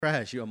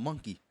Trash. You're a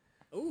monkey.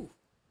 Ooh.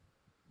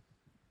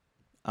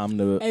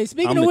 Hey,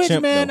 speaking of which,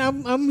 man,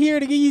 I'm here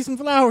to give you some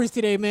flowers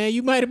today, man.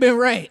 You might have been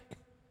right.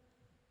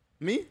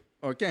 Me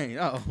or Kane?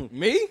 Oh,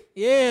 Me?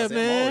 Yeah, I'm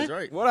man. always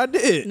right. What I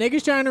did?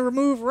 Niggas trying to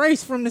remove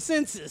race from the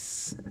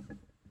census.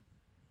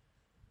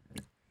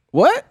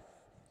 What?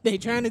 They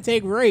trying to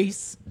take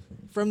race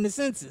from the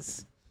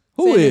census.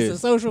 Who Saying is? It's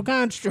a social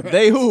construct.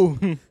 They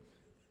who?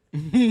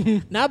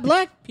 Not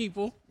black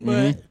people,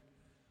 but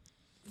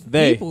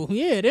They. people.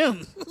 Yeah,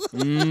 them.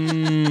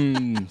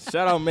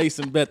 Shout out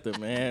Mason Betha,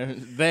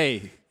 man.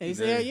 They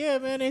say, yeah,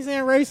 man, they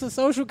saying race a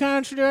social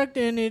construct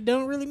and it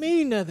don't really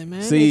mean nothing,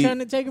 man. See, they trying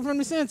to take it from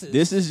the census.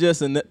 This is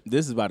just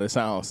this is about to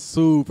sound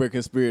super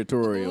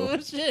conspiratorial. Oh,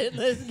 shit.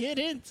 Let's get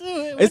into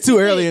it. It's too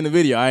early in the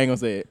video. I ain't gonna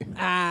say it.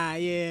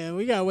 Yeah.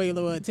 We gotta wait a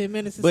little 10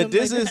 minutes or But something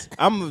this like is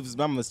I'm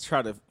gonna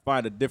try to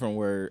find a different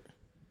word.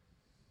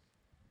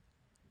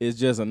 It's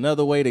just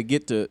another way to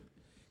get to,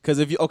 because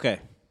if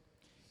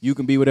you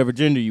can be whatever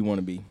gender you want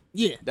to be.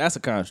 Yeah. That's a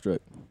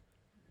construct.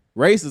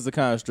 Race is a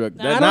construct.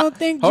 I don't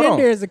think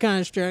gender is a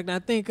construct. I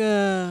think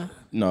no,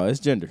 it's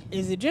gender.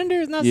 Is it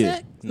gender? It's not Yeah.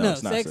 sex? No,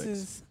 it's not sex sex.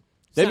 is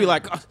They'd be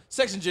science. like,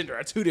 sex and gender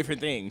are two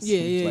different things. Yeah,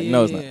 It's yeah, like, yeah,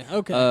 no, it's yeah. not.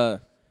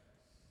 Okay.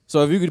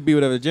 So if you could be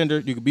whatever gender,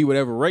 you could be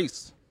whatever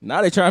race.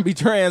 Now they trying to be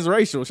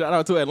transracial. Shout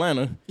out to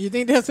Atlanta. You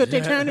think that's what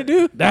they're trying to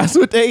do? That's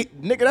what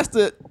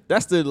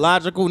that's the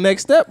logical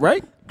next step,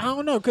 right? I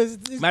don't know, because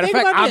Matter of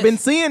fact, I've been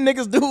seeing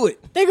niggas do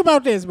it. Think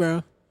about this,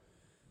 bro.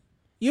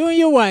 You and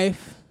your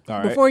wife, All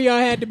right. before y'all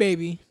had the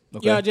baby,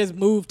 Okay. y'all just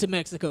moved to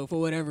Mexico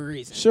for whatever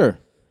reason. Sure.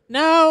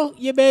 Now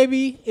your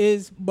baby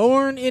is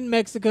born in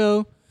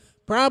Mexico,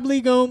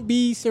 probably gonna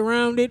be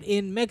surrounded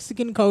in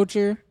Mexican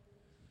culture.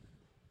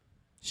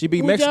 She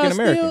be Would Mexican y'all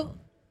American.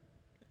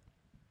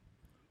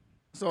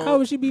 still- How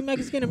would she be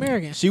Mexican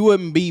American? She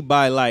wouldn't be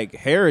by like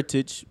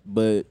heritage,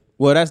 but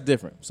well, that's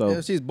different. So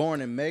If she's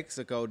born in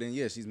Mexico, then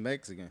yeah, she's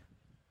Mexican.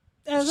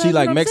 That's she what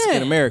like I'm Mexican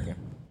saying. American.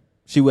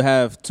 She would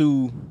have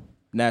two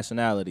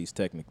nationalities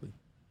technically.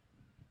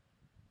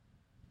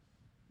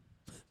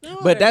 No,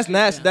 But that's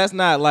yeah.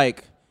 not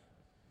like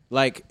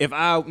if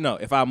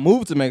I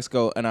moved to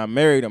Mexico and I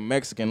married a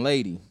Mexican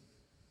lady,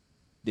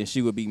 then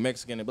she would be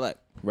Mexican and black,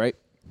 right?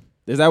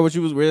 Is that what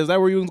you was? Is that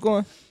where you was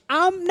going?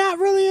 I'm not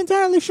really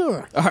entirely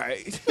sure. All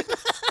right.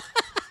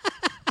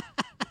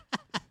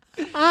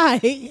 I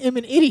am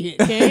an idiot,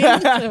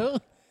 Kane, so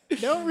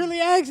don't really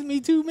ask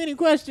me too many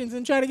questions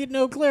and try to get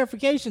no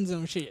clarifications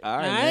on shit. All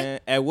right, man.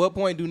 At what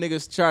point do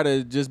niggas try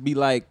to just be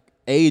like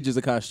age is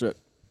a construct?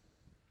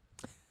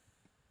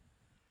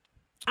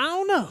 I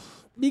don't know,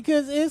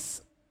 because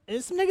it's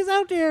some niggas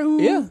out there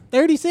who Yeah.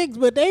 36,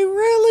 but they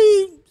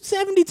really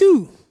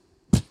 72.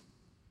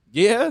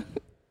 Yeah.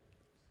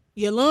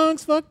 Your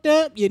lungs fucked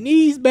up, your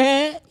knees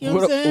bad. You know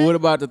what I'm saying? What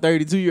about the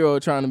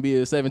 32-year-old trying to be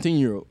a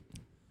 17-year-old?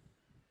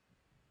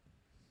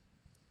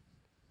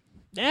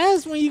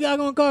 That's when you got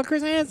gonna call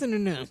Chris Hansen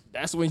and them.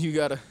 That's when you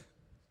gotta.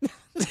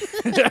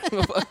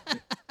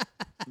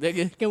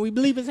 Nigga, Can we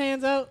bleep his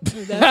hands out?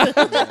 That's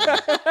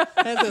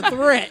a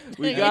threat.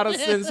 we gotta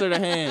censor the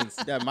hands.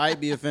 That might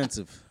be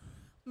offensive.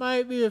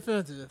 Might be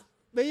offensive.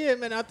 But yeah,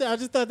 man, I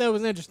just thought that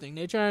was interesting.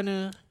 They're trying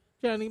to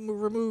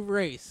remove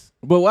race.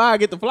 But why I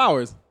get the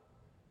flowers?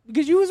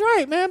 Because you was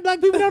right, man.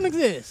 Black people don't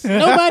exist.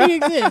 Nobody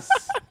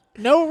exists.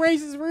 No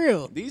race is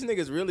real. These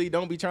niggas really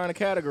don't be trying to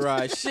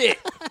categorize shit.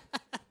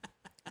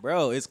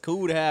 Bro, it's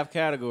cool to have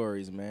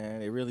categories,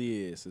 man. It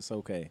really is. It's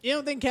okay. You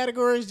don't think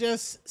categories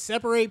just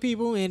separate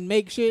people and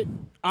make shit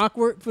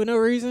awkward for no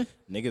reason?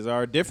 Niggas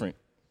are different.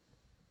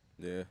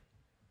 Yeah.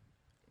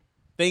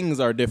 Things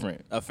are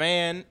different. A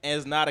fan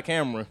is not a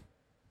camera.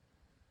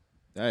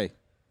 Hey.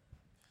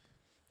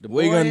 The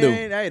What you gonna do?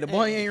 Hey, the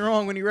boy ain't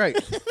wrong when he right.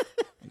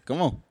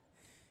 Come on.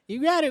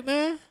 You got it,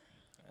 man.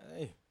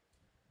 Hey.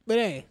 But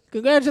hey,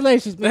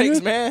 congratulations, man.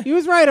 Thanks, man. You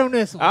was right on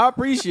this one. I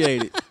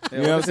appreciate it. You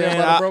know what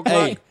I'm saying?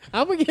 Hey,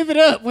 I'm gonna give it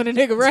up when a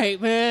nigga right,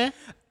 man.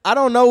 I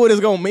don't know what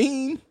it's gonna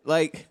mean.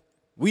 Like,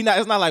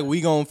 it's not like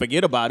we gonna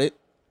forget about it.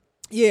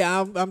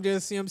 Yeah, I'm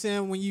just, you know what I'm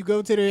saying, when you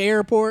go to the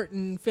airport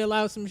and fill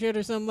out some shit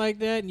or something like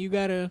that, and you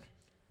gotta,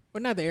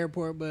 well, not the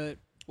airport, but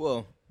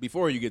Well,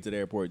 before you get to the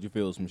airport, you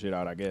fill some shit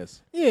out, I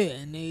guess. yeah,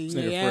 and they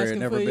nigga asking Fred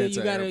never for you, been you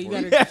to gotta, an you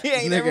airport. gotta, He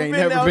ain't Nigga ain't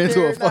out never been to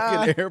there, a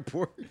fucking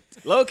airport.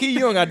 Low key, you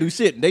don't gotta do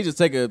shit. They just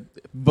take a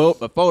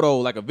photo,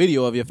 like a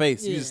video of your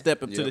face. You Yeah. just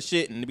step up to Yeah. the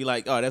shit and be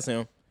like, "Oh, that's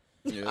him."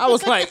 Yeah. I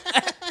was like,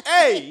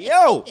 "Hey,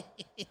 yo!"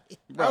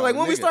 I was like,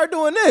 "When we nigga, start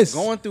doing this?"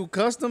 Going through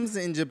customs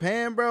in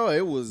Japan, bro,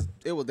 it was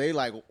they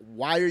like,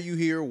 why are you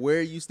here? Where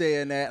are you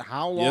staying at?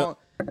 How long?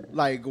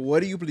 Like,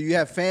 what do you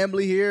have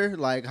family here?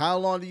 Like, how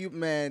long do you,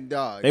 man,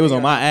 dog? They was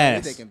on my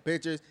ass. They taking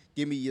pictures.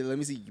 Let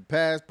me see your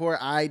passport,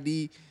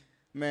 ID.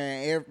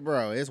 Man,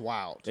 bro, it's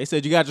wild. They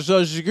said you got your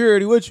Social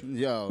Security with you.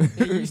 Yo.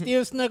 you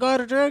still snuck all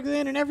the drugs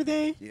in and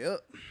everything? Yep.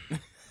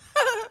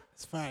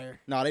 It's fire.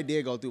 No, they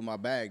did go through my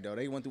bag, though.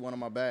 They went through one of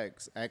my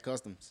bags at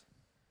customs.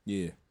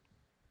 Yeah.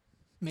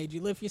 Made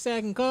you lift your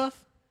sack and cough?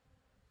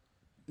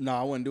 No,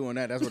 I wasn't doing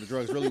that. That's what the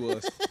drugs really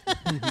was.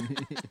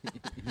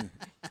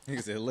 He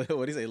said,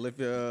 what he say? Lift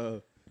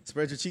your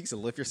Spread your cheeks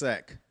and lift your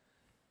sack.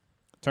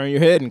 Turn your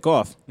head and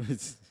cough.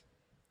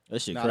 That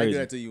shit Nah, crazy. they do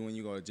that to you when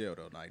you go to jail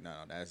though. Like, no,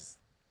 that's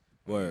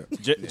Word.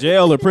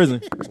 Jail or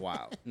prison?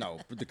 wild. No,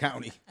 the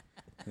county.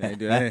 They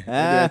do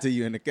that to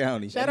you in the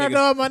county. Shout out to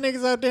all my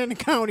niggas out there in the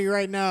county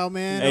right now,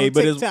 man. Hey, on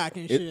but TikTok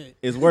and shit.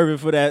 it's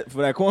worth it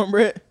for that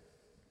cornbread.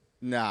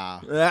 Nah,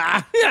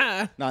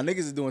 niggas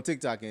is doing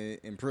TikTok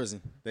in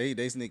prison.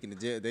 They sneak in the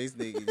jail. They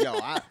sneak. Yo,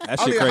 That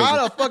shit crazy.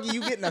 How the fuck are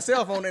you getting a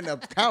cell phone in the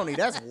county?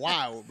 That's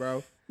wild,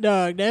 bro.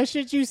 Dog, that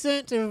shit you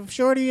sent to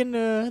Shorty in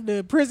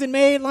the prison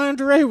maid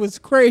lingerie was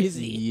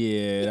crazy.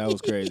 Yeah, that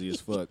was crazy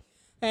as fuck.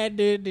 Had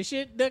the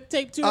shit duct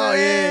taped to her Oh, yeah,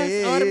 ass.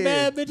 yeah, all the yeah.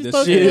 bad bitches The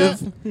posted up.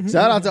 shiv.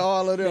 Shout out to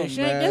all of them, That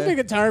shit, that man.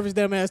 nigga Tarvis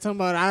dumbass talking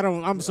about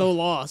I'm so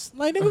lost.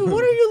 Like, nigga,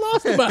 what are you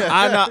lost about?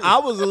 I know I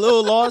was a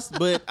little lost,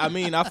 but I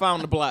mean I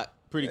found the plot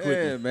pretty quickly.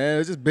 Yeah, man. It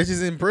was just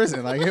bitches in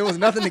prison. Like, it was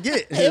nothing to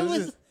get. It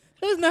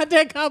was not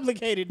that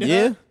complicated, dog.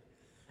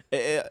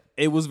 Yeah,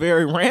 it was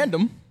very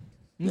random.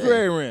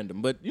 Very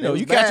random, but you know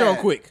you catch on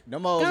quick.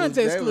 Them hoes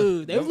Context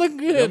clues. They was looking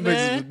good, them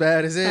man. bitches was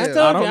bad as I hell. told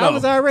don't you, I know.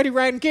 was already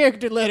writing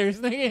character letters,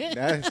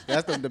 nigga.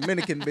 That's them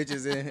Dominican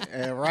bitches in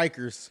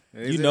Rikers.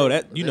 You know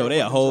that. You know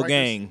they a whole Rikers.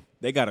 gang.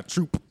 They got a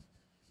troop.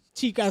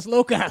 Chicas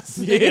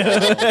locas.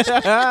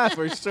 Yeah,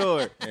 for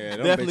sure. Yeah,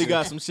 them Definitely bitches-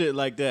 got some shit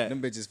like that.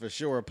 Them bitches for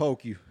sure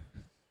poke you.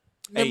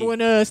 Remember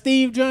when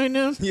Steve joined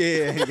them?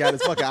 Yeah, he got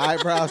his fucking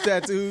eyebrows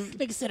tattooed.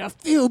 Nigga said, I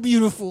feel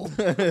beautiful.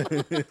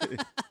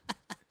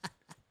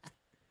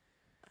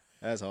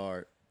 That's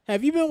hard.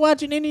 Have you been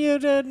watching any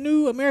of the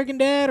new American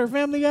Dad or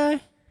Family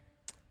Guy?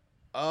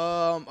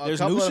 A There's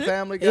couple new of shit?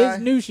 Family Guy.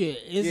 It's new shit.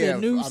 It's a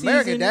new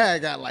American season. Dad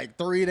got like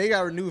 3. They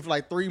got renewed for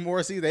like 3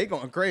 more seasons. They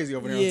going crazy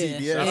over there on Yeah,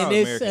 TBS. Shout out and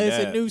it's American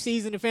a Dad. new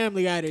season of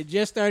Family Guy that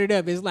just started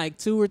up. It's like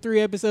 2 or 3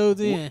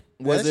 episodes in.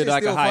 Was That it shit's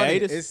like a still funny.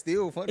 hiatus? It's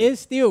still funny.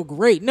 It's still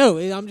great. No,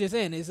 I'm just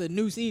saying it's a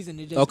new season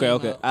that just Okay, came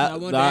okay. out. I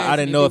wanted to I ask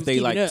didn't know if was they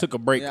keeping like up. took a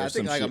break Yeah, or I think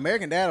some like shit.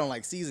 American Dad on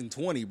like season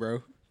 20,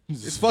 bro.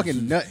 It's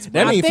fucking nuts. That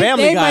bro. mean I think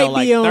Family they Guy might on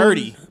like be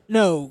 30.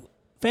 No,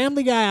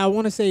 Family Guy I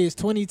want to say is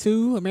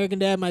 22. American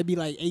Dad might be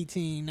like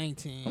 18,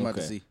 19. I'm about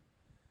to Okay. see.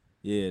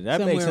 Yeah, that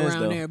Somewhere makes sense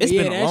around though. there. But It's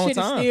yeah, been a that long shit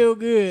time. is still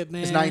good,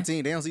 man. It's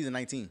 19. They on season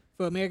 19.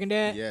 For American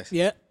Dad? Yes.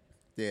 Yep.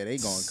 Yeah, they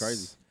going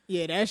crazy.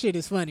 Yeah, that shit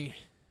is funny.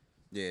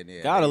 Yeah.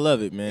 Gotta they-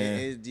 love it,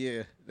 man.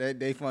 Yeah,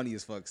 they funny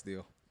as fuck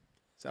still.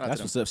 Shout out That's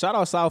to what's them. up. Shout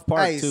out South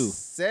Park Hey, too.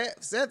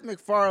 Seth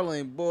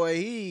MacFarlane, boy,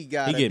 he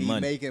gotta getting be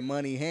money. making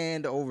money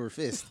hand over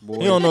fist, boy.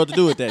 He don't know what to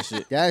do with that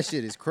shit. That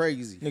shit is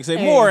crazy. Nigga say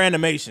Hey. more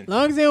animation. As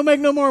long as they don't make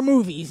no more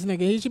movies,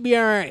 nigga, he should be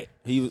all right.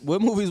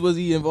 What movies was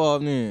he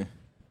involved in?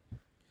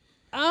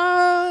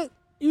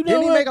 You Didn't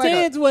know he what? make like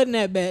Ted's wasn't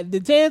that bad. The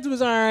Ted's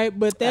was all right,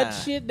 but that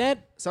shit,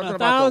 that Something A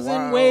about the 1,000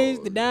 wild Ways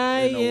to Die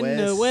in the in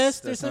the West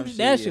West or or some something, shit,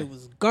 that yeah. shit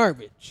was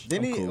garbage.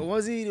 Didn't he? cool.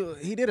 Was he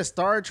did a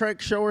Star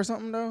Trek show or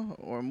something though,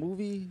 or a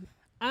movie?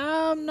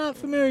 I'm not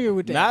familiar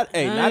with that. Not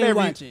I not ain't every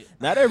watch it.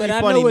 not every But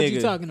I funny know what nigga.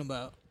 you're talking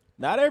about.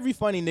 Not every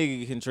funny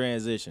nigga can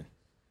transition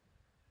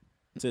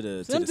to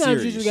the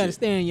Sometimes you just gotta shit.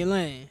 stay in your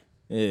lane.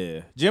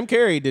 Yeah, Jim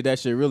Carrey did that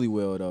shit really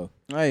well though.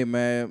 Hey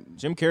man,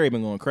 Jim Carrey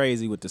been going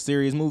crazy with the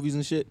serious movies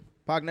and shit.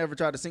 Pac never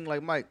tried to sing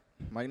like Mike.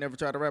 Mike never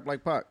tried to rap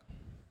like Pac.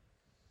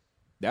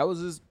 That was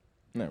his.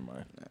 Never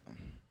mind.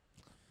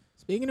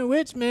 Speaking of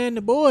which, man,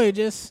 the boy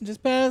just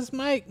passed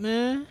Mike,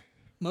 man.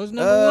 Most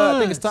number one. I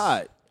think it's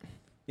tied.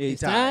 Yeah, he He's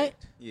tied?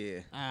 Yeah.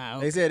 Ah,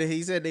 He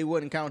okay. said they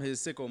wouldn't count his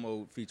sicko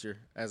mode feature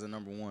as a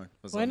number 1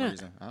 for some Why not?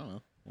 reason. I don't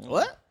know.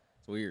 What?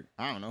 It's weird.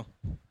 I don't know.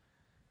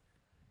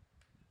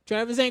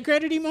 Travis ain't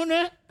credit him on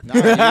that. Nah, he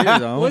is. I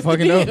don't What's the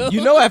fucking know. deal?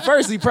 You know, at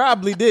first he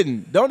probably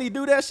didn't. Don't he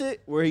do that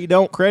shit where he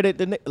don't credit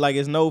the like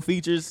it's no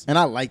features And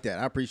I like that.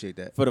 I appreciate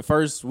that. for the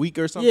first week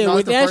or something? Yeah, No,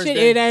 with it's the that first shit,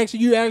 day.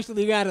 you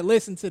actually gotta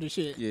listen to the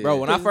shit. Yeah. Bro,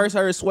 when I first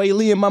heard Sway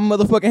Lee in my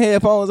motherfucking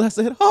headphones, I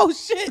said, "Oh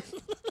shit,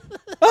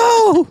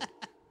 oh."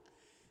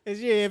 'Cause,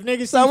 yeah, if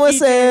niggas Someone see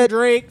said-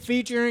 Drake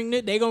featuring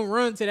it, they gonna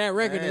run to that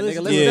record Man, and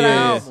nigga, listen listen to to it. the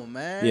Yeah. album,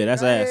 man. Yeah,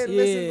 that's Go ahead ass. and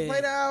listen, Yeah.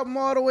 play the album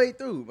all the way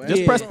through, man.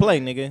 Just Yeah. press play,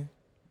 nigga.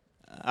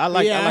 I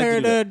like. Yeah, I I like to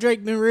heard do that.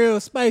 Drake been real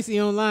spicy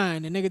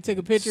online. The nigga took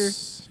a picture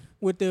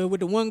with the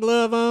one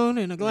glove on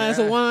and a glass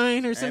of Yeah.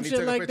 wine or And some he shit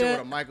took a like picture that.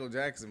 with a Michael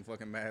Jackson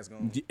fucking mask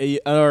on.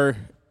 Or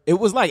it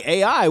was like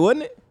AI,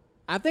 wasn't it?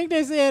 I think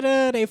they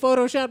said they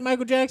photoshopped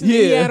Michael Jackson.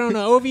 He Yeah. had on an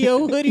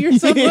OVO hoodie or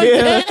something like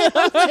Yeah. that.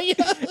 I was like,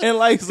 yo, And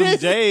like some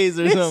This- J's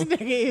or this something.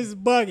 nigga is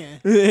bugging.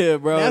 Yeah,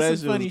 bro, That's that some shit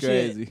was funny shit.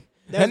 crazy.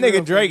 That's That nigga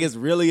real Drake funny. is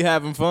really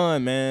having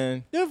fun,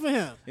 man. Good for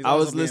him. He's I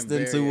was also being listening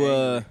very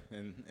to,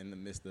 angry in the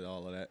midst of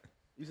all of that.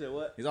 You said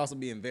what? He's also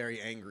being very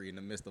angry in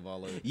the midst of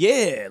all of it.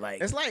 Yeah,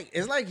 like It's like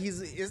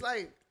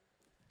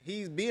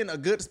he's being a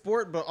good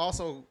sport, but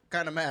also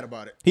kind of mad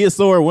about it. he a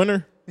sore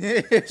winner.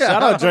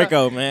 Shout out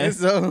Draco, man. And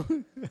so,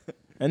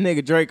 That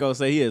nigga Draco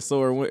say he a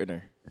sore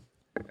winner.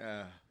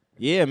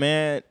 Yeah,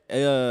 man.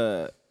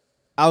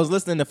 I was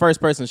listening to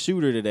First Person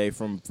Shooter today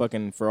from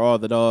fucking For All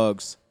the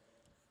Dogs.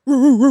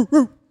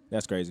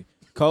 That's crazy.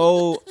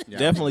 Cole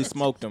definitely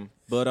smoked him,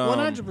 but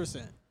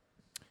 100%.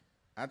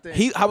 I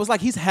think I was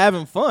like, he's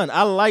having fun.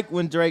 I like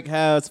when Drake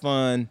has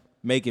fun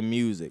making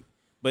music,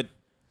 but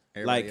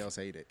Everybody else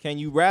hate it. Can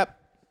you rap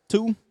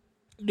too?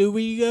 Do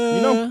we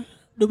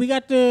do we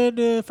got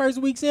the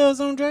first week sales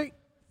on Drake?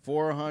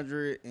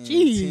 410K.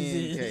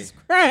 Jesus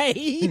Christ.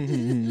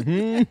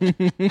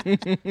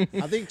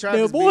 I think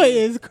Travis. The boy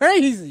is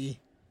crazy.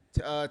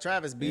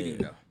 Travis beating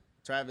though.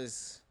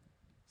 Travis.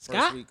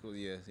 Scott? First week was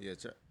yeah.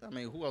 I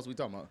mean, who else we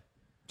talking about?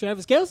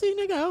 Travis Kelce,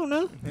 nigga, I don't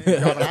know. Dropping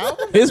an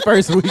album? His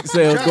first week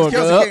sales Travis going to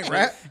Kelce go can't up.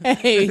 rap.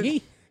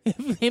 Hey,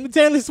 if him and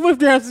Taylor Swift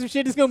drops some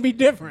shit, it's gonna be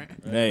different.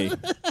 Hey,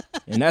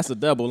 and that's a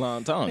double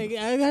entendre. Nigga,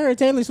 I heard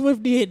Taylor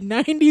Swift did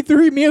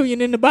 $93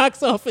 million in the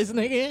box office,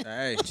 nigga.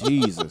 Hey,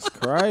 Jesus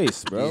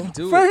Christ, bro.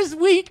 do it. First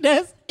week,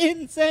 that's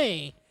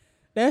insane.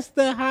 That's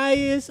the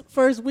highest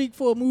first week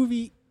for a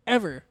movie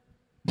ever.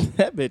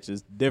 That bitch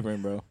is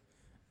different, bro.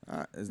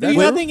 Is Do that you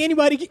not think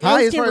anybody else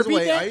highest can first repeat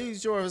wait? that? Are you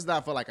sure it's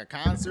not for like a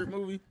concert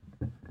movie?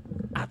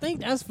 I think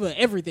that's for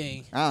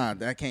everything.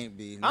 That can't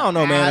be. I don't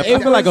know, man. I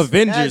it feel like was-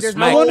 Avengers there's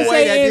smacked I want to no that.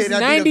 way say that it's did- that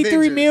did 93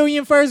 Avengers.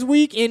 million first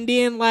week, and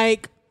then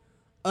like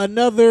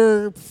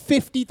another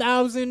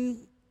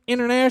 50,000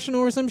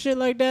 international or some shit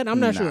like that. I'm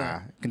not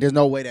sure. There's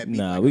no way that. beat,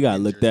 Nah, like, we gotta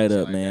look Avengers that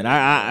or up, something man.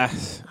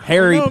 like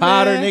Harry No,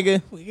 Potter, man.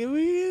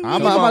 nigga.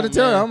 I'm about to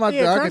tell you. I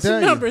can crunch tell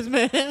some you. numbers,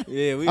 man.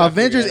 Yeah, we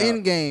Avengers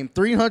Endgame,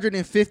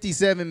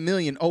 357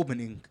 million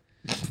opening.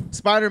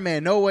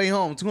 Spider-Man No Way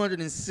Home,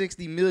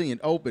 260 million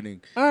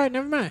opening. All right,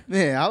 never mind.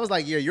 Yeah, I was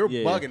like, you're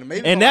bugging.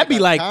 Maybe and for that be a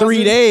like 3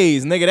 concert.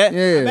 days, nigga. That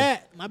Yeah.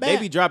 My they bad.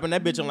 be dropping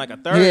that bitch on like a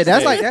Thursday. Yeah,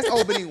 that's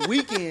opening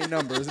weekend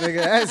numbers,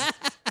 nigga.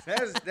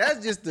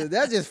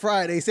 That's just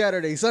Friday,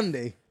 Saturday,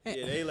 Sunday. Yeah,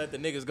 they let the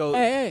niggas go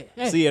Hey.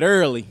 see it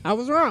early. I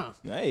was wrong.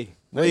 Hey,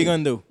 what you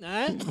gonna do? All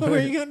right, what are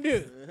you gonna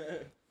do?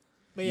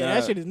 But yeah, Nah.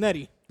 that shit is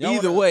nutty.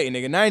 Either way,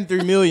 nigga,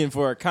 93 million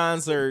for a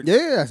concert.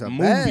 Yeah, that's a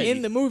Movie. bag.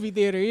 In the movie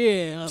theater,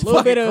 yeah, a It's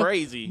little bit fucking of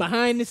crazy.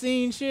 behind the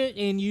scenes shit,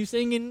 and you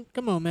singing.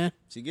 Come on, man.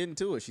 She getting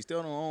to it. She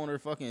still don't own her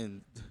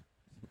fucking.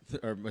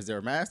 Or is there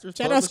a master's?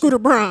 Shout out publisher? Scooter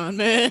Braun,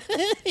 man.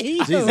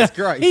 Jesus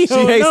Christ. He She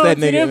hold hates on that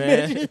to nigga, them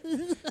man.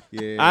 bitches.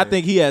 Yeah, I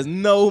think he has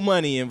no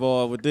money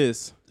involved with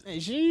this.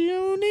 Hey, she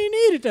don't even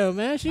need it though,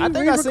 man. She I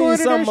think I seen re-recorded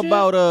her something shit.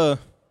 about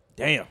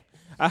damn.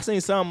 I seen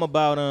something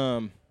about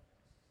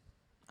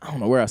I don't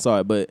know where I saw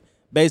it, but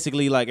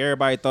basically like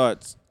everybody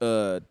thought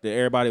that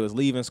everybody was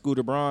leaving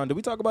Scooter Braun. Did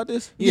we talk about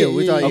this? Yeah,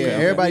 we thought. Okay, Yeah,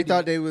 okay. everybody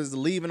thought they was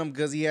leaving him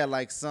because he had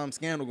like some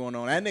scandal going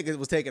on. That nigga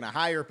was taking a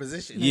higher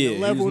position. Yeah, he was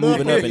leveled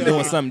moving up. up and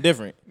doing something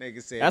different.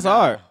 Nigga said That's nah.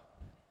 hard.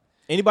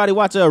 Anybody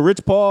watch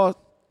Rich Paul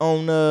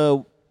on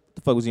what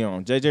the fuck was he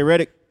on? JJ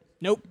Redick?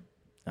 Nope.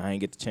 I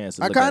ain't get the chance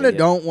to I look at kind it of yet.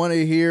 don't want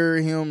to hear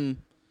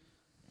him.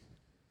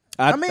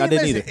 I mean, didn't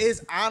listen, either.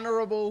 it's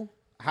honorable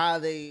how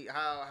he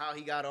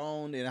got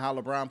on and how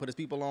LeBron put his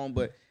people on,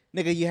 but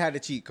nigga, you had the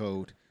cheat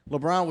code.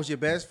 LeBron was your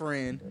best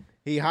friend.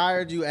 He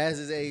hired you as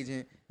his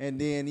agent, and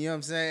then you know what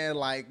I'm saying,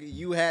 like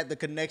you had the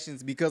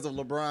connections because of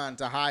LeBron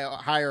to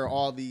hire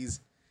all these.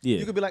 Yeah.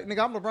 You could be like,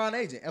 nigga, I'm LeBron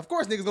agent. Of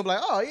course, niggas gonna be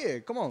like, oh yeah,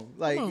 come on,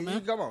 like Come on,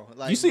 man. come on,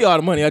 like You see all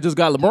the money I just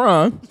got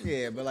LeBron.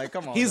 yeah, but like,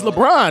 come on, He's dog.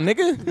 LeBron,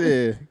 nigga.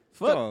 Yeah,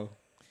 Fuck. come on.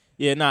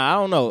 Yeah, nah, I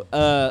don't know.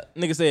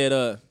 Nigga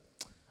said,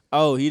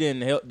 oh, he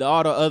didn't help.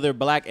 All the other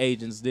black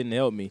agents didn't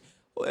help me.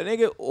 Well,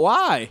 nigga,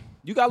 why?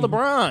 You got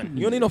LeBron.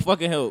 You don't need no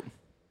fucking help.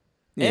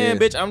 Yeah. And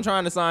bitch, I'm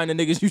trying to sign the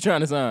niggas you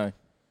trying to sign.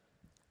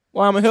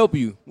 Why I'm gonna help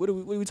you? What are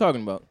we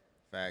talking about?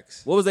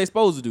 Facts. What was they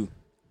supposed to do?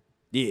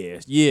 Yeah,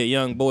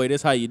 young boy,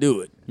 that's how you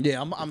do it.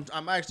 Yeah,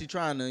 I'm actually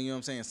trying to, you know what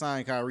I'm saying,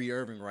 sign Kyrie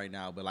Irving right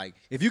now. But like,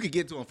 if you could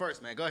get to him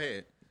first, man, go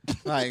ahead.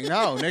 Like,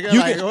 no, nigga. You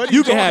like, can, what are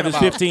you can have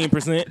talking his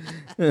about?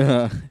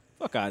 15%.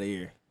 Fuck out of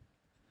here.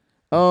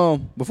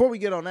 Before we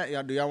get on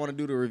that, do y'all want to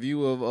do the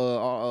review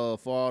of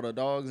for all the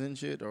dogs and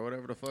shit or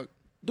whatever the fuck?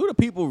 Do the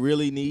people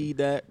really need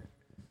that?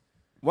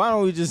 Why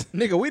don't we just?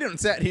 Nigga, we done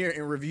sat here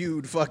and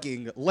reviewed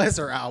fucking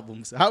lesser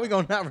albums. How we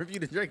gonna not review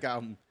the Drake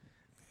album?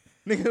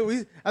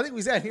 Nigga, I think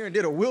we sat here and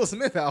did a Will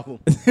Smith album.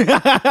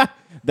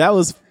 That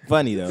was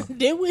funny though.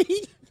 Did we?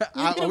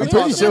 We Will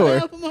pretty Smith sure.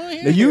 album on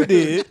here? No, you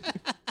did.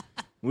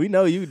 We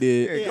know you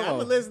did. Yeah, Come I'm on.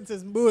 gonna listen to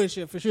some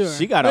bullshit for sure.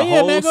 She got But a yeah,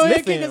 whole man, go ahead,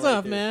 sniff kick in us right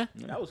off, there. man.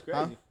 That was crazy.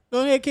 Huh?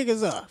 Go ahead, kick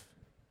us off.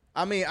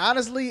 I mean,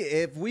 honestly,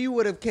 if we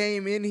would have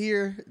came in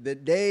here the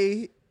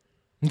day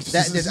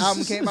that this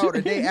album came out,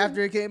 the day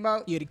after it came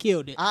out, You'd have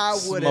killed it. I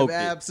would have Smoked it.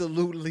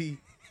 absolutely,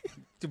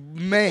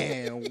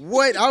 man,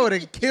 what? I would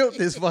have killed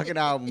this fucking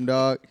album,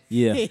 dog.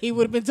 Yeah. He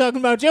would have been talking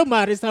about your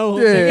modest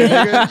hole. Yeah,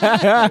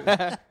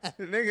 nigga.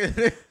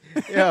 nigga,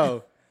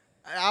 yo,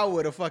 I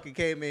would have fucking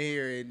came in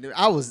here and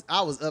I was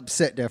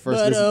upset that first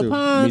But listen to.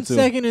 upon Me too.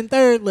 second and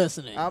third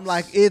listening, I'm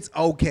like, it's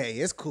okay,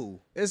 it's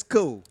cool, it's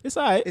cool. It's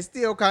all right. It's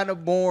still kind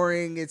of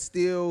boring. It's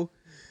still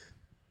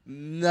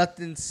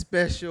nothing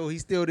special. He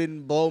still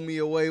didn't blow me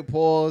away,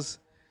 pause.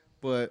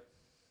 But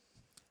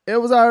it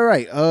was all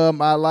right.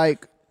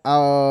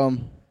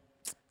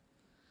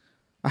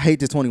 I hate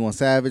this 21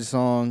 Savage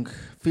song.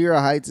 Fear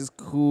of Heights is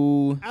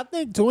cool. I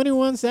think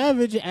 21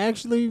 Savage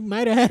actually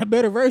might have had a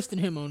better verse than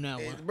him on that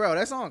one. Bro,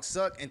 that song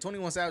sucked, and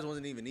 21 Savage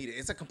wasn't even needed.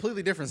 It's a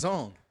completely different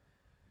song.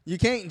 You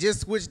can't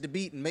just switch the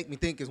beat and make me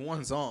think it's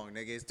one song,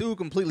 nigga. It's two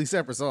completely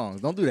separate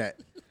songs. Don't do that.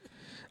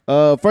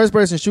 First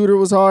person shooter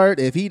was hard.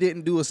 If he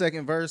didn't do a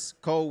second verse,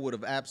 Cole would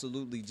have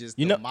absolutely just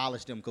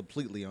demolished him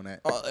completely on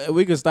that.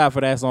 We can stop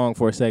for that song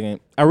for a second.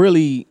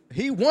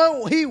 He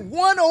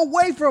won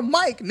away from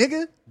Mike,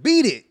 nigga.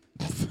 Beat it.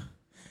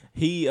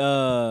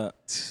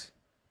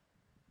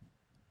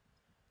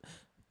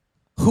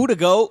 Who the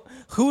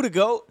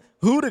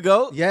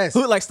goat? Yes.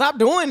 Like, stop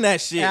doing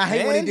that shit. I hate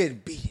man. when he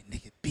did beat it,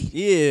 nigga. Beat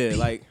it.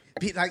 Yeah,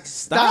 beat, like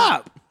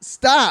stop,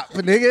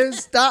 nigga.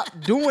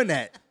 Stop doing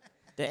that.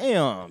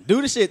 Damn,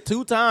 do the shit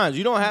 2 times.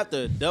 You don't have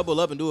to double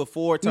up and do it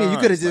 4 times. Yeah, you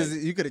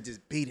could have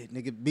just beat it,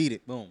 nigga. Beat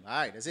it. Boom. All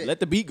right, that's it. Let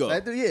the beat go.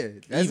 That's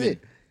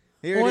it.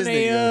 Here On it is,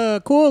 nigga.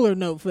 a cooler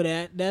note for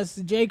that's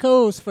J.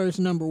 Cole's first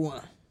number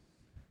 1.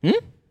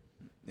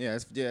 Yeah,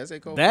 that's a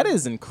Cole. That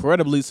is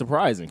incredibly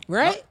surprising.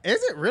 Right?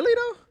 Is it really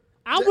though?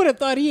 I would have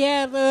thought he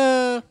had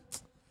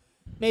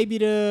maybe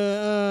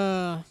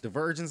the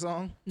Virgin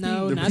song.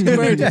 No, not the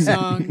Virgin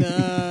song.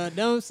 The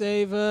Don't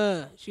Save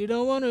Her. She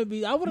don't want to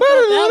be. I would have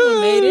thought that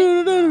one made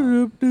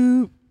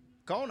it.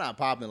 Cole not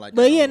popping like that.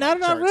 But yeah, now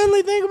that I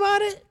really think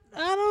about it,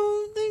 I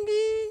don't think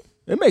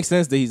It makes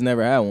sense that he's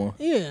never had one.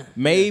 Yeah.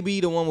 Maybe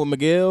the one with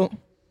Miguel.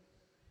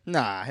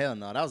 Nah, hell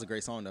no. That was a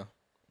great song though.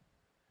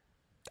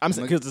 I'm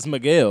saying because it's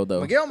Miguel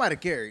though. Miguel might have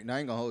carried. No, I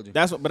ain't gonna hold you.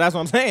 That's what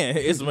I'm saying.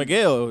 It's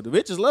Miguel. The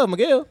bitches love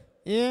Miguel.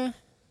 Yeah.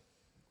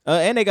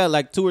 And they got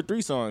like 2 or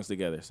 3 songs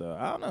together, so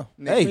I don't know.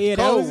 Hey, yeah,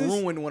 Cole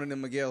ruined one of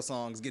them Miguel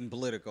songs getting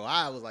political.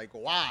 I was like,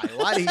 why?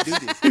 Why did he do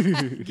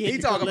this? He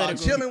talking about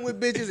chilling with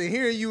bitches and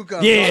hearing you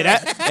come. Yeah,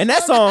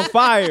 that song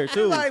fire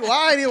too. Like,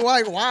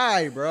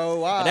 why, bro?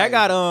 Why? That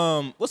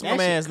got what's my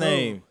man's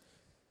name?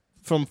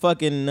 From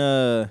fucking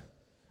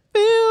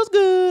Feels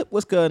Good.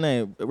 What's her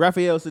name?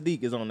 Raphael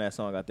Sadiq is on that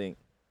song, I think.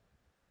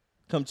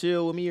 Come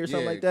Chill With Me or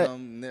something like that.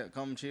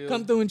 Come chill.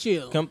 Come through and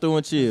chill. Come Through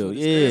and Chill.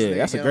 Yeah,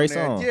 that's a great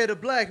song. Yeah, the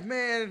black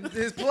man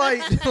is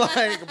plight.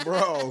 Like,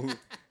 bro,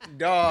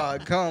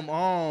 dog, come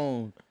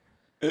on.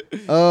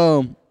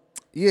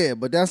 Yeah,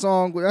 but that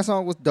song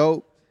was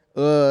dope.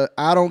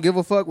 I Don't Give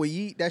a Fuck with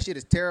Yeet. That shit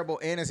is terrible,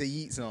 and it's a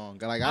Yeet song.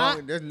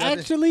 Like, there's nothing.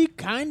 Actually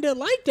kind of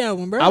like that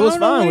one, bro. I was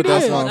fine with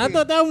that song. I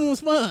thought that one was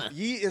fun.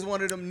 Yeet is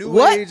one of them new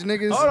What? age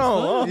niggas. Hold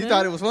on. You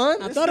thought it was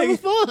fun? I thought it was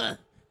fun.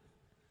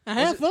 I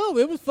had fun.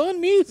 It was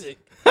fun music.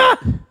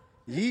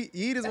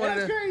 Yeet is one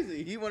of the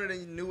crazy. He one of the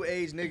new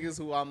age niggas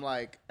who I'm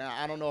like,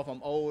 I don't know if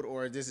I'm old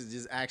or this is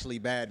just actually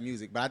bad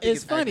music, but I think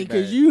It's funny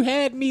because because you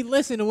had me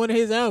listen to one of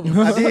his albums.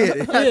 I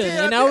did.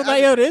 And I was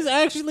like, yo, this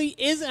actually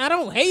isn't. I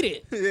don't hate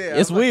it. Yeah,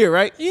 It's weird,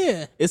 right?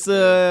 Yeah. It's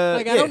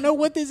Like, I don't know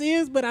what this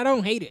is, but I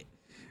don't hate it.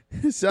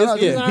 Shout out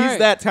to Yeah, all he's right.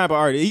 that type of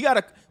artist. He got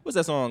a what's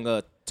that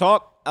song?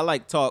 Talk. I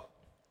like Talk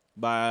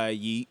by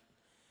Yeet.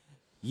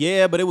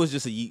 Yeah, but it was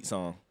just a Yeet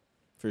song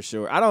for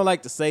sure. I don't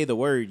like to say the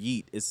word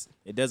Yeet.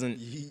 It doesn't.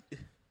 Yeet.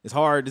 It's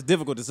hard. It's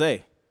difficult to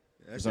say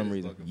for That some shit is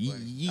reason. fucking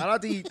funny. Yeet. Shout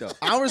out to Yeet though.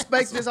 I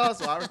respect this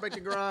also. I respect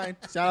the grind.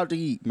 Shout out to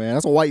Yeet, man.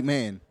 That's a white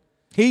man.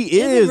 He it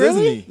is,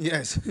 really? isn't he?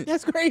 Yes.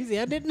 That's crazy.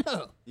 I didn't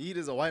know. Yeet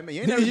is a white man.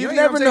 You You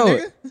never know know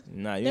it.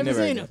 Nah, you Never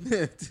never seen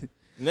heard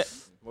him. it.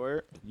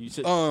 Word. You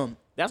should. That's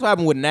That's what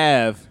happened with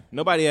Nav.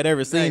 Nobody had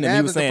ever seen him.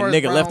 He was saying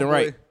nigga left and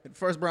right. The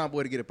first brown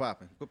boy to get it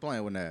popping. Quit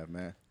playing with Nav,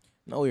 man.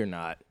 No, you're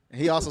not.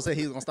 He also said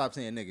he was gonna stop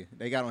saying nigga.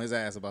 They got on his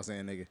ass about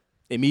saying nigga.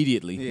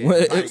 Immediately. Yeah.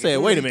 It said,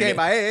 wait a He came minute.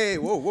 by, hey,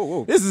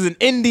 whoa. This is an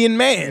Indian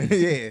man.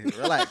 Yeah,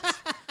 relax.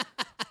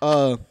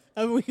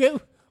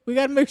 We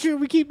got to make sure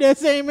we keep that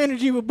same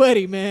energy with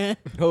Buddy, man.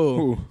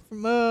 Oh.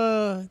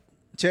 From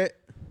Chet.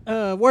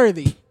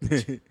 Worthy.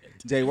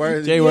 Jay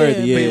Worthy. Jay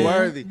Worthy, yeah. Jay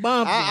Worthy.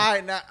 Bomb.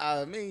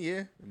 I mean,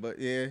 yeah. But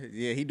yeah,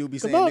 he do be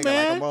saying on, nigga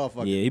man. like a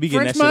motherfucker. Yeah, he be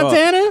getting French that shit off.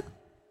 Montana?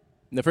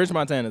 The French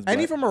Montana's black.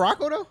 Ain't he from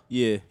Morocco though?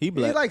 Yeah, he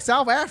black. He's like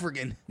South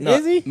African. No,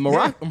 Is he?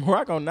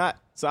 Morocco not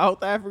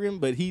South African,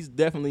 but he's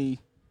definitely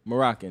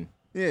Moroccan.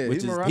 Yeah, which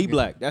he's is Moroccan. he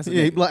black. That's a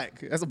Yeah, he nigga. black.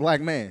 That's a black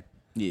man.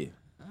 Yeah,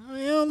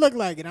 He don't look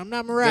like it. I'm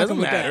not Moroccan doesn't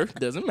with matter. that.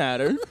 Doesn't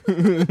matter.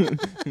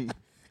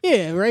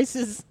 Yeah,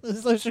 racist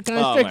social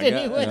construct my God.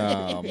 anyway.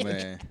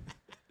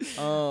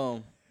 Oh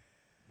man.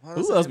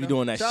 Who else be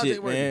doing that Shout out shit, Jay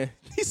Worthy. man?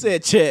 He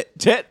said Chet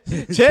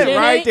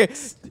right there.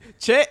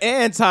 Chet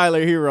and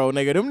Tyler Hero,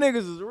 nigga. Them niggas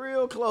is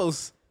real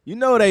close. You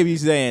know they be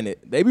saying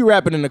it. They be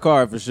rapping in the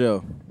car for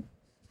sure.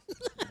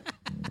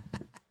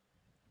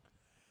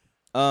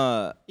 You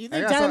I think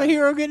got Tyler something-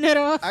 Hero getting that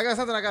off? I got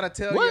something I gotta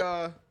tell What?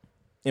 y'all.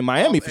 In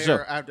Miami off for air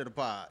sure. After the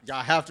pod,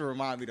 y'all have to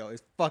remind me though.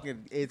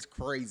 It's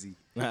crazy.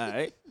 All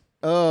right.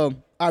 All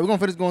right, we're gonna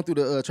finish going through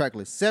the track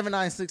list.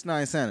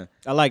 7969 Santa.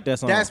 I like that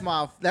song.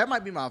 That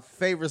might be my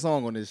favorite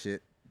song on this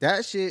shit.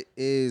 That shit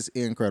is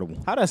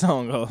incredible. How that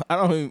song go? I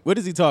don't even, what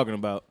is he talking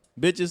about?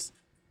 Bitches?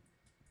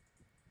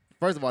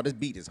 First of all, this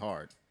beat is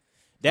hard.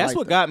 That's like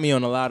what that. got me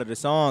on a lot of the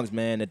songs,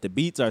 man, that the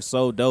beats are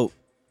so dope.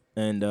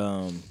 And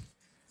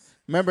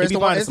Remember, He it's be the,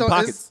 one, finding it's, some the,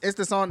 pockets. it's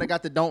the song that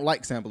got the "Don't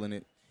Like" sample in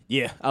it.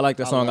 Yeah, I like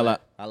that song a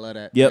lot. I love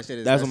that. Yep, That shit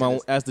is,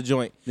 that's the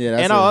joint. Yeah,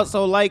 that's and it. I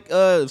also like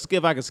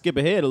Skip. I can skip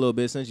ahead a little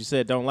bit since you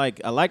said don't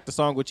like. I like the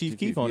song with Chief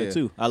Keef on it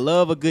too. I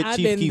love a good I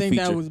Chief didn't Keef think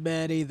feature. that was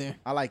bad either.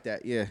 I like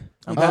that. Yeah.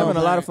 I'm having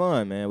a lot of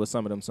fun, man, with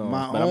some of them songs.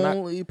 My but I'm not.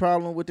 only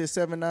problem with this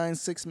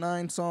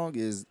 7969 song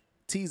is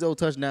Tizo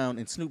touchdown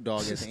and Snoop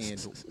Dogg at the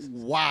end.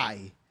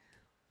 Why?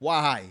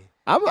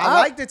 I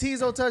like the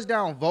Tizo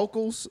touchdown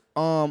vocals,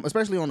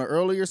 especially on the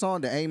earlier song,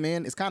 the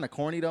Amen. It's kind of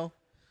corny though.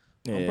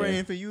 Yeah. I'm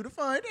praying for you to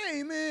find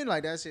Amen.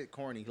 Like that shit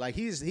corny. Like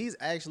he's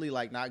actually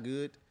like not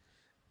good.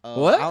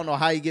 What? I don't know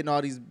how he getting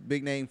all these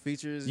big name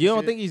features. You and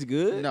don't shit. think he's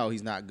good? No,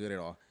 he's not good at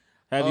all.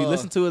 Have you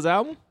listened to his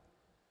album?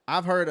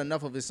 I've heard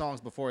enough of his songs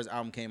before his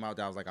album came out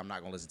that I was like, I'm not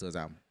gonna listen to his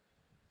album.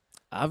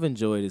 I've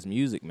enjoyed his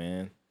music,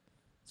 man.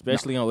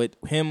 Especially on with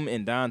him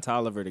and Don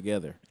Toliver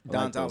together.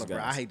 Don Toliver,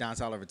 I hate Don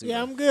Toliver too.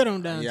 Yeah, I'm good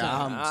on Don Yeah,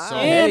 Toliver. I'm so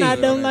And I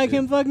good don't on like that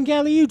him fucking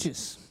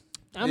Caliuchis.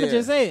 I'ma Yeah.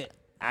 just say it.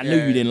 I knew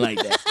you didn't like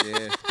that.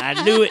 Yeah.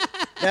 I knew it.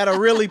 That'll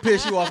really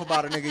piss you off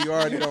about a nigga you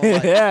already don't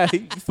like. Yeah, you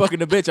fucking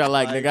the bitch I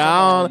like, Like, nigga. come I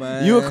on,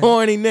 don't, you a man.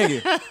 corny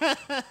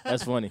nigga.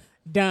 That's funny.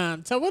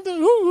 Don. So what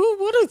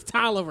is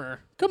Toliver?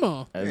 Come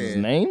on. That's his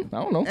name? I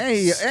don't know.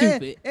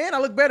 Stupid. And I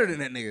look better than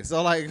that nigga.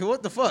 So like,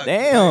 what the fuck?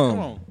 Damn. Like, come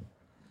on.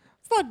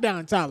 Fuck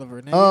Don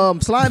Toliver,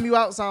 nigga. Slime You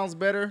Out sounds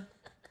better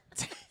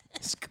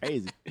It's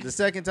crazy. the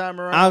second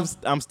time around.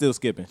 I'm still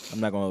skipping. I'm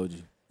not gonna hold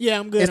you. Yeah,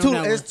 I'm good It's on too-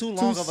 that one. it's too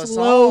long of a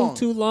slow, song.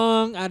 Too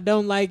long. I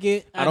don't like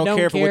it. I don't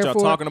care for what y'all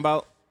talking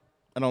about.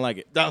 I don't like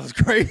it. That was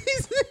crazy.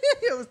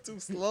 It was too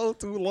slow,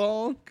 too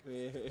long.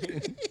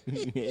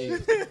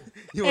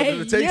 You wanted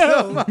to take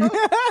something out?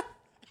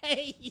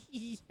 Hey,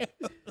 yo.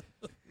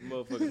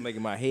 Motherfuckers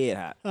making my head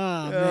hot.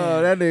 Oh, man.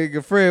 Oh, that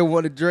nigga Fred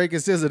wanted Drake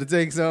and SZA to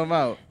take something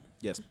out.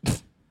 Yes.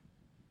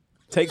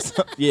 Take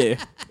some. Yeah,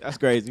 that's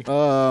crazy.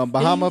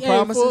 Bahama Hey,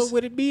 Promises.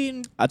 would it be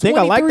in I think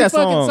I like 23 that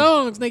fucking song.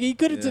 songs, nigga? He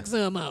could have took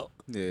some out.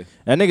 Yeah,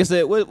 That nigga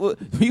said, "What?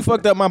 You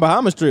fucked up my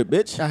Bahamas trip,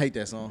 bitch. I hate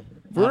that song.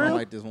 For I don't real?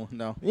 like this one.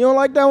 No. You don't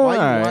like that one? Why you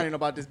All right. whining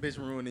about this bitch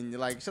ruining? You're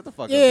like, shut the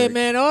fuck up. Yeah, Drake.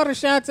 man. All the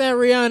shots at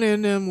Rihanna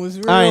and them was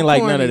real I ain't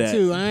like corny none of that.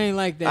 too. I ain't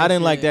like that. I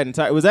didn't like shit. that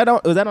entire. Was that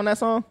on that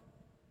song?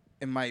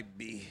 It might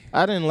be.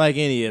 I didn't like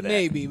any of that.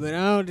 Maybe, but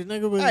I don't. The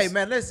nigga was. Hey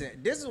man, listen.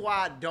 This is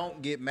why I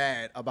don't get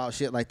mad about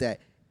shit like that.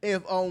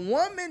 If a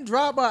woman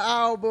drop an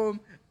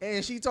album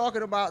and she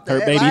talking about the Her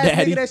baby last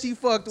daddy? nigga that she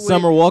fucked with,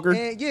 Summer Walker?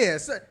 and yeah,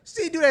 so,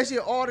 she do that shit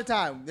all the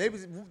time. They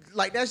was,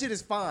 like that shit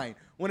is fine.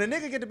 When a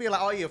nigga get to be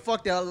like, oh yeah,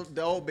 fuck the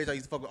old bitch I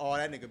used to fuck with. Oh,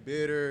 that nigga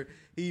bitter.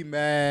 He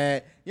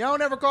mad. Y'all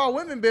never call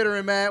women bitter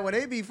and mad when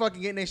they be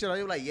fucking getting their shit on.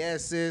 They be like,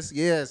 yes sis,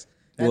 yes.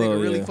 That Well,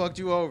 nigga really yeah. fucked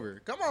you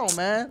over. Come on,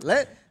 man.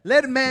 Let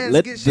man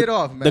Let get shit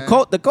off, man.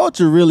 The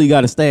culture really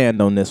got to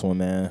stand on this one,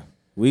 man.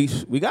 We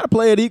got to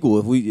play it equal.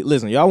 If we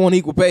listen, y'all want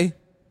equal pay.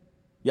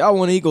 Y'all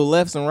want equal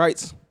lefts and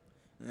rights.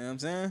 You know what I'm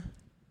saying?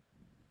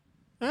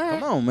 All right.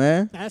 Come on,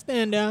 man. I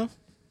stand down.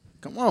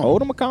 Come on.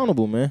 Hold them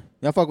accountable, man.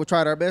 Y'all fuck with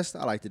Tried Our Best?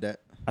 I liked that.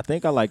 I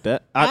think I like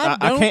that.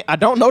 I I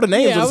don't know the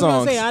names Yeah, I of was the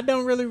songs. gonna say I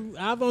don't really.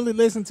 I've only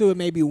listened to it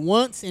maybe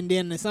once, and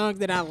then the songs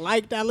that I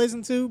liked, I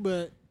listened to.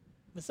 But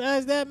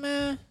besides that,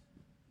 man,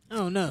 I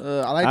don't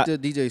know. I like the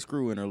DJ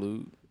Screw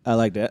interlude. I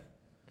like that.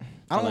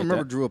 I don't like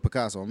remember that. Drew or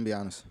Picasso. I'm gonna be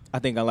honest. I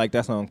think I like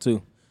that song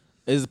too.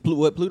 Is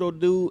what Pluto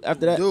do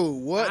after that?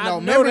 Dude, what? I No,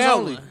 know members that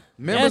only. one.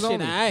 Members that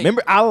shit, only.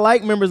 aight. I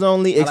like members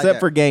only, like except that.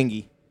 for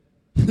Gangy.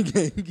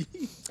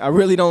 I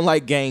really don't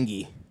like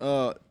Gangy.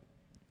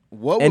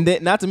 What? And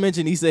then, not to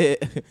mention, he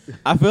said,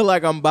 "I feel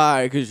like I'm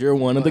bi because you're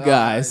one of the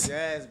guys."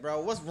 Yes,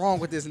 bro. What's wrong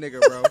with this nigga,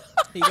 bro?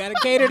 You gotta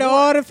cater to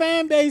all the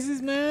fan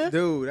bases, man.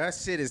 Dude, that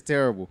shit is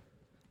terrible.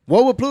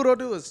 What would Pluto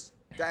do? Is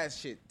that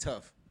shit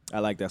tough? I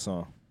like that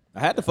song. I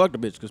had to fuck the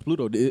bitch because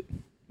Pluto did.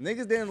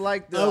 Niggas didn't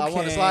like the I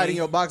want to slide in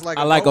your box like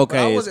I a like boat, but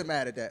I okay. wasn't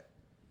mad at that.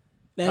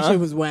 That shit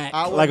was whack.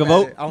 I wasn't Like a mad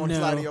vote? at it. I want to No.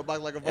 slide in your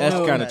box like a boat. That's I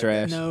wasn't kinda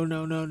mad at trash.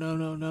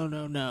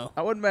 No. No.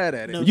 I wasn't mad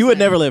at it. No. You would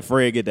never let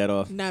Fred get that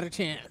off. Not a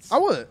chance. I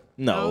would. I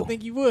No. don't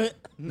think you would.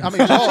 I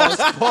mean, pause.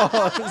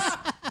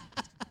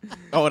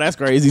 Oh, that's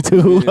crazy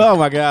too. Oh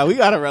my god, we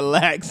gotta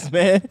relax,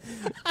 man.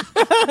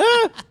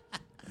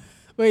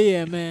 But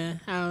yeah, man.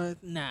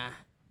 Nah.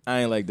 I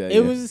ain't like that.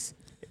 It was.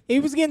 He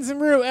was getting some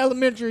real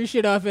elementary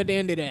shit off at the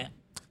end of that.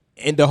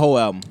 in the whole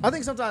album. I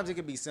think sometimes it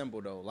can be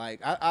simple though. Like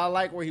I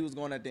like where he was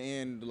going at the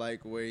end,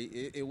 like where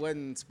it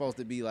wasn't supposed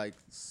to be like.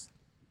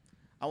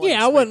 I wasn't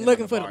expecting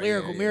looking on for the bar.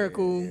 lyrical Yeah,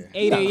 miracle yeah.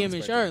 8 Nah, a.m. in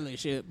expecting. Charlotte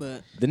shit,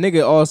 but The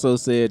nigga also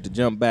said to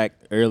jump back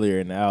earlier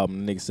in the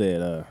album. The nigga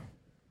said,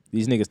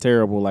 "These niggas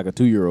terrible like a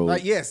 2-year-old."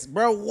 Like yes,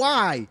 bro.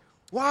 Why?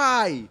 What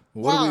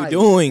are we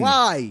doing?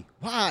 Why,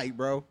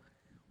 bro?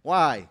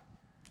 Why?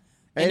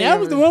 and that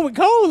was the one with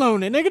Cole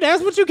on it, nigga.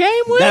 That's what you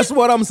came with. That's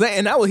what I'm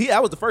saying. That was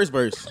the first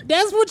verse.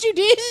 That's what you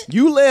did,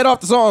 You led off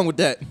the song with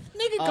that.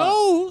 nigga.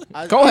 Cole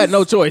Cole had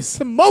no choice.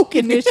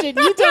 smoking this shit.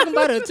 You talking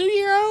about a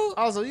 2-year-old?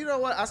 Also, you know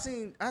what? I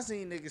seen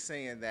niggas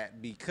saying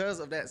that because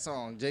of that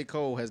song, J.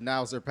 Cole has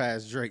now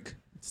surpassed Drake.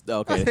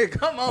 Okay.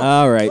 Come on.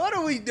 All right. What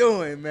are we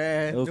doing,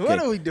 man? Okay. What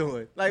are we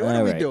doing? Like, what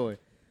All are we right. doing? I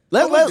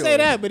Let's wouldn't say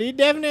that, but he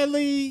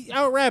definitely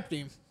out rapped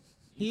him.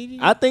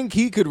 I think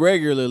he could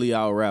regularly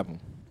out rap him.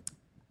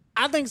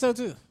 I think so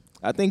too.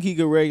 I think he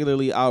could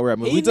regularly out rap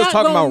him. He's We just not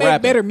talking gonna about make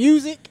rapping. better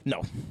music.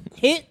 No.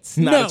 Hits?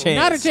 Not No, a chance.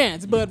 not a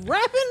chance. But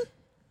rapping,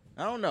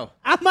 I don't know.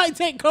 I might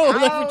take Cole I over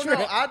don't know.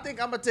 Drake. I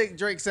think I'm gonna take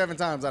Drake 7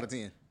 times out of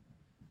 10.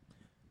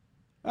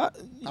 I'm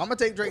gonna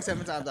take Drake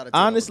 7 times out of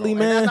 10. Honestly, bro.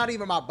 man. And that's not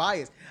even my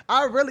bias.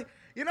 I really,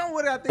 you know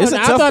what I think? It's a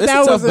I tough- thought it's a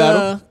that tough was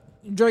battle.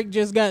 Drake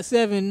just got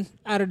 7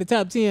 out of the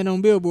top 10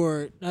 on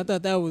Billboard. I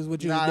thought that was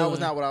what you were Nah, doing. that was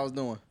not what I was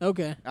doing.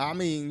 Okay. I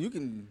mean, you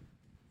can.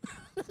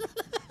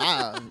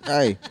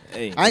 Hey,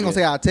 Hey, I ain't gonna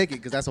say I'll take it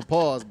because that's a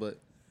pause, but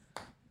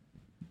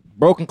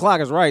Broken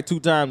clock is right 2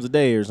 times a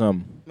day or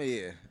something.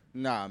 yeah,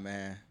 nah,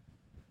 man.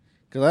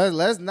 Cause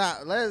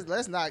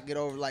let's not get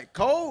over like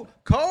Cole.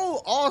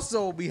 Cole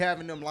also be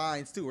having them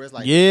lines too, where it's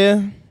like,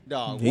 Yeah.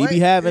 dog, He what? be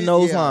having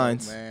those Yeah,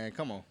 lines. man.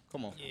 Come on.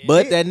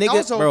 But that nigga,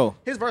 also, bro.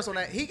 his verse on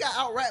that, he got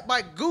out-rapped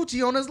by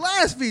Gucci on his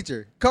last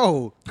feature.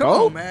 Come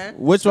Cole? on, man.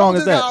 Which song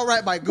is Soldier that? got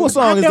out-rapped by Gucci. What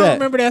song I is don't that?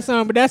 remember that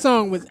song, but that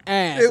song was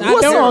ass. What I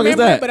don't song is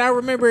remember that? it, but I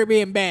remember it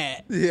being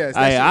bad. Yes,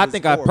 I that shit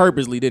think was I horrible.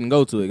 purposely didn't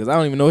go to it because I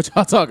don't even know what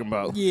y'all talking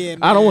about. Yeah,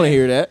 I don't man. want to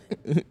hear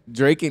that.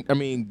 J. Cole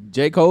and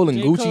J.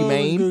 Gucci Cole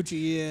Mane. and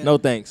Gucci, yeah. No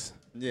thanks.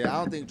 Yeah, I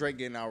don't think Drake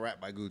getting out-rapped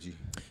by Gucci.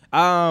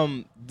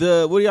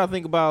 What do y'all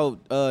think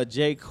about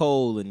J.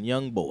 Cole and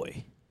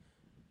Youngboy?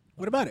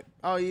 What about it?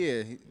 Oh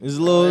yeah, It's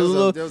a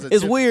little, there was a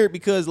it's tip- weird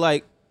because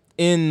like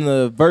in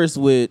the verse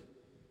in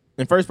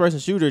first person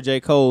shooter, J.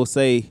 Cole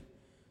say,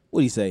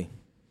 what'd he say?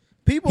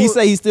 People He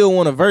say he still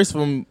want a verse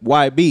from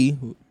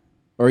YB,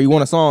 or he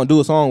want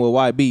do a song with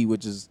YB,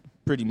 which is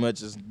pretty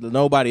much just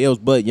nobody else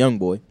but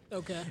Youngboy.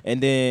 Okay.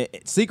 And then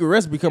Secret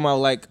Recipe come out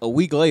like a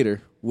week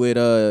later with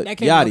That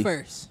came Yachty. out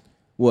first.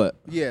 What?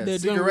 Yeah, The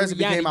Secret joint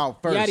Recipe with came Yachty-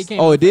 out first. Yachty came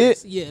Oh, out it did?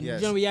 first. Yeah, Yes.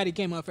 the joint with Yachty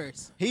came out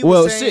first. He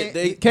Well, was saying, shit,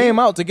 they came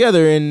out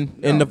together, and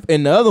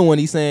in the other one,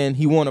 he's saying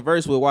he want a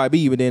verse with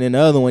YB, but then in the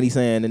other one, he's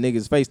saying the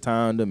niggas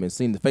FaceTimed him and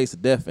seen the face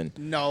of death. And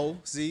No,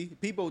 see,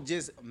 people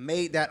just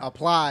made that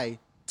apply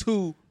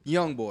to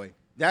Youngboy.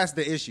 That's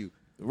the issue.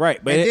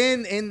 right, but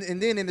And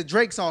then in the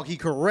Drake song, he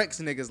corrects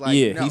niggas like,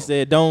 yeah, no. he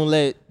said don't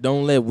let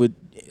with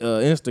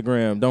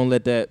Instagram, don't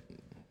let that,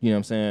 you know what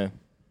I'm saying,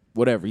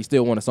 whatever. He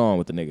still want a song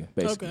with the nigga,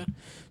 basically. Okay.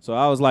 So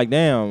I was like,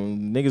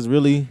 damn, niggas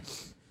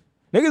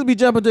be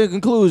jumping to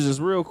conclusions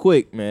real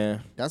quick,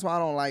 man. That's why I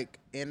don't like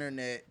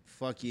internet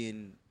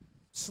fucking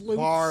Sleuths.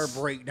 bar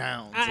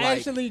breakdowns. I like,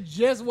 actually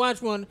just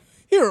watched one.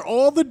 Here are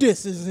all the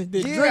disses. That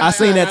Yeah, Drake I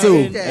seen that I too,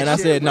 hate that and I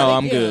shit, said, no, bro.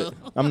 I'm Yeah. good.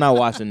 I'm not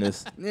watching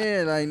this.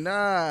 yeah, like,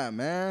 nah,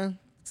 man.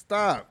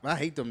 Stop. I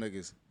hate them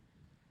niggas.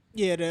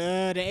 Yeah,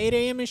 the 8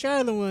 a.m. in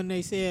Charlotte one,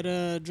 they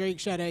said Drake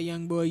shot at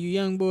young boy. You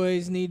young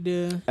boys need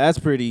to That's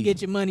pretty.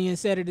 get your money and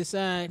set it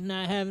aside.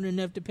 Not having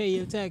enough to pay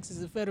your taxes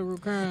is a federal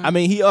crime. I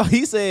mean,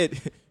 he said,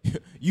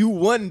 "You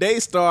one day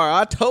star."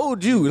 I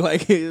told you.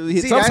 Like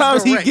See, sometimes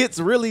that's he direct. gets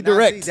really Now,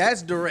 direct. see,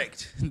 that's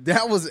direct.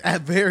 That was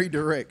very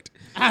direct.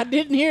 I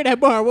didn't hear that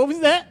bar. What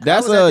was that?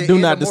 That's That was at the do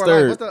end not of More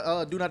disturb. Life. What's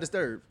the do not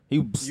disturb?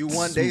 You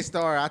one day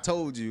star. I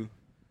told you.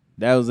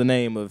 That was the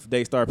name of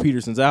Daystar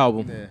Peterson's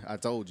album. Yeah, I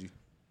told you.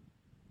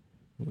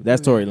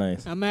 That's Tory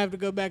Lanez. I'm gonna have to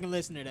go back and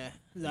listen to that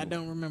 'cause I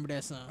don't remember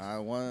that song.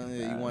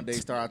 You one day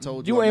star. I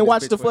told you. You I'm ain't in this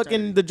watched bitch the for fucking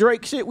eternity. the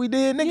Drake shit we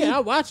did, nigga. Yeah, I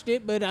watched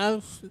it, but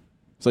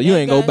So you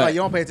ain't go Oh, Oh, back.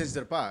 you don't pay attention to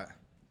the pod.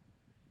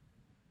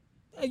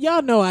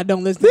 y'all know I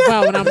don't listen to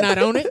Power when I'm not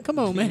on it. Come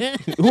on, man.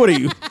 What are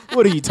you?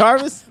 What are you,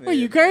 Tarvis? Are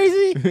you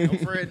crazy? No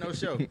Fred, no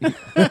show.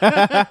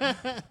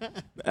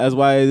 That's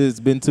why it's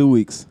been 2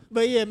 weeks.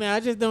 But yeah, man, I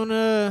just don't.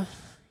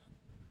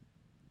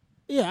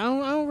 Yeah, I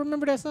don't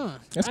remember that song.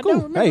 That's I cool.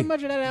 don't remember Hey,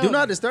 much of that Do album.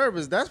 not disturb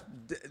us. That's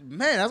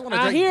one of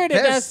I Drake's hear that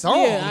best that's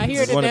songs. I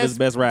hear It's that one of that's his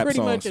best rap pretty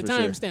much songs, a for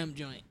sure. timestamp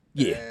joint.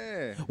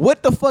 Yeah.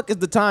 What the fuck is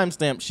the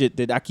timestamp shit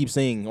that I keep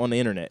seeing on the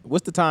internet?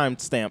 What's the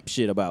timestamp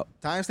shit about?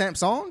 Timestamp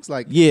songs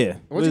like Yeah.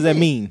 What you does that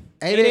mean?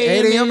 8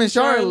 a.m. in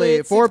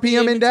Charlotte, 4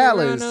 p.m. in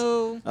Dallas.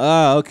 Toronto.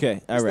 Oh, okay.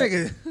 All right.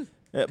 Nigga,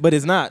 But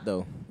it's not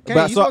though. Kane,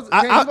 But you so supposed to-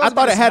 Kane, you I supposed to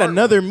thought be it the had smart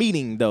another one.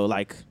 meaning though,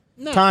 like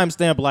No.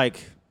 timestamp, like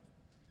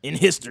in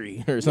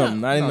history or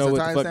something. I didn't No, know it's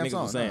what a the fuck timestamp niggas was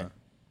song, saying.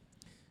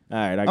 All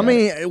right, I I got it.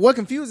 mean, what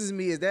confuses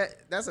me is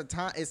that's a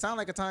time. It sounds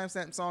like a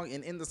timestamp song,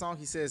 and in the song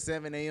he says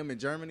 7 a.m. in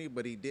Germany,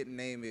 but he didn't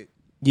name it.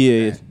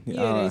 Yeah.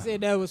 Yeah, they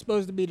said that was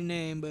supposed to be the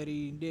name, but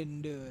he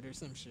didn't do it or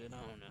some shit. I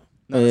don't know.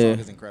 No, the Yeah. song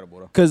is incredible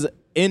though. Cause go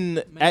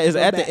at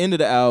back. the end of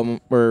the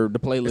album or the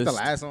playlist, It's the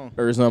last song.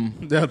 or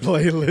something, The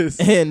playlist.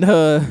 and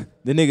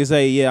the nigga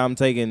say, "Yeah, I'm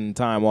taking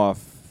time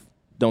off.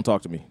 Don't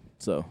talk to me.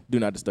 So do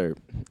not disturb."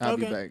 I'll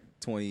be Okay. back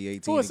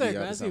 2018. Full to get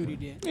circle. out I to see what he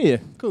something. did. Yeah.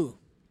 Cool.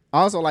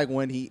 I also like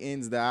when he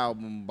ends the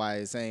album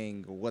by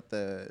saying what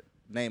the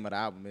name of the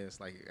album is.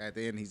 Like at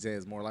the end, he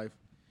says "More Life,"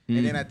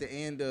 and then at the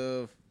end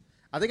of,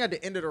 I think at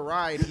the end of the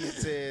ride, he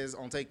says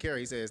on "Take Care,"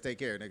 he says "Take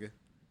care, nigga."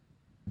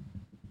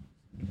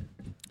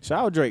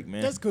 Shout out Drake,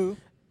 man. That's cool.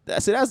 I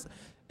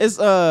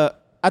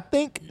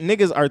think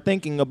niggas are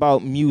thinking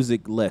about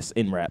music less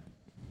in rap.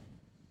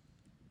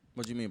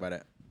 What do you mean by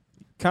that?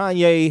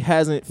 Kanye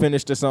hasn't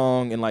finished a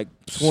song in like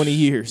 20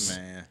 years.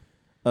 Man,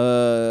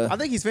 I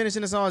think he's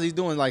finishing the songs. He's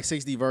doing like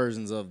 60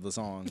 versions of the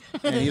song,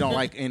 and he don't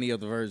like any of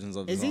the versions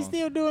of the song. Is he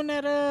still doing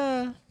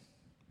that?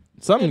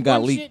 Something that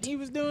got one leaked. Shit he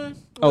was doing.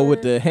 Oh,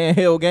 with the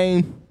handheld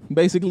game,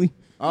 basically.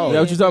 Oh, is that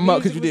what you're talking about?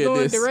 Because Because you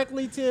going did this.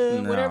 directly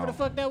to No. whatever the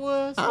fuck that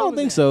was. I What don't was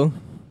think that? so.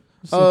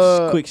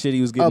 Some quick shit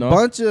he was getting A on.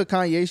 bunch of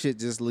Kanye shit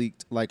just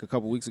leaked like a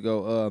couple weeks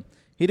ago.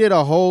 He did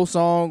a whole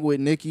song with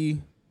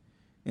Nicki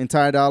and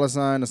Ty Dolla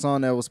 $ign, the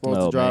song that was supposed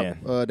to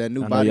drop. That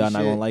new I know body y'all shit.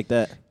 not gonna like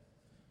that.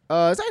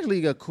 It's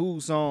actually a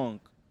cool song.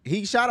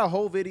 He shot a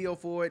whole video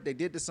for it. They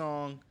did the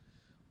song,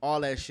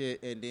 all that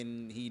shit, and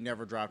then he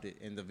never dropped it,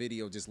 and the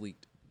video just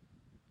leaked.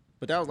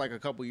 But that was like a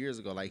couple years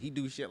ago. Like, he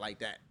do shit like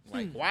that.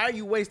 Like, why are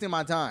you wasting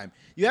my time?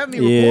 You have me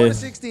record a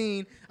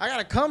 16. I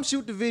gotta come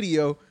shoot the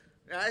video.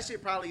 That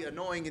shit probably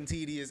annoying and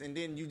tedious, and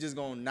then you just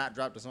gonna not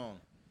drop the song.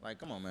 Like,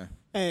 come on, man.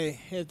 Hey,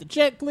 if the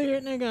check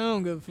cleared, nigga, I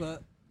don't give a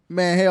fuck.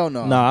 Man, hell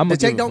no. Nah, I'm the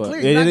gonna check give a don't fuck.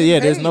 clear. Yeah, You're not getting yeah,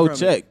 there's paid no from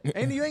check. it.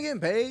 And you ain't getting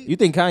paid. You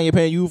think Kanye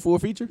paying you for a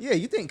feature? Yeah,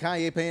 you think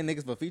Kanye paying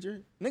niggas for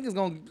feature? Niggas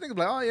be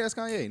like, oh yeah, it's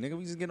Kanye. Nigga,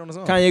 we just get on the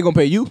song. Kanye gonna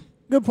pay you?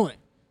 Good point.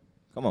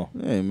 Come on.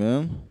 Hey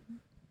man.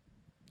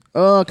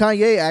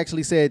 Kanye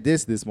actually said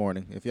this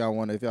morning. If y'all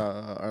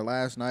or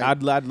last night.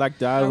 I'd like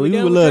to. Are we We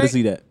done would with love to Drake?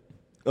 see that.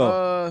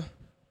 Oh,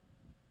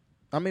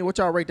 I mean, what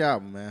y'all rate the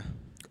album, man?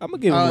 I'm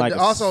gonna give him like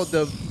also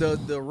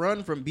the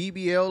run from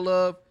BBL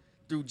Love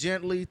through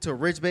Gently to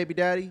Rich Baby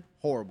Daddy,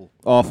 horrible.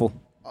 awful.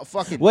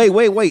 Fucking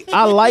Wait.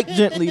 I like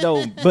Gently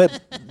though, but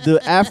the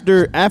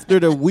after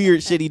the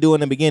weird shit he do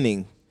in the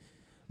beginning,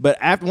 but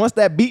once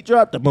that beat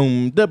dropped, the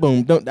boom,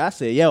 I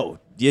said, yo,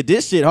 yeah,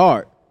 this shit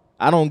hard.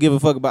 I don't give a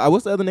fuck about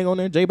what's the other nigga on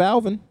there, J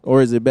Balvin,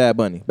 or is it Bad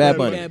Bunny? Bad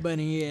Bunny. Bad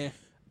Bunny, yeah.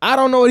 I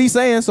don't know what he's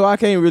saying, so I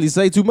can't really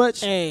say too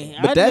much. Hey,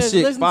 but I that just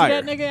shit listened fire.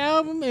 to that nigga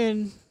album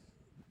and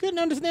couldn't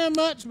understand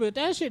much, but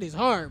that shit is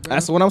hard, bro.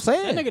 That's what I'm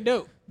saying. That nigga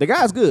dope. The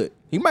guy's good.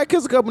 He might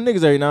kiss a couple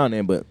niggas every now and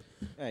then, but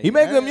Hey, he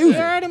make good You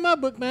music. heard in my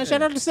book, man.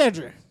 Shout out to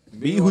Cedric.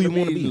 Be who you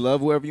want to be. Love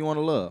whoever you want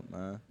to love,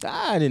 man.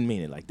 I didn't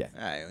mean it like that.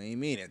 I ain't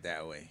mean it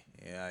that way.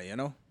 Yeah, you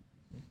know.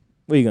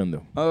 What you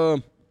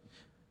gonna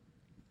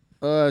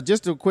do?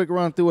 Just a quick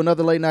run through.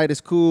 Another late night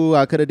is cool.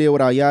 I could have did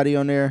without Yachty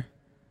on there.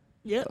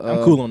 Yep.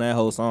 I'm cool on that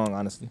whole song,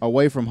 honestly.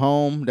 Away from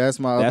Home. That's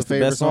my That's other the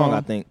favorite best song,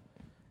 I think.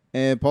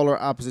 And Polar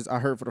Opposites, I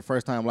heard for the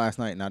first time last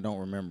night, and I don't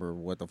remember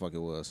what the fuck it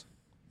was.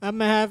 I'm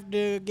going to have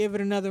to give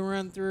it another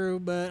run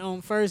through, but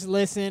on first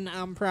listen,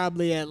 I'm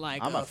probably at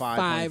like I'm a at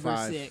 5 or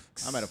 5.5.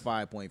 6. I'm at a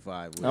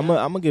 5.5. I'm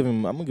gonna give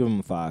him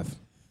a 5.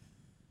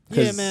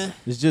 Yeah, 'Cause man.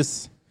 There's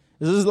just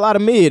a lot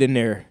of mid in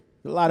there.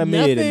 A lot of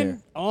mid in there.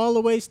 Nothing all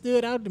the way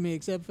stood out to me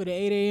except for the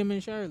 8 a.m.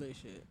 in Charlotte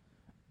shit.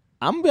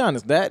 I'm gonna be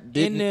honest, that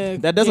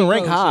doesn't King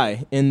rank Cole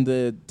high in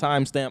the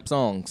timestamp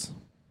songs.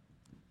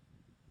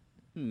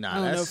 Nah, I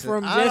don't know, that's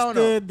from I just don't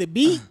know. the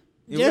beat,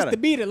 You just gotta- the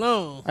beat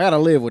alone. I gotta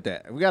live with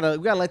that. We gotta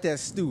let that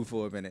stew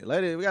for a minute.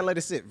 We gotta let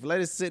it sit. Let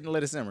it sit and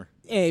let it simmer.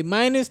 Hey,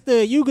 minus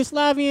the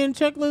Yugoslavian,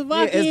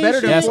 Czechoslovakian it's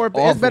better than shit. 4.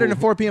 That's It's better awful.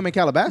 than 4 p.m. in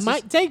Calabasas.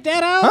 Might take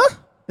that out. Huh?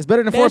 It's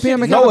better than That 4 shit p.m.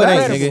 in is No, it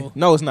ain't, Calabasas. nigga.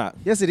 No, it's not.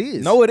 Yes, it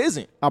is. No, it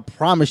isn't. I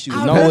promise you.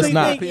 I No, really it's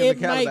not. think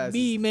it might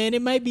be, man.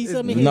 It might be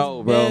some of his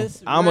No, bro.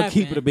 best I'm gonna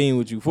keep it a rapping. bean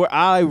with you.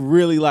 I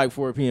really like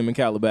 4 p.m. in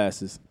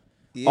Calabasas.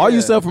 All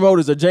you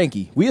self-promoters are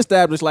janky. We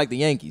established like the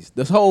Yankees.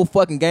 This whole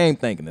fucking game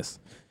thanking us.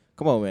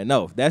 Come on, man.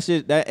 No, that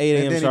shit, that 8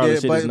 And a.m. then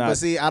Charlotte shit but, is not. But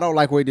see, I don't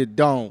like where they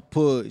don't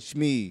push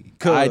me.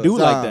 I do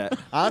like that.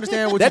 I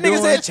understand what That you're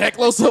nigga doing. said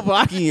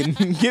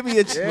Czechoslovakian. Give me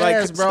a Yes,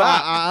 like. bro.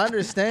 Stop. I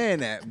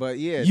understand that, but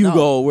yeah, You no.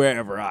 go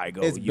wherever I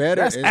go. It's You-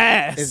 better. That's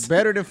ass. It's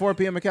better than 4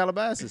 p.m. in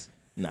Calabasas.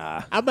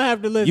 Nah. I'm gonna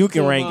have to listen. You to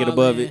can them rank it all,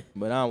 above man. it,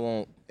 but I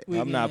won't. We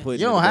I'm not can. putting.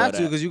 You it don't have above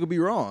to that. because you could be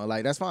wrong.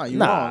 Like that's fine. You're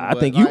Nah, wrong. I but,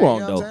 think like, you wrong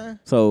know what I'm though. saying?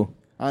 So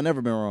I've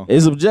never been wrong.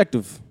 it's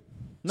objective.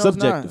 No, it's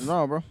not. Subjective.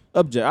 No, bro.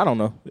 I don't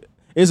know.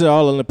 It's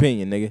all an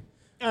opinion, nigga.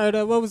 All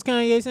right, what was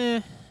Kanye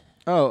saying?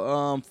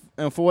 Oh,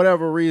 and for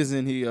whatever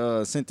reason, he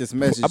sent this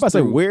message. I'm about to say,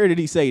 through- where did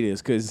he say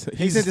this? Because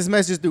he sent this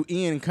message through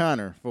Ian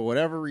Connor for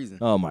whatever reason.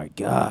 Oh my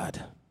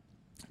God.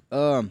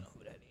 A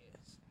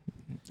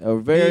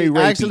very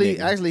rapey nigga.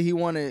 actually,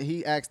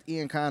 he asked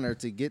Ian Connor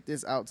to get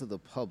this out to the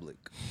public.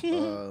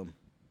 I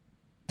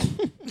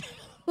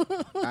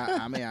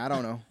mean, I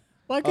don't know.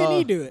 Why couldn't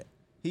he do it?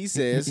 He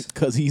says,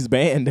 Because he's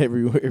banned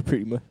everywhere,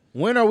 pretty much.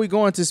 "When are we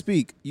going to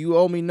speak? You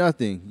owe me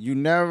nothing. You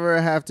never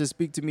have to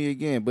speak to me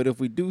again. But if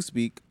we do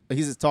speak,"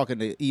 he's just talking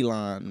to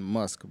Elon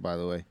Musk, by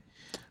the way.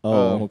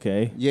 Oh,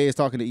 okay. Yeah, he's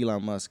talking to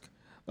Elon Musk.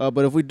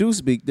 But if we do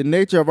speak, the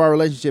nature of our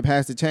relationship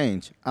has to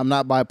change. I'm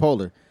not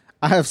bipolar.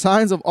 I have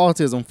signs of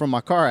autism from my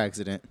car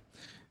accident.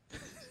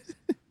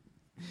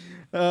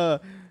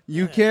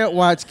 You can't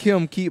watch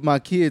Kim keep my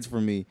kids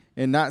from me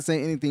and not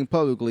say anything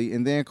publicly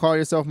and then call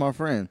yourself my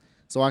friend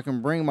so I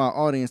can bring my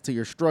audience to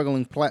your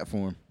struggling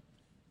platform.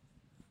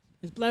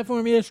 His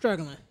platform is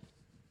struggling.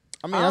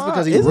 I mean, that's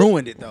because he is it?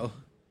 ruined it, though.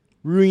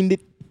 Ruined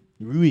it.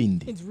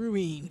 It's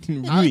ruined.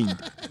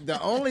 Ruined. The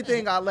only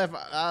thing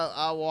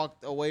I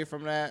walked away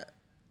from that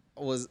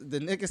was the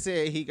nigga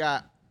said he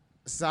got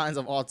signs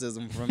of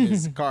autism from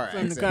his car From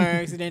accident. the car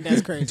accident,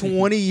 that's crazy.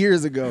 20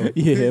 years ago.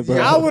 Yeah, bro.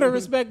 I would have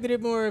respected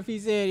it more if he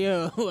said,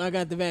 "Yo, I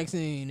got the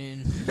vaccine,"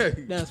 and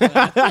that's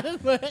fine.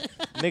 But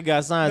Nigga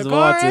got signs the of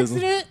car autism.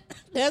 accident,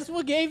 that's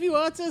what gave you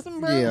autism,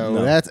 bro. Yo,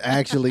 No. that's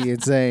actually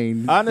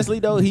insane. Honestly,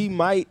 though, he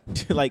might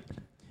like.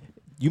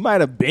 You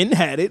might have been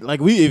had it. Like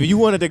if you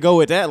wanted to go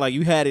with that, like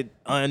you had it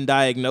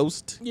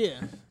undiagnosed.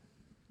 Yeah.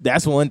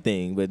 That's one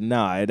thing, but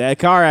nah, that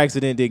car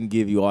accident didn't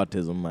give you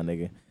autism, my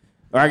nigga.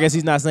 Or I guess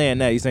he's not saying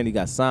that. He's saying he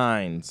got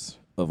signs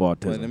of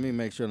autism. Wait, let me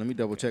make sure. Let me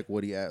double check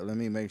what he. Let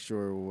me make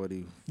sure what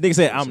he. Nigga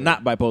said I'm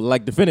not bipolar,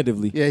 like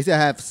definitively. Yeah, he said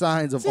I have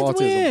signs of Since autism.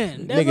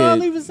 when? That's Nigga,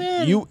 all he was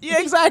saying. Yeah,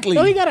 exactly.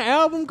 So he got an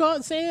album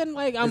called saying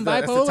like I'm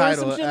That's bipolar the or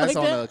title. some shit That's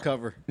like on that. the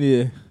cover.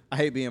 Yeah. I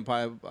hate being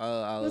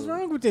What's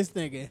wrong with this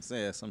nigga?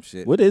 Yeah, some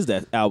shit. What is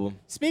that album?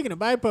 Speaking of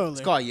bipolar,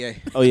 It's called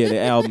Yay. Oh yeah, the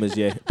album is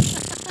yeah.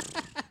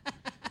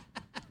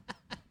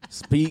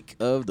 Speak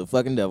of the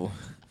fucking devil.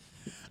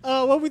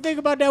 what we think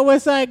about that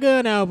Westside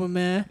Gunn album,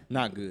 man?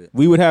 Not good.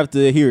 We would have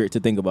to hear it to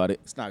think about it.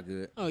 It's not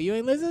good. Oh, you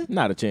ain't listen?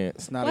 Not a chance.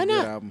 It's not Why a good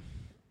not? album.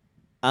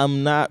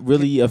 I'm not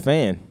really a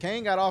fan.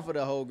 Kane got off of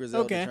the whole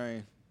Griselda Okay.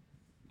 train.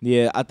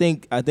 Yeah, I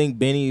think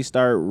Benny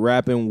start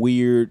rapping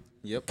weird.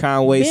 Yep.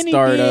 Conway Benny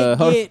start did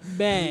hold, get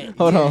bad.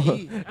 hold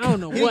on. I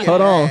don't know He what. get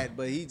Hold on. mad,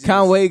 but he just,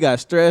 Conway got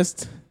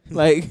stressed.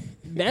 Like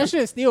That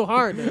shit's still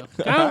hard though.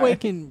 Conway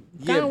can.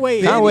 Yeah,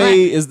 Conway. Benny-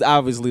 Conway is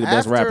obviously the best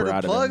after rapper the out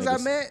of them plugs I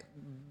niggas. met,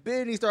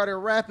 Benny started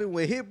rapping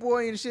with Hit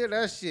Boy and shit.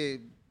 That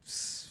shit.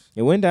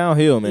 It went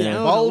downhill, man. Yeah, I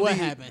don't know what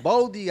happened.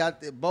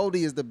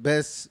 Boldy is the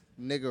best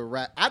nigga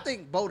rap. I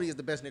think Boldy is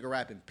the best nigga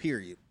rapping.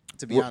 Period.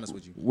 To be honest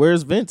with you.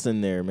 Where's Vince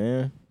in there,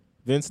 man?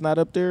 Vince not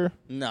up there?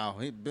 No,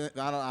 I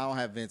don't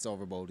have Vince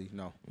over Boldy.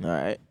 No, All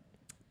right.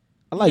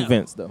 I like No.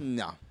 Vince though.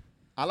 no.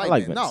 I like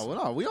like Vince. Vince.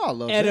 No, we all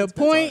love At Vince. a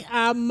point,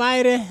 I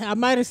might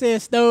have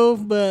said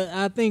Stove, but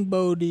I think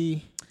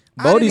Bodie.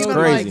 I didn't Bodie's even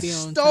crazy. like Be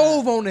on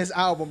Stove on this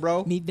album,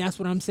 bro. That's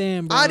what I'm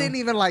saying, bro. I didn't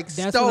even like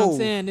That's Stove. what I'm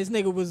saying. This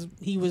nigga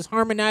was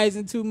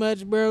harmonizing too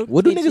much, bro.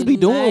 What do niggas be Kitchen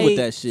doing with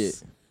that lights.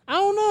 shit? I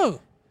don't know.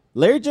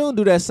 Larry June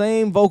do that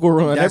same vocal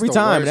run That's every the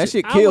time. worst That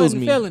shit. shit I kills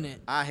wasn't me. feeling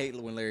it. I hate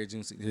when Larry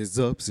June sings his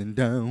ups and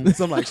downs.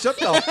 I'm like, shut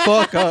the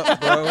fuck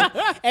up,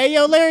 bro. Hey,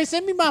 yo, Larry,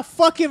 send me my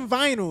fucking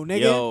vinyl,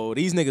 nigga. Yo,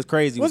 these niggas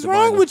crazy. What's with the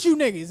wrong vinyl. with you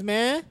niggas,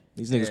 man?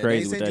 These niggas Yeah, crazy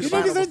they with send that you You shit.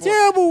 vinyl niggas are before-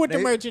 terrible with the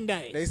they-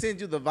 merchandise. They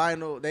send you the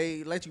vinyl.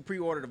 They let you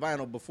pre-order the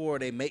vinyl before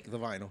they make the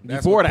vinyl.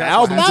 That's Before what- the that's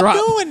album what Stop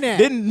happened. dropped. doing that.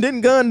 Didn't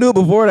Gunn do it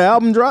before the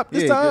album dropped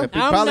this Yeah, time?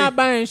 yeah. I'm Probably- not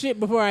buying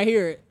shit before I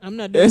hear it. I'm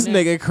not doing This that.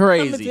 nigga I'm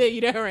crazy. gonna tell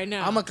you that right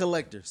now. I'm a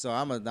collector, so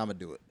I'm gonna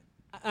do it.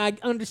 I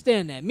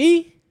understand that.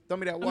 Me, Throw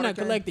me that water I'm not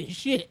can. collecting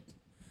shit.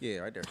 Yeah,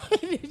 right there.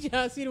 Did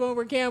y'all see the one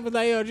where Cam was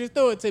like, yo, just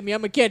throw it to me.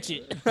 I'm gonna catch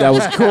it. That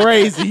was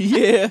crazy.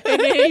 Yeah. And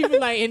then he was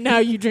like, and now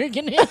you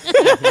drinking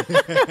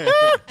it?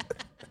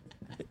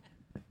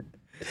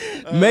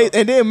 And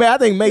then I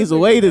think Mace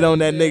waited on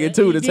that nigga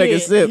too He to take a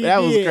did. sip. He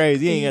That was did.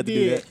 crazy. He ain't He have to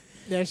do did. that.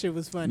 That shit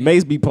was funny.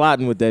 Mace be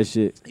plotting with that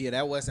shit. Yeah,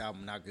 that West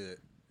album not good.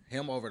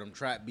 Him over them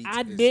trap beats.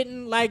 I is-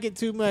 didn't like it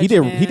too much. He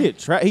did. Man. He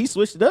did. He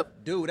switched it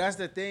up. Dude, that's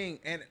the thing.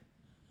 And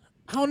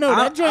I don't know.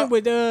 That joint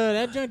with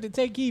that joint that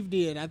Take Keith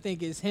did. I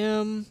think it's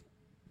him.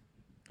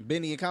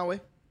 Benny and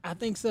Conway, I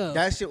think so.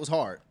 that shit was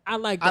hard. I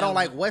like. I That don't one.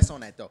 like West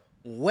on that though.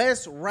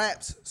 West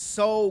raps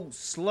so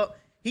slow.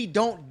 He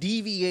don't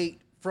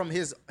deviate from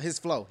his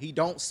flow. He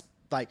don't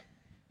like.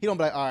 He don't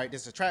be like, all right,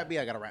 this is a trap beat.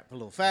 I gotta rap a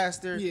little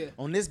faster. Yeah.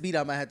 On this beat,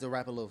 I might have to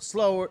rap a little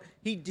slower.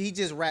 He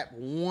just rap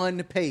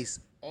one pace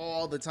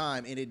all the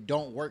time, and it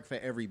don't work for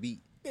every beat.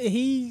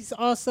 He's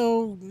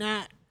also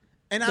not.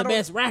 And The I don't,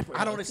 best rapper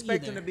I don't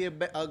expect either. him to be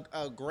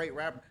a great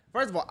rapper.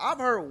 First of all, I've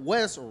heard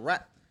West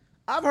rap.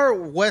 I've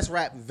heard West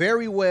rap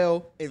very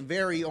well and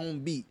very on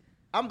beat.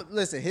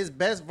 Listen, his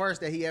best verse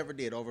that he ever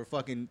did over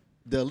fucking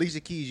the Alicia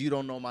Keys "You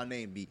Don't Know My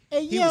Name" beat.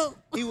 Hey,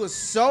 He was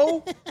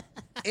so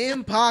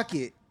in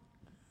pocket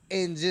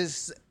and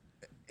just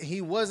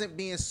he wasn't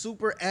being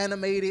super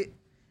animated.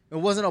 It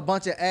wasn't a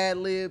bunch of ad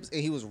libs,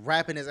 and he was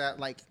rapping his ass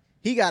like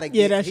he gotta Yeah,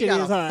 get. that He shit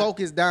gotta is hard.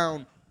 focus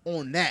down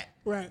on that.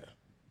 Right.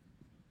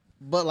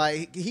 But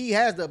like he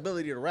has the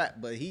ability to rap,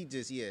 but he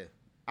just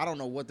I don't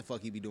know what the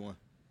fuck he be doing.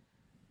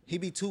 He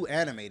be too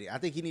animated. I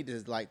think he need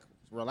to like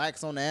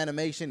relax on the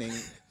animation and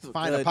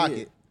find a Good pocket.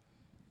 idea.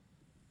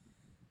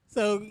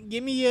 So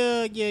give me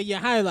your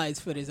highlights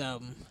for this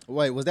album.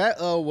 Wait, was that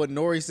what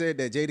Nori said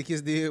that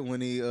Jadakiss did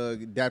when he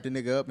dapped the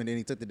nigga up and then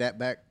he took the dap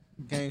back?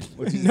 Kane?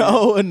 What you said?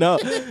 No.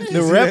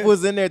 The rep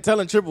was in there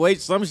telling Triple H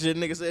some shit.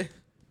 Nigga said.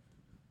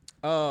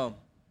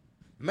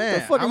 Man,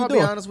 the fuck are I'm you gonna be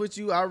doing? honest with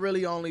you. I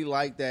really only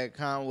like that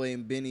Conway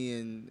and Benny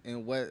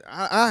and West.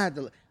 I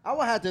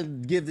would have to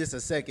give this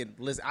a second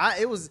listen.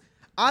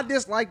 I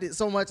disliked it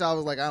so much. I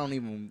was like, I don't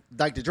even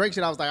like the Drake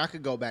shit. I was like, I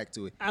could go back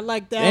to it. I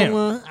like that Damn.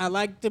 one. I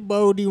like the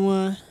Bodie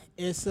one.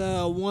 It's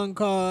one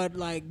called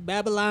like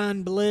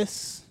Babylon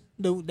Bliss.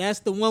 That's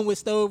the one with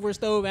Stove where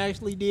Stove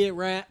actually did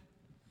rap.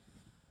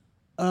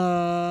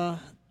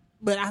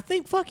 But I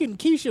think fucking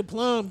Keisha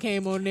Plum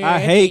came on there. I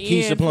at hate the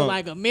Keisha end Plum. for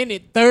like a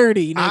minute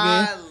 30, nigga.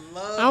 I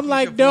I'm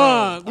like,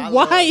 dog,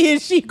 why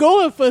is she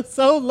going for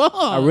so long?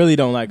 I really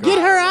don't like her. Get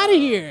her out of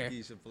here.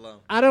 Keisha Flow.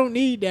 I don't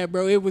need that,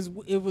 bro. It was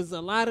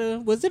a lot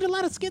of. Was it a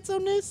lot of skits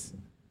on this?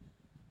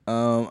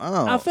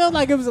 I felt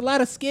like it was a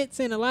lot of skits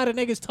and a lot of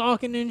niggas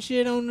talking and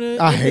shit on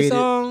the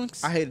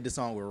songs. I hated the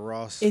song with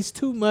Ross. It's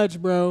too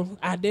much, bro.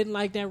 I didn't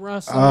like that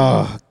Ross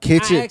song.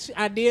 Kitchen.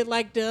 I did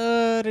like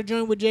the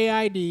joint with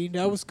JID.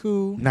 That was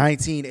cool.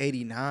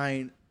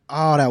 1989.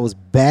 Oh, that was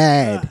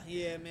bad.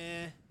 Yeah,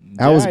 man.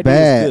 That was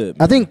bad. Good,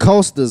 I think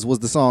Coasters was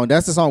the song.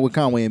 That's the song with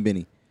Conway and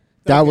Benny.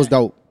 That was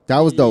dope. That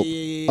was dope.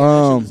 Yeah.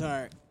 That shit was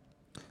hard.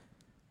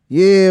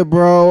 Yeah,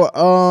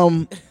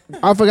 bro.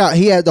 I forgot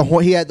he had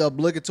the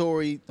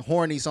obligatory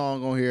horny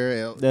song on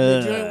here.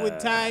 The joint with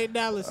Ty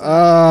Dolla $ign.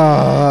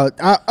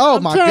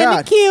 I'm my God! I'm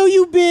trying to kill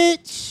you,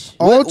 bitch.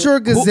 Ultra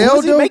Gazelle.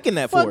 Who's he making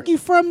that for? Fuck you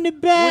from the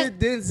back. With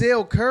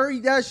Denzel Curry,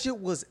 that shit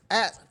was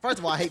ass. First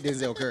of all, I hate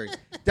Denzel Curry.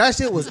 That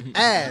shit was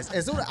ass.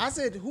 As soon as I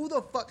said, who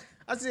the fuck?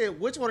 I said,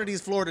 which one of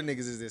these Florida niggas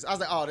is this? I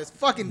was like, oh, this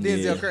fucking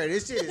Denzel Curry.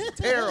 This shit is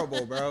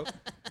terrible, bro.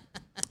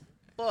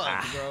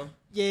 Fuck, bro.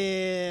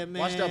 Yeah, man.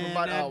 Watch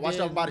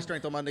the upper body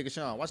strength on my nigga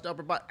Sean. Watch the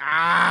upper body.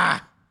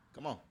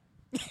 Come on.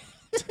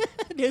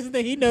 This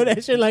nigga, he know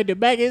that shit like the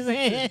back of his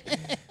hand.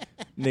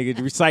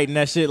 Nigga reciting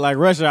that shit like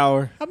Rush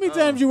Hour. How many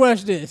times you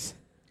watch this?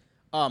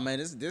 Oh man,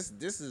 this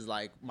is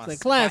like it's a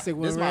classic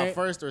one. This is right? my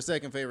first or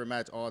second favorite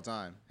match all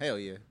time. Hell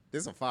yeah,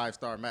 this is a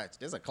 5-star match.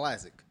 This is a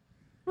classic.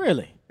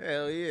 Really?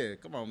 Hell yeah,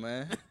 come on,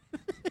 man.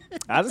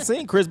 I just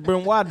seen Chris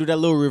Benoit do that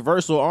little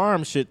reversal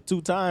arm shit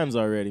 2 times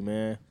already,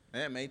 man.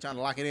 Yeah, man, you trying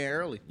to lock it in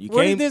early.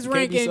 What is this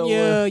rank in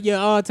your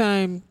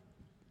all-time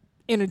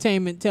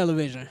entertainment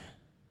television?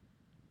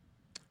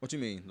 What you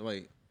mean?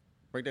 Wait,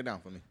 break that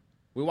down for me.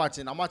 I'm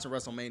watching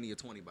WrestleMania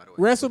 20, by the way.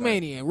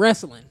 WrestleMania,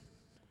 wrestling.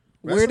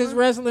 Where does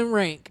wrestling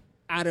rank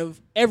out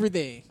of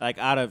everything? Like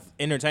out of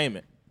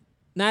entertainment.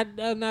 Not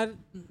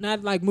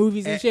like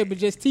movies and shit, but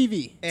just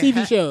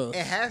TV shows.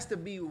 It has to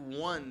be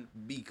one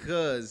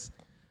because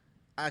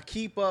I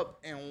keep up,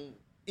 and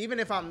even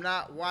if I'm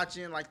not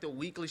watching like the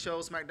weekly show,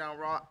 SmackDown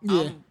Raw,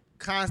 I'm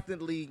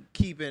constantly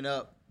keeping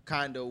up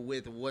kind of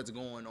with what's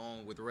going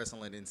on with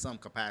wrestling in some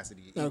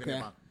capacity.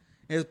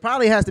 It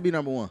probably has to be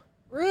number one.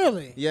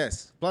 Really?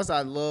 Yes. Plus,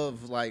 I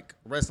love like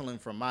wrestling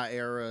from my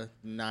era,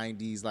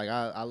 90s. Like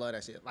I love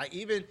that shit. Like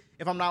even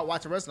if I'm not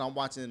watching wrestling,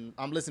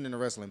 I'm listening to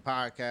wrestling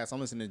podcasts. I'm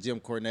listening to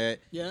Jim Cornette.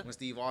 Yeah. When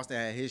Steve Austin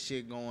had his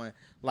shit going,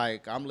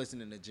 like I'm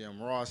listening to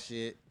Jim Ross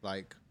shit.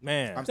 Like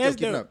man, I'm still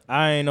keeping up.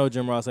 I ain't know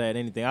Jim Ross had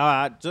anything.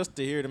 I just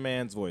to hear the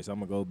man's voice, I'm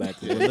gonna go back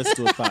to listen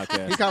to his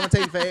podcast. He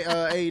commentating for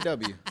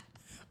AEW.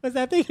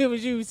 I think it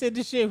was you who said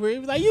the shit where he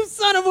was like, "You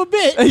son of a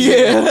bitch."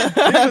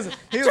 Yeah.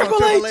 he was on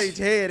Triple H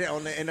head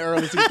in the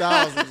early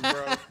 2000s,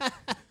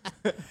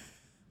 bro.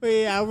 But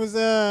yeah,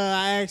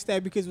 I asked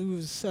that because we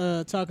was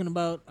talking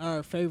about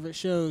our favorite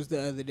shows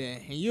the other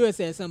day, and you had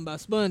said something about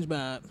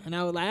SpongeBob, and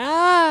I was like,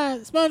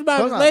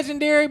 SpongeBob is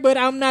legendary, but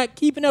I'm not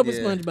keeping up with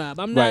SpongeBob.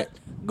 I'm not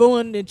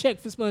going to check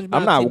for SpongeBob.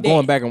 I'm not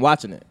going back and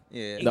watching it.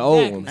 Yeah, the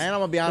old ones. And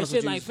I'm gonna be honest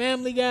with you, like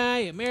Family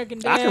Guy, American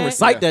Dad. I can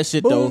recite that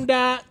shit though.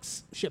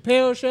 Boondocks,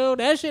 Chappelle Show,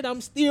 that shit I'm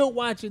still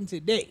watching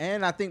today.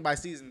 And I think by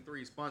season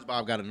 3,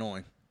 SpongeBob got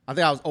annoying. I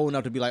think I was old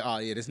enough to be like, oh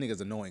yeah, this nigga's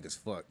annoying as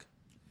fuck.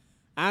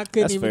 I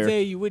couldn't even tell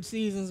you which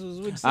seasons was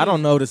which season. I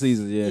don't know the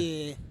seasons yet.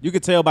 Yeah. You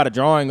could tell by the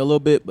drawing a little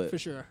bit, but for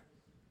sure.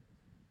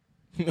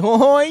 That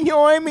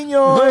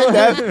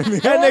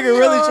nigga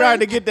really tried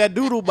to get that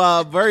Doodle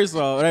Bob verse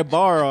off, that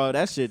bar off.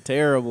 That shit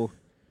terrible.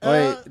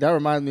 Wait, that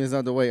reminds me of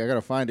something. Wait, I gotta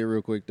find it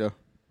real quick though.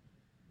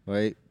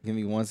 Wait, give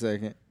me 1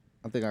 second.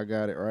 I think I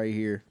got it right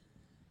here.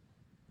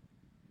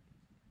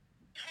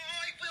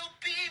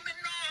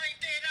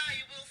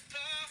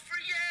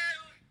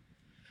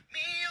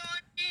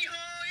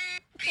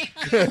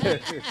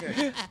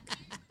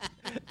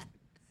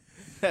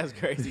 That's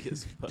crazy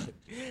as fuck.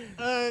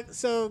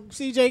 So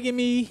CJ, give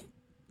me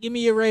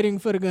your rating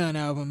for the Gunn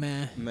album,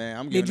 man. Man,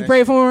 I'm giving. Did you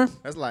pray for him?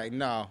 That's like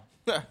no.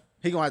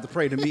 He gonna have to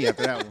pray to me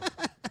after that one.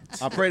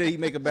 I pray that he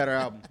make a better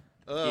album.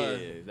 Yeah,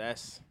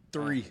 that's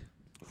 3.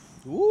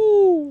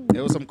 Ooh,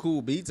 there was some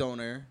cool beats on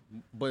there,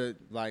 but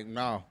like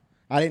no,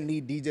 I didn't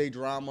need DJ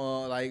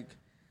Drama. Like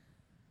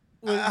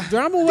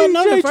Drama wasn't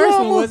on the first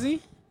one, was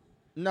he?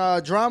 No,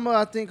 Drama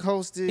I think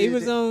hosted. He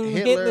was on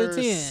Hitler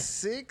 10.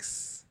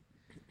 6.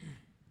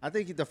 I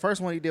think the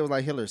first one he did was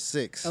like Hitler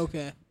 6.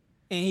 Okay,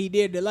 and he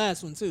did the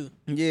last one too.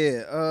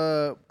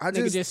 Yeah, I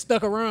just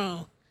stuck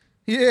around.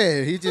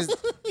 Yeah, he just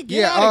he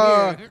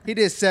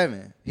did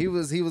 7. He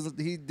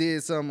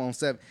did something on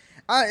 7.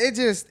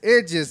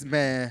 It just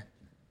man,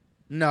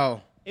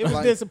 no. It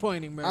was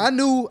disappointing, bro. I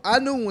knew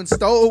when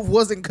Stove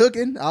wasn't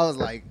cooking. I was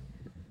like,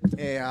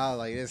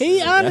 this.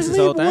 He honestly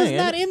was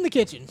not in the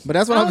kitchen. But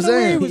that's what I'm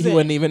saying. He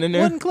wasn't even in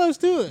there. Wasn't close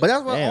to it. But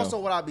that's also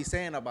what I'll be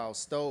saying about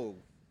Stove.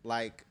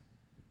 Like,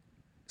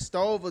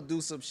 Stove will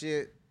do some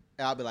shit,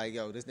 and I'll be like,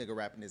 yo, this nigga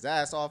rapping his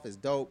ass off is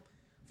dope.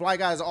 Fly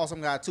Guy's an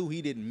awesome guy too.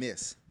 He didn't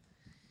miss.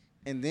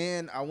 And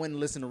then I went and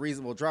listened to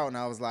Reasonable Drought, and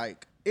I was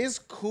like, it's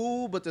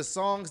cool, but the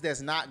songs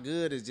that's not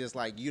good is just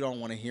like you don't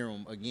want to hear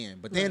them again.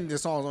 But then the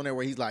songs on there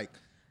where he's like,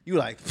 you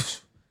like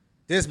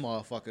this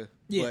motherfucker.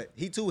 Yeah. But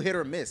he too hit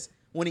or miss.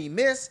 When he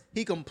miss,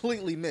 he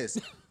completely miss.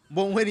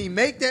 But when he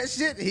make that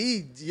shit,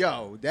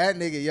 that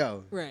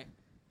nigga, Right.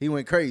 he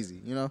went crazy,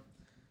 you know.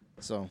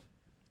 So,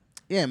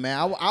 yeah,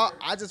 man,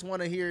 I just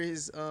want to hear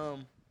his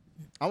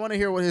I want to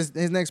hear what his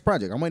next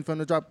project. I'm waiting for him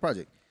to drop a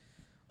project.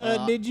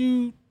 Did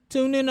you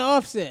tune in to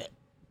Offset?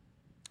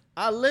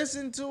 I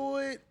listened to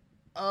it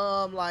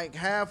like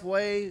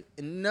halfway,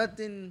 and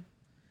nothing.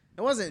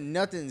 It wasn't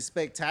nothing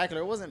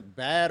spectacular. It wasn't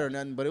bad or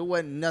nothing, but it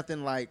wasn't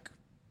nothing like.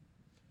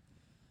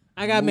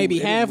 I got maybe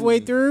halfway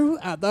through.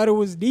 I thought it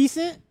was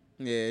decent.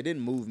 Yeah, it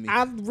didn't move me.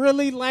 I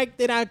really liked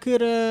that I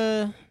could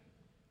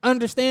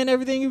understand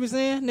everything he was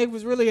saying. Nick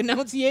was really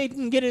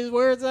enunciating, getting his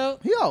words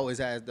out. He always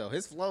has though.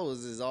 His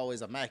flows is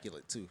always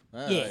immaculate too.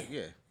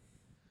 Yeah.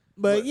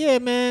 But yeah,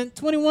 man,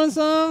 21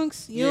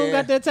 songs. You don't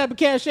got that type of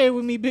cachet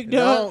with me, big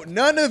dog. No,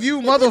 none of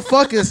you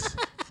motherfuckers.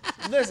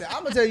 Listen,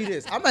 I'm gonna tell you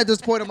this. I'm at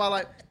this point in my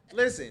life.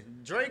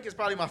 Listen, Drake is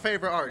probably my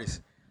favorite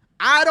artist.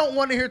 I don't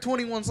want to hear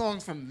 21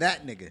 songs from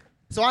that nigga.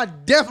 So I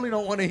definitely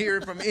don't want to hear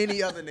it from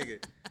any other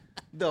nigga.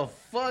 The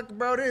fuck,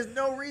 bro? There's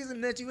no reason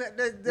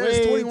that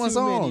there's 21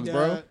 songs,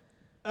 bro.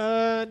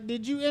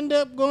 Did you end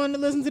up going to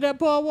listen to that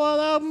Paul Wall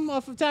album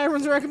off of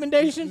Tyron's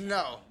recommendation?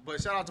 No,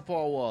 but shout out to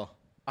Paul Wall.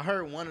 I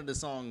heard one of the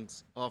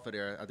songs off of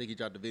there. I think he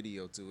dropped the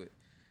video to it.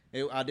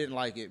 I didn't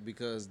like it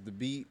because the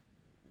beat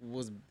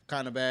was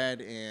kind of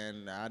bad,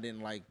 and I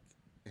didn't like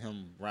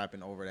him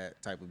rapping over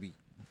that type of beat.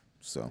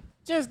 So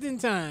just in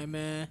time,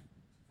 man.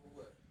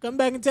 Come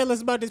back and tell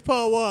us about this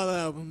Paul Wall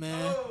album,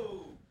 man.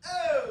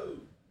 Oh!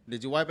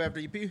 Did you wipe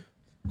after you pee?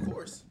 Of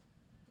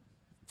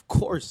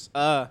course.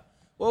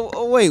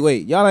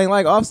 Wait. Y'all ain't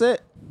like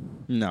Offset?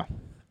 No.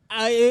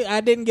 I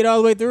didn't get all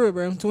the way through it,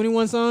 bro.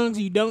 21 songs.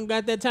 You don't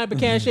got that type of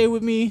cachet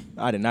with me.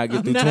 I did not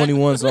get through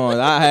 21 songs.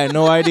 I had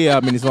no idea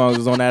how many songs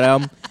was on that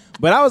album.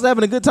 But I was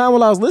having a good time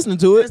while I was listening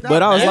to it.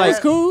 But I was like, it's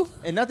cool.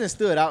 And nothing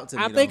stood out to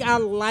me. I think I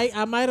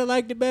might have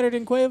liked it better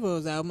than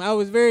Quavo's album. I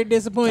was very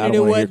disappointed it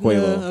wasn't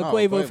a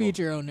Quavo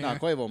feature on there. Nah,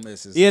 Quavo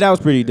misses. Yeah, that was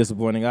pretty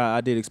disappointing.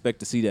 I did expect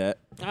to see that.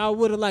 I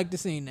would have liked to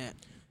seen that.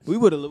 We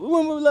would have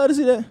loved to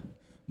see that.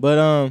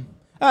 But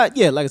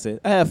yeah, like I said,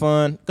 I had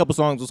fun. A couple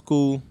songs was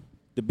cool.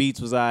 The beats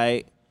was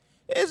alright.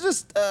 It's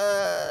just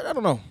I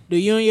don't know. Do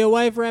you and your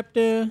wife rap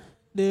the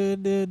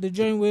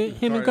joint with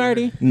him and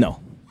Cardi? No.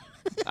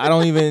 I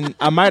don't even.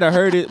 I might have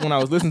heard it when I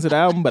was listening to the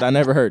album, but I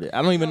never heard it.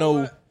 I don't even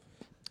know.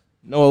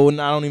 No, I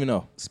don't even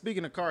know.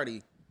 Speaking of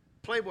Cardi,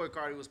 Playboy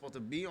Cardi was supposed to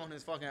be on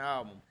his fucking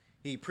album.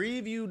 He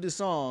previewed the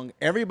song.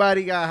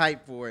 Everybody got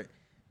hyped for it,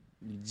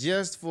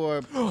 just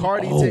for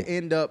Cardi to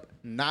end up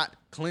not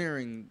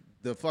clearing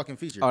the fucking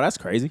feature. Oh, that's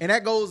crazy. And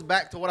that goes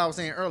back to what I was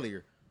saying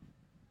earlier.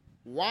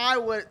 Why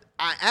would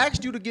I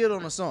asked you to get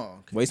on a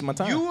song? Waste my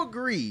time. You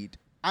agreed.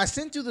 I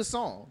sent you the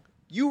song.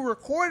 You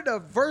recorded a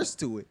verse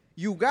to it.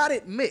 You got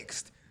it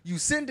mixed. You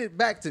sent it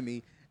back to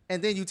me,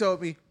 and then you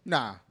told me,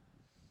 nah.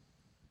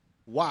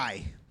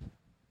 Why?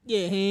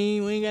 Yeah,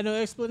 we ain't got no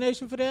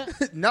explanation for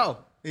that. No,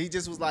 he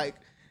just was like,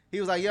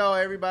 yo,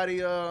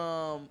 everybody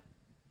was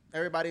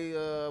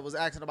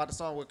asking about the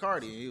song with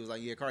Cardi, and he was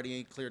like, yeah, Cardi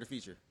ain't cleared the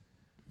feature.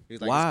 He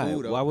was like, why? It's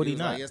cool, though. Why would he was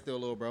not? Like, yeah, still a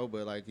little bro,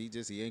 but like he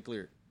ain't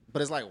cleared.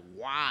 But it's like,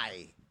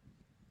 why?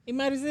 He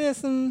might have said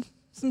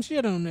some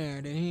shit on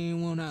there that he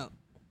ain't want out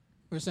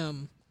or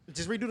something.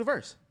 Just redo the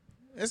verse.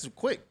 It's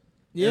quick.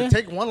 Yeah. And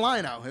take one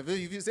line out. If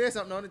you said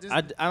something on it, just.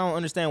 I don't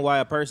understand why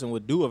a person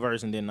would do a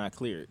verse and then not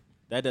clear it.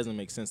 That doesn't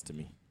make sense to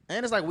me.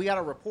 And it's like we got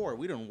a rapport.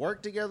 We done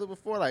worked together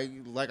before.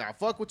 Like I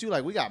fuck with you.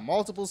 Like we got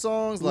multiple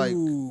songs. Like.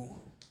 Ooh.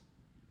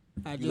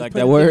 I just like put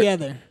that it word?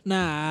 together.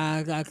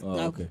 Nah, I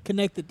okay.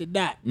 connected the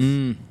dots.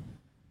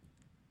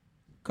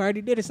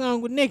 Cardi did a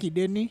song with Nicki,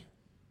 didn't he?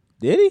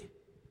 Did he?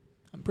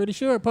 I'm pretty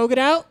sure. Poke It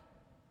Out.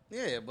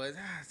 Yeah, but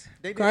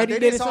Cardi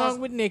did a song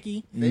with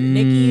Nicki.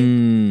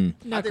 Nicki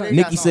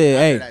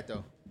said, "Hey,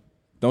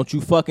 don't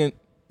you fucking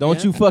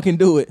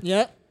do it."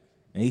 Yep.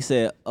 And he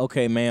said,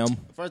 "Okay, ma'am."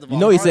 First of all,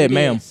 he Cardi said,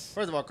 "Ma'am."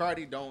 First of all,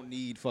 Cardi don't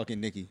need fucking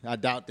Nicki. I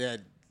doubt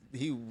that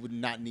he would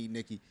not need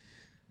Nicki.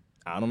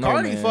 I don't know,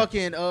 Cardi man.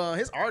 fucking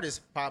his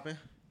artist popping.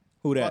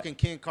 Who that? Fucking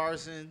Ken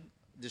Carson,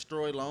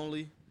 Destroy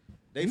Lonely.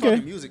 They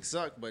fucking music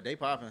suck, but they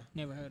popping.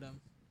 Never heard of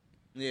them.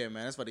 Yeah,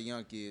 man, that's for the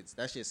young kids.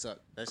 That shit suck.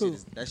 That shit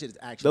is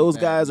actually. Those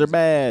bad guys are music.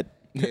 bad.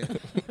 Yeah.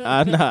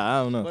 I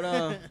don't know.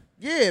 But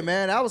yeah,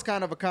 man, that was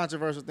kind of a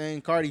controversial thing.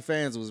 Cardi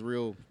fans was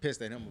real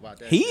pissed at him about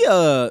that.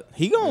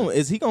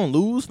 Is he gonna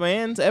lose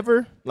fans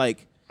ever?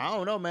 Like, I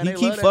don't know, man. he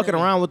keep fucking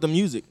around with the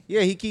music.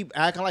 Yeah, he keep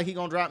acting like he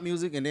gonna drop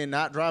music and then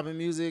not dropping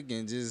music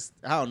and just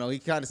I don't know. He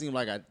kind of seemed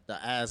like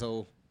the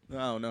asshole. I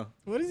don't know.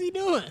 What is he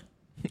doing?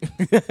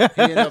 He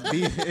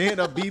ended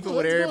up beefing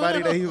with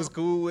everybody that he was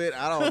cool with.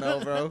 I don't know,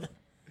 bro.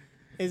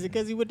 Is it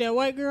because he with that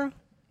white girl?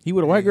 He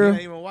with a white girl?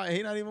 He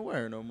not even with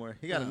her no more.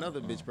 He got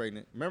another bitch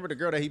pregnant. Remember the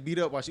girl that he beat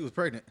up while she was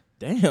pregnant?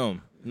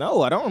 Damn.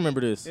 No, I don't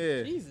remember this.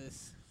 Yeah.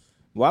 Jesus.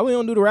 Why we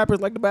don't do the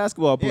rappers like the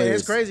basketball players? Yeah,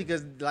 it's crazy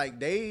because like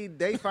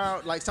they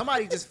found like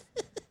somebody just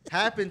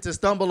happened to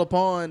stumble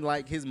upon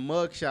like his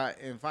mugshot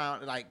and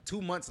found like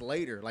 2 months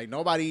later. Like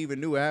nobody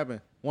even knew what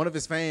happened. one of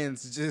his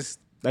fans just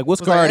Like,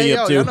 what's was like, Cardi hey,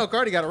 up yo, to? I know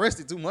Cardi got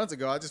arrested 2 months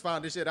ago. I just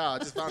found this shit out.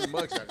 I just found the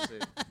mugshot and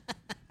shit.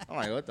 I'm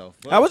like, what the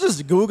fuck? I was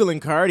just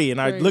Googling Cardi, and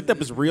I Crazy. looked up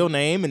his real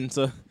name, and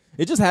so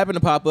it just happened to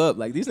pop up.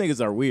 Like, these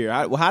niggas are weird.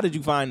 How did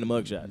you find the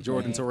mugshot?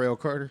 Jordan Terrell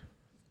Carter.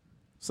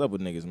 What's up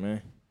with niggas,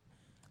 man?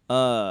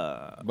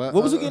 But, What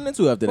was we getting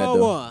into after that, Paul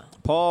though? Wall.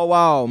 Paul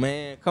Wall,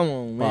 man. Come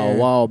on, man.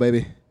 Wall,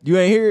 baby. You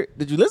ain't hear it?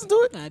 Did you listen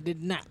to it? I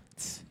did not.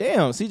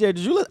 Damn, CJ, did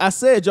you listen? I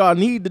said y'all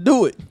need to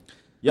do it.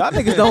 Y'all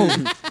niggas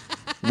don't.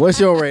 What's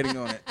your rating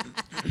on it?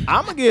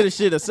 I'm going to give this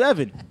shit a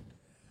 7.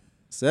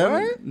 7?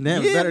 What?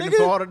 Damn, Yeah, better nigga.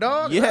 than Paul the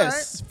Dog?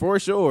 Yes, for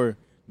sure.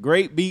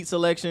 Great beat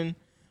selection.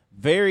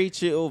 Very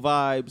chill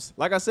vibes.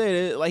 Like I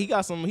said, he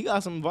got some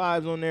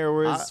vibes on there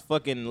where it's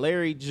fucking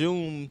Larry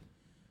June,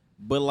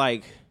 but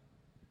like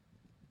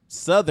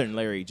Southern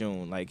Larry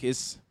June. Like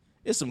it's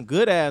some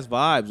good ass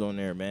vibes on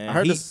there, man. I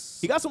heard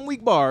he got some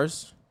weak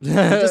bars. He's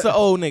just an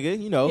old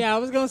nigga, you know. Yeah, I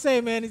was gonna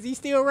say, man, is he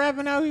still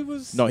rapping how he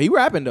was? No, he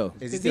rapping though.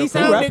 Is he Cause still he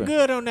crawling? sounded rapping?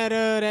 good on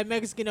that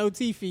Mexican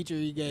OT feature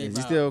he gave. Is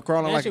he out. still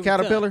crawling That like a shit was tough.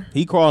 caterpillar?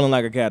 He crawling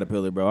like a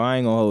caterpillar, bro. I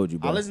ain't gonna hold you,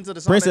 bro. I listened to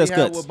the song Princess that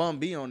he had Cuts. with Bum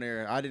B on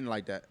there. I didn't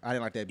like that. I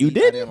didn't like that beat. You I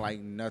didn't? didn't like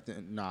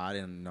nothing. No, I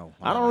didn't know.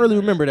 I don't really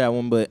remember that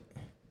one, but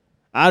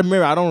I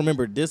don't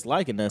remember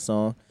disliking that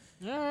song.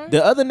 All right.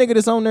 The other nigga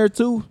that's on there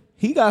too,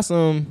 he got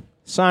some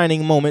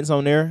shining moments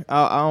on there.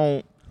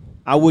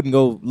 I wouldn't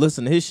go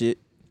listen to his shit,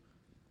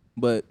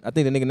 but I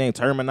think the nigga named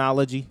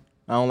Terminology.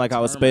 I don't like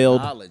how it's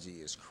spelled. Terminology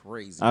is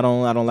crazy. I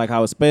don't like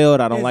how it's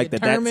spelled. I don't Is like it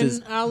that that's his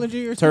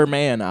terminology or something?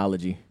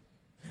 terminology.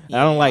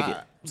 I don't like it.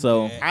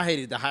 So I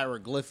hated the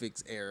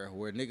hieroglyphics era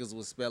where niggas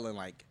was spelling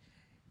like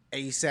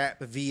ASAP,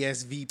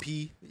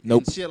 VSVP,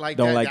 Nope. and shit like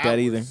Don't that. like that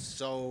was either.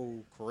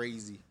 So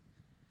crazy.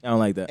 I don't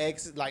like that.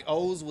 X like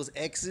O's was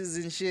X's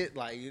and shit.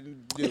 Like,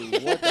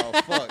 dude, what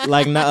the fuck?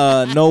 Like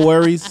no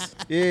worries.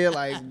 Yeah,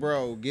 like,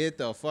 bro, get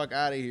the fuck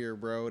out of here,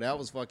 bro. That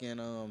was fucking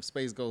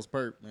Space Ghost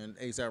Perp and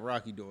ASAP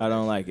Rocky doing. I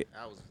don't that like shit. it.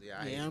 That was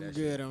I hated Yeah, I'm that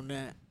good shit. on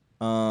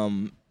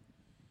that.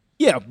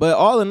 Yeah, but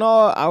all in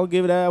all, I would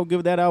give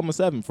that album a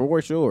 7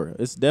 for sure.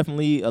 It's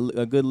definitely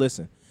a good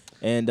listen,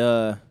 and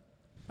I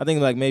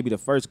think like maybe the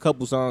first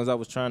couple songs I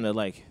was trying to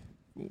like,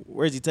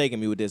 where's he taking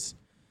me with this?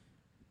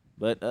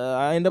 But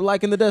I end up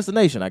liking the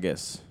destination, I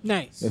guess,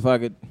 Nice. if I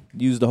could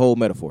use the whole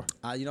metaphor.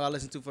 I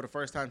listened to for the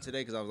first time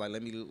today because I was like,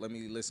 let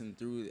me listen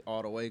through it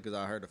all the way because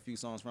I heard a few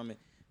songs from it.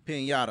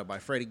 Pinata by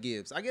Freddie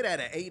Gibbs. I get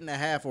at an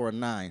 8.5 or a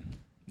 9.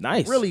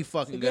 Nice, Really It's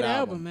fucking a good good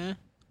album, album. man.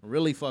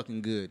 Really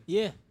fucking good.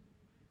 Yeah.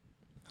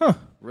 huh?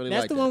 Really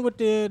That's like the that. one with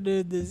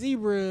the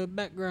zebra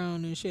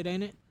background and shit,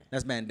 ain't it?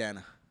 That's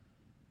Bandana.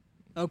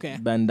 Okay.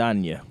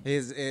 Bandanya.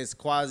 His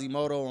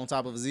Quasimodo on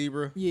top of a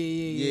zebra.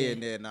 Yeah.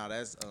 And then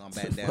that's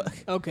Bandana.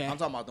 Okay. I'm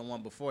talking about the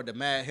one before him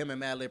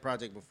and Madlib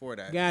project before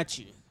that. Got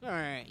you. All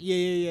right.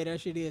 Yeah. That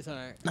shit is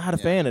hard. Not a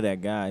fan of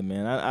that guy,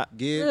 man. I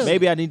Gibbs. Really?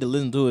 maybe I need to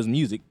listen to his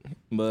music,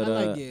 but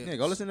I like it. Yeah,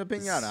 go listen to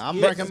Pinata. I'm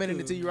Yeah, recommending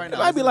it to you right it now.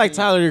 might be Listen like to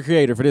Tyler the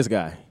Creator for this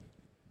guy.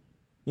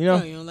 You know,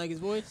 Oh, you don't like his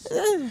voice?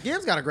 Pinata.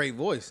 Gibbs got a great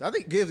voice. I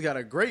think Gibbs got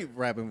a great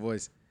rapping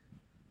voice.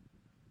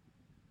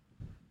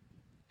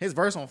 His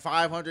verse on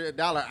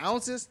 $500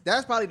 ounces,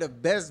 that's probably the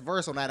best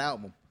verse on that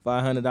album.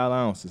 $500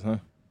 ounces, huh? I'm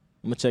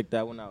gonna check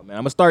that one out, man.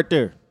 I'm gonna start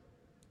there.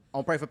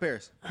 On Pray for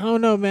Paris. I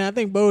don't know, man. I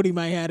think Bodie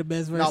might have the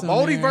best verse. Now, on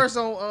Bodie there. verse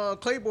on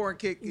Claiborne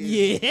Kick is,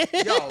 Yeah.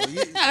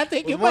 I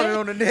think it was might, running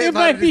on the net it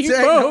like might the be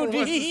techno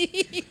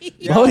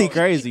Bodie. Bodie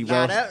crazy,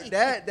 bro. Nah,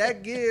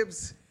 that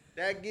Gibbs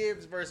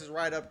verse is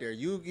right up there.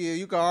 You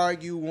can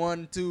argue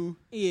 1, 2,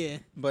 Yeah.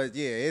 but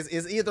yeah,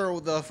 it's either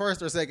the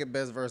first or second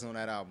best verse on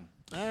that album.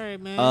 All right,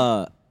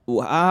 man.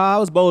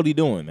 How's Bodie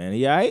doing, man?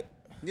 He all right?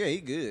 Yeah, he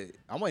good.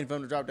 I'm waiting for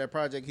him to drop that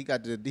project. He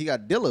got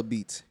Dilla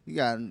beats. He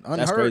got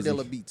unheard crazy.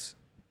 Dilla beats.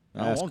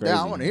 That's I crazy.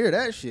 want to hear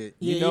that shit.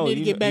 yeah, know- you need to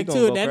you get know- back you to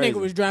gonna it. go That crazy.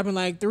 nigga was dropping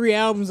like 3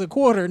 albums a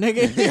quarter,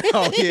 nigga.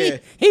 Oh yeah,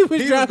 he was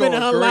He was dropping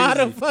going a lot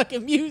crazy. of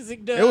fucking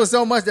music, though. it was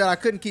so much that I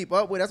couldn't keep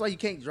up with. That's why you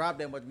can't drop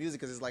that much music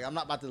because it's like I'm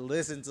not about to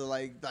listen to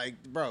like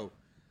bro,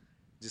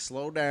 just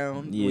slow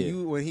down. Yeah.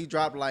 When he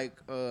dropped like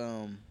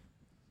the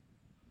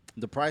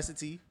Price of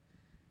Tea.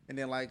 And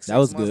then like That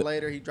was 6 months good.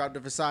 later, he dropped the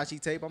Versace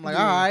tape. I'm like,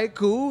 Yeah. all right,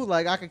 cool.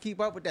 Like I can keep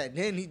up with that.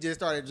 Then he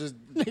just started just.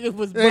 Nigga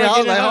was I was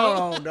bugging like, out.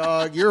 hold on,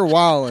 dog, you're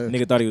wilding.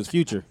 Nigga thought he was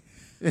Future.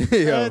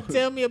 Yo.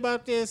 Tell me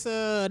about this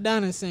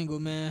Adonis single,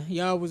 man.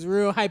 Y'all was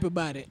real hype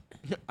about it.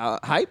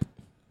 Hype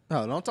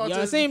No, don't talk to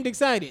Y'all his, seemed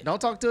excited. don't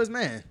talk to his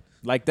man.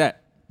 like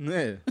that.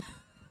 Yeah.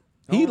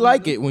 He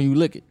like it when you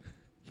lick it.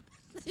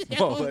 I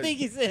don't think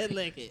he said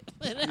lick it.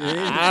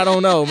 I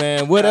don't know,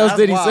 man. What else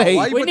did he Wow. say?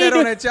 Why you put that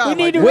on that child? we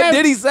need like to that? What rap,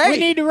 did he say? We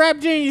need to rap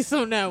genius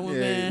on that one, Yeah,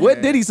 man.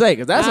 What did he say?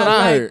 Because that's what I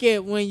like heard.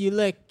 it when you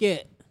lick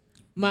it.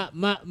 My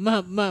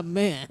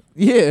man.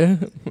 Yeah.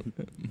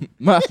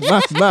 my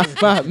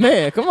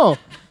man. Come on.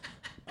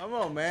 Come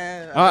on,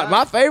 man.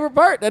 My favorite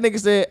part, that nigga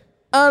said,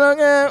 I don't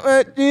care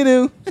what you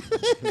do.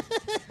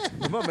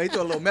 Come on, man.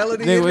 Throw a little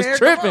melody Nigga in was there.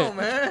 tripping. Come on,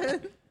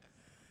 man.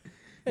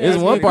 There's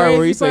The one part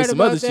where he crazy say part some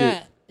about other shit.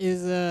 that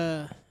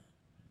is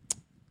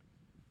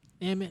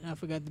damn it, I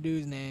forgot the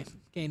dude's name.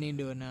 Can't even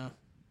do it now.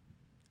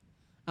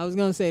 I was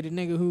gonna say the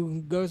nigga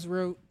who ghost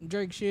wrote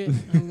Drake shit. I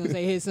was gonna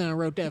say his son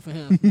wrote that for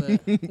him.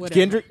 But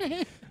whatever.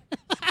 Kendrick.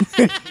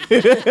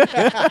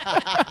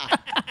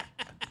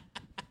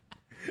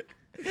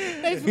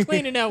 Thanks for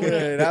cleaning that one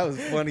up. Yeah, that was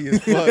funny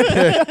as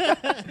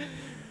fuck.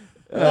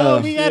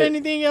 We got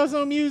anything else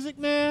on music,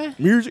 man?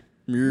 Music.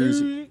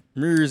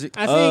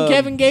 I seen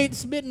Kevin Gates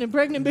spitting a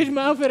pregnant bitch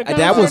mouth at a concert.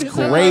 That was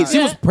great. She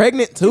was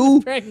pregnant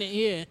too. Pregnant,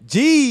 yeah.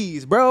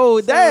 Jeez, bro.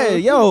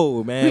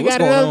 Yo, man. We what's got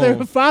going another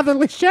on?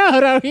 fatherless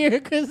child out here,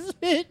 cause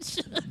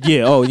bitch.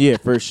 Yeah. Oh, yeah,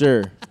 for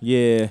sure.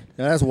 Yeah.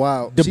 That's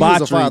wild. Debauchery,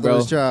 She was a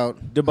fatherless bro.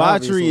 child.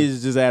 Debauchery obviously.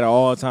 is just at an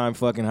all-time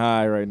fucking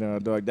high right now,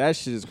 dog. That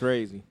shit is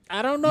crazy.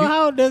 I don't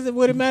know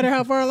would it matter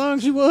how far along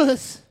she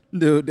was?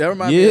 Dude, that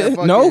reminds me of Yeah. that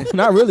fucking, No,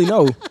 not really.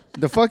 No.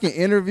 the fucking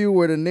interview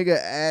where the nigga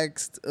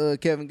asked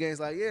Kevin Gates,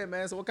 like, yeah,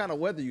 man, so what kind of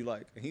weather you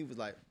like? And he was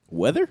like,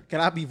 Weather? can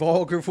I be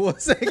vulgar for a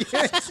second?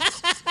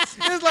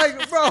 It's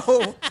like,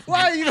 bro,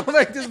 why are you gonna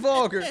make this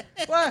vulgar?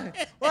 Why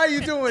are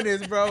you doing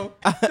this, bro?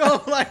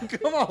 No,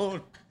 like, come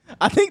on.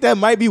 I think that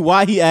might be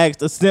why he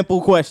asked a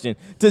simple question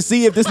to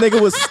see if this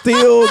nigga was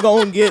still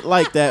gonna get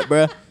like that,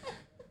 bro.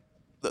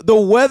 The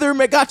weather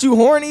got you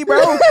horny, bro.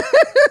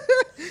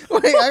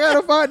 Wait, I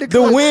gotta find the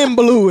The wind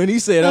blew, and he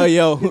said, "Oh,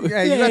 yo, Hey,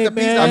 you got Hey, the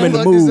piece man. that I'm in the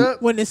look this mood.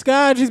 up? When the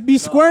sky just be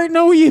squirting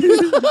on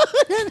you.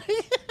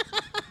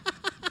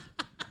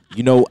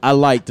 you know, I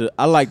like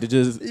to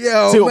just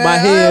Yo, tilt man, my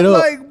head I'm up."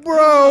 like, bro,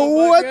 Oh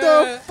my what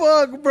God. the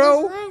fuck,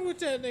 bro? What's wrong with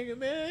that nigga,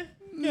 man?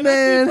 Can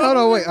Man, I hold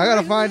on, wait. I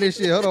gotta find this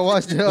shit. Hold on,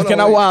 watch this. Hold Can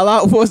on, I wait. wild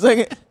out for a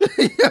second?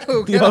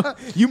 Yo, can Yo, I?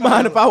 you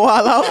mind if I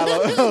wild out?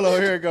 Hold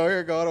on, here it go.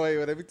 Hold on, wait.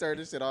 Let me turn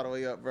this shit all the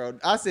way up, bro.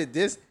 I said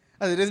this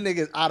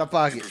nigga's out of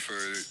I pocket. prefer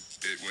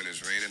it when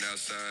it's raining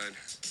outside,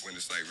 when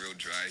it's like real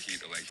dry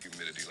heat or like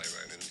humidity, like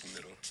right in the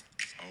middle.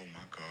 Oh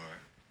my God.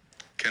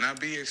 Can I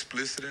be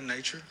explicit in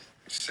nature?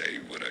 Say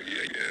what?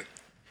 Yeah.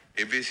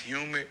 If it's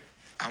humid,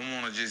 I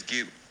want to just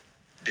get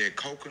that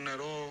coconut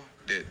oil,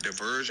 the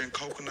virgin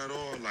coconut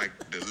oil, like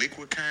the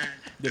liquid kind.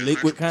 The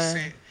liquid 100%,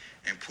 kind?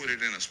 And put it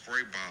in a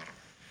spray bottle.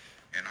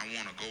 And I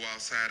want to go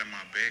outside in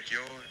my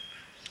backyard,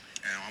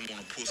 and I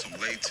want to put some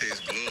latex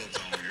gloves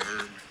on, you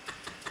heard me?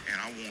 And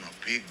I want a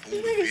big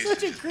booty nigga's bitch such a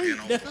to just creep,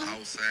 bend over dog.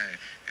 outside,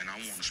 and I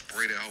want to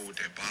spray that hoe with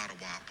that bottle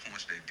while I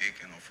punch that dick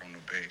in her from the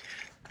back.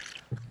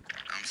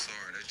 I'm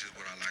sorry, that's just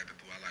what I like to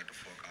do. I like to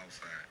fuck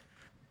outside.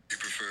 You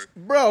prefer?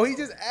 Bro, he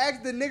just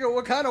asked the nigga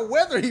what kind of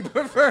weather he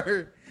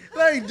preferred.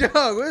 Like,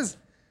 dog,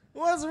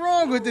 what's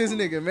wrong with this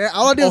nigga, man?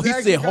 All I did Oh, was he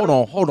ask said, him,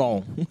 "Hold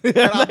on." Can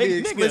I Like, be nigga.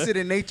 explicit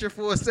in nature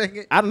for a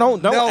second? I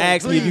don't No,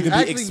 ask me if you please.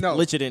 can be Actually, no.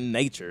 explicit in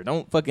nature.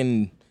 Don't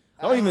even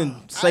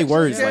say Actually,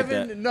 words Kevin,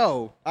 like that.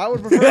 No, I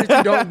would prefer that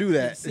you don't do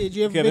that. Said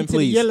you ever Kevin, been to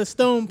please. the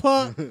Yellowstone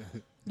Park?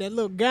 That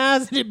little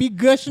guys that be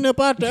gushing up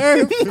out the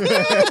earth.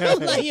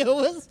 Like, yo,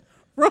 what's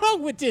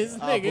wrong with this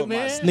nigga, put my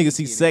man? Niggas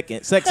see sex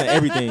and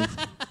everything.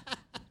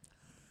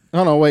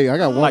 Hold on, wait. I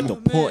got Like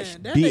one. to punch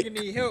That dick. nigga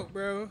need help,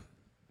 bro.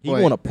 He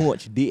Wait. want to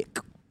punch dick.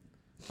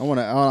 I want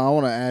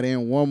to add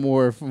in one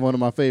more from one of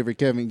my favorite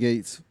Kevin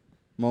Gates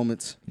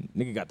moments.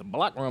 Nigga got the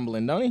block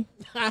rumbling, don't he?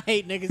 I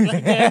hate niggas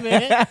like that,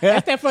 man.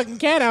 That's that fucking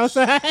cat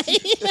outside.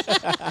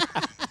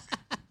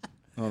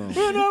 Hold on.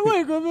 When I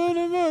wake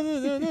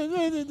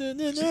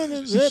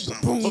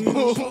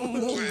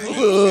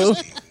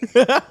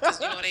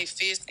They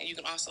fist, and you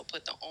can also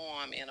put the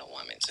arm in a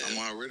woman too. I'm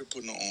already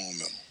putting the arm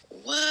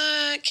in.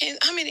 What?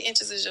 How many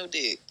inches is your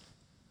dick?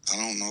 I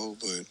don't know,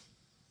 but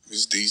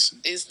it's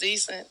decent. It's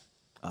decent.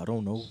 I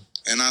don't know.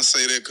 And I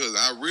say that because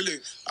I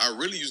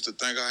really used to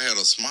think I had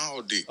a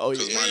small dick. Oh,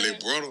 Because yeah. my little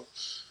brother,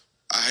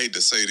 I hate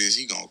to say this,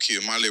 he gonna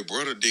kill. My little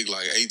brother dick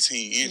like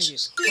 18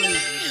 inches. So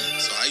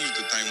I used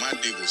to think my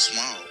dick was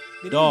small.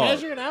 Did Dog. he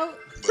measure it out?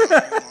 But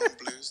I'm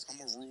blessed. I'm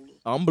a ruler.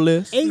 I'm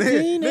blessed. 18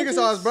 Nigga inches?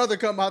 saw his brother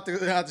come out the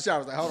shower. I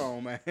was like, hold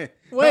on, man.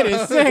 Wait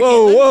a second.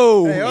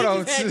 Whoa. Hey, hold He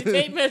on. just had the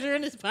tape measure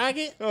in his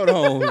pocket. Hold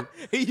on.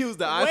 He used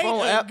the Wait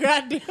iPhone a app.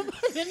 goddamn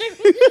the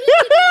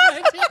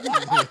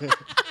nigga.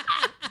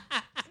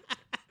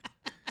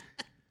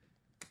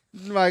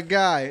 My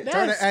guy.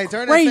 Turn That's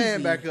that crazy.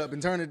 fan back up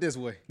and turn it this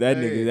way. That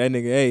Hey.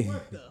 nigga, hey.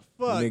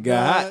 Fuck, Nigga,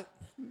 dog.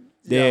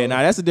 Yeah, Yo.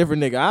 nah, that's a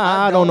different nigga.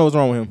 I don't know what's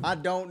wrong with him. I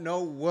don't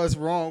know what's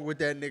wrong with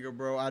that nigga,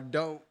 bro. I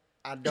don't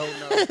know.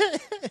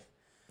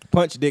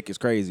 Punch dick is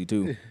crazy,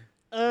 too.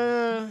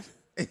 And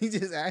he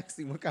just asked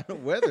him what kind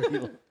of weather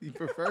he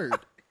preferred.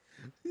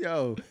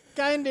 Yo.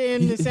 Kinda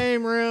in the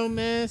same realm,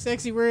 man.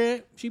 Sexy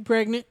Red. She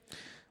pregnant.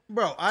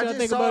 Bro, I y'all just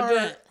think saw about her,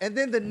 that? and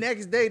then the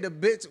next day the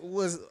bitch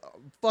was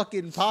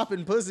fucking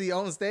popping pussy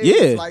on stage.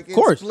 Yeah, like of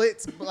course. It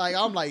splits. Like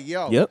I'm like,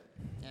 yo, Yep.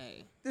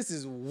 this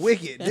is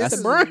wicked. That's this the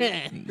is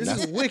brand. this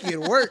is wicked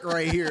work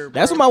right here. Bro.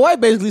 That's what my wife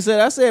basically said.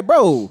 I said,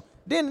 bro,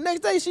 then the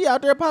next day she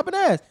out there popping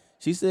ass.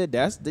 She said,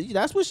 that's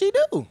what she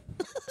do.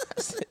 I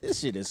said, this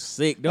shit is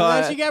sick,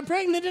 Why dog. she got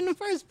pregnant in the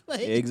first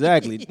place?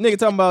 Exactly. Nigga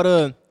talking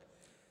about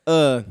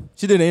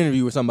she did an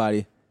interview with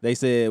somebody. They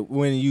said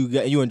when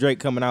you and Drake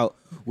coming out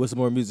with some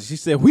more music. She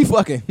said, we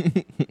fucking.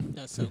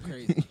 That's so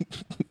crazy.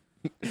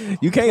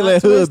 You can't Plot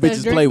let hood twist, that's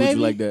bitches Drake, play with baby?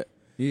 you like that.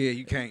 Yeah,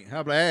 you can't.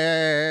 I'll be like,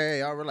 hey,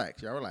 y'all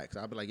relax.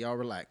 I'll be like, y'all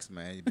relax,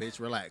 man.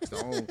 Bitch, relax.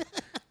 Don't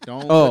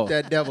put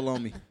that devil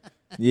on me.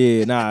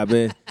 Yeah, nah,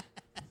 man.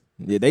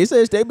 Yeah, they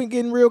said they been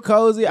getting real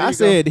cozy. I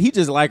said he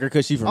just like her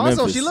because she from Memphis.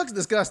 Also, she looks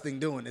disgusting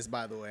doing this,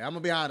 by the way. I'm going to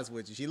be honest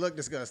with you. She looked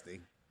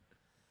disgusting.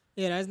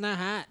 Yeah, that's not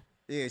hot.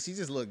 Yeah, she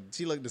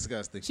looked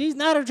disgusting. She's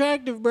not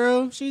attractive,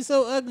 bro. She's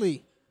so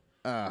ugly.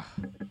 Don't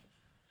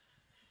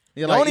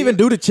even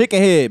do the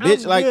chicken head,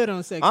 bitch. I'm Like good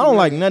on sexy I don't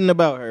like girls. nothing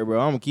about her, bro.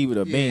 I'm gonna keep it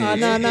a bean.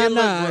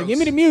 Nah. Give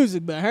me the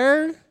music, but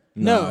her,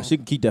 no. She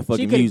can keep that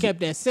fucking She could have music. kept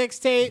that sex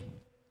tape.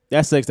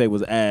 That sex tape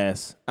was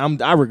ass.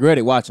 I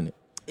regretted watching it,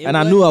 and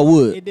I wasn't- knew I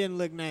would. It didn't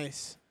look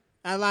nice.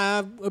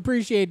 I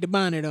appreciate the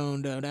bonnet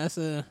on though. That's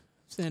a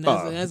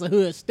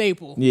hood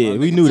staple. Yeah,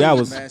 we knew that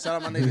was. Man,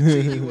 shout out my nigga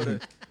T. He would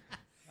have.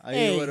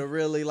 He would have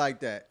really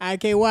liked that.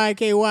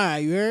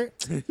 IKY, you heard?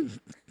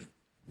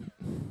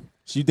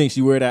 She think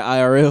she wear that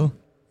IRL?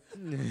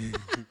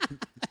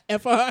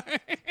 FR.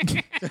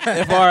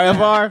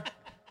 FR.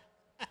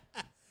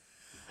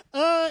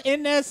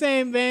 In that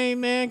same vein,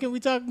 man, can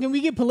we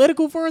get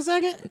political for a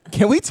second?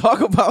 Can we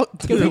talk about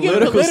the we get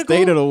political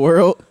state of the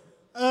world?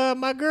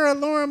 My girl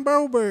Lauren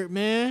Boebert,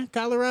 man,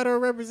 Colorado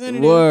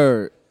representative.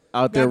 Word.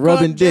 Out there got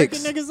rubbing caught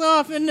dicks. jerking niggas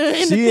off in the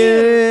She,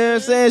 theater. I'm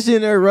saying she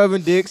in there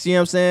rubbing dicks, you know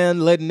what I'm saying?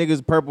 Letting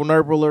niggas purple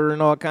nurple her and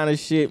all kind of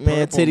shit,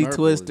 man. Purple Titty nurple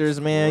twisters,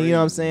 is man. You know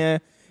what I'm crazy.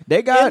 saying?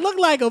 They got. It looked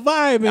like a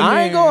vibe in there.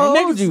 I ain't gonna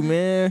hold Niggas- you,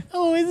 man.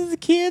 Oh, is the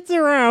kids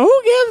around?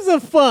 Who gives a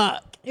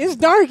fuck? It's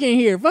dark in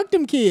here. Fuck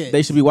them kids.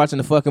 They should be watching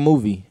the fucking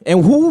movie.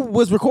 And who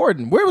was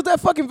recording? Where was that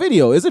fucking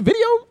video? Is it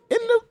video in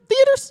the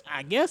theaters?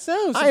 I guess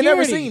so. I ain't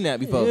never Security. seen that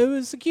before. It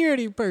was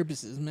security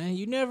purposes, man.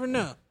 You never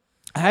know.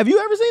 Have you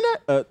ever seen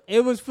that?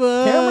 It was for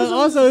Cameras on?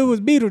 also it was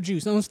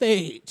Beetlejuice on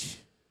stage.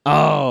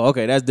 Oh,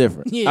 okay, that's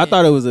different. Yeah. I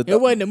thought it was a. It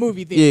wasn't a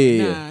movie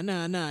theater. Yeah.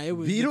 Nah. It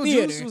was the Beetlejuice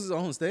theater. was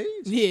on stage?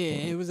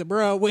 Yeah, it was a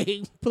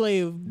Broadway play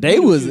of. They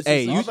was- Beetlejuice or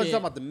hey, some you- I thought you shit.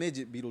 talking about the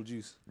midget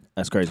Beetlejuice.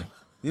 That's crazy.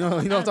 You know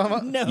what I'm talking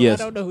about? No, Yes.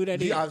 I don't know who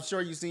that is. I'm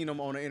sure you've seen them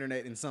on the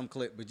internet in some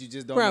clip, but you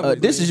just don't Probably.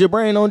 know. This is your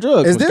brain on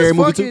drugs. Is from Scary this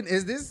Movie fucking? 2.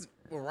 Is this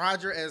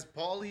Roger as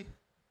Paulie?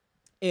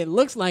 It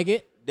looks like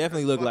it.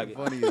 Definitely look like it.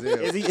 Funny as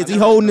hell. Is he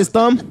holding his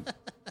thumb?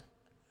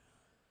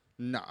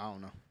 No, I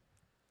don't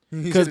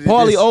know. Because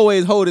Paulie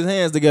always hold his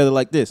hands together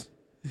like this.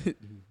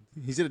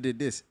 He should have did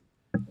this.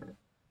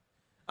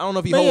 I don't know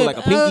if he But hold yeah, like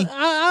a pinky.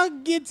 I'll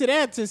get to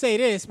that to say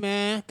this,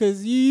 man,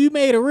 because you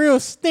made a real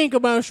stink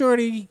about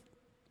Shorty.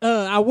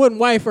 I wouldn't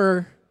wife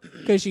her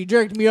because she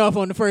jerked me off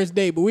on the first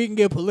date, but we can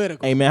get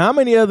political. Hey man, how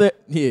many other?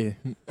 Yeah,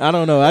 I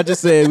don't know. I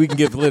just said we can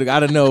get political. I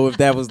don't know if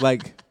that was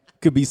like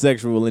could be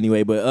sexual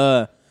anyway,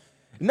 but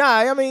nah.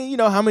 I mean, you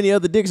know, how many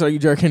other dicks are you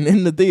jerking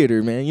in the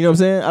theater, man? You know what I'm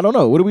saying? I don't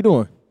know. What are we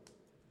doing?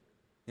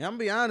 Yeah, I'm gonna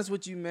be honest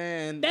with you,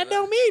 man. That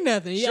don't mean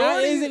nothing.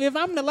 Shorty- If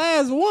I'm the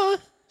last one,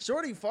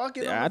 Shorty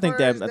fucking. Yeah, on I the think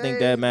that- first I think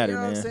date, that matter, you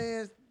know man. What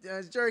I'm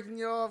saying? Jerking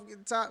you off,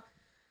 get top.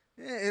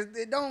 Yeah,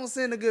 it don't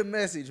send a good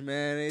message,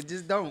 man. It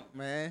just don't,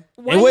 man.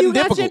 why wasn't you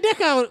got your difficult.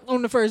 dick out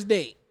on the first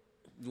date?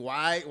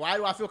 Why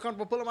do I feel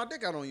comfortable pulling my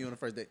dick out on you on the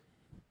first date?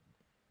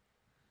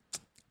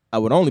 I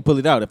would only pull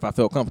it out if I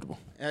felt comfortable.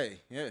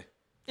 Hey, yeah,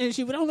 And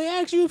she would only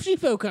ask you if she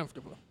felt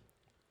comfortable.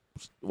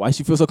 Why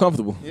she feel so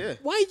comfortable? yeah.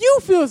 Why you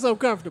feel so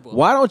comfortable?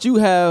 Why don't you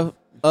have?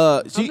 She,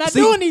 I'm not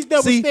doing these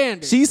double see,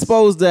 standards. She's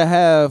supposed to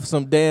have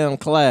some damn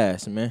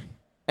class, man.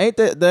 Ain't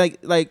that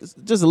like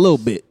just a little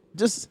bit?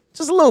 Just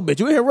a little bit.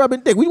 You in here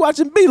rubbing dick. We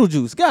watching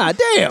Beetlejuice. God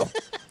damn.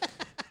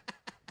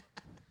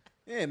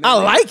 Yeah, man. I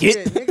like it.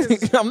 Yeah,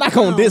 niggas, I'm not I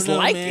gonna don't know,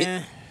 dislike it.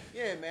 man.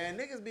 yeah, man.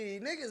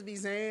 Niggas be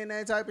saying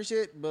that type of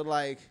shit, but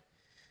like,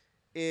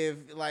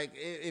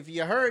 if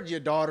you heard your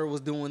daughter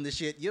was doing the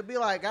shit, you'll be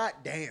like, God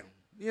damn.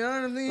 You know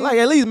what I mean? Like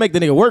at least make the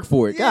nigga work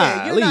for it. yeah,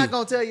 God, you're not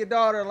gonna tell your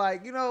daughter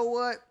like, you know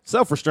what?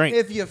 self-restraint.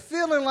 If you're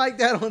feeling like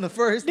that on the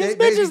first This date,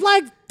 bitch baby, is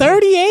like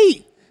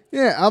 38.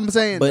 yeah, I'm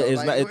saying, But though, it's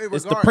like, not- it's the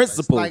regardless,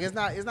 principle. Like it's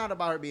not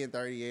about her being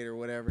 38 or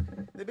whatever.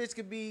 The bitch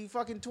could be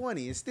fucking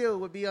 20 and still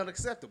would be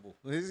unacceptable.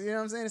 You know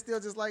what I'm saying? It's still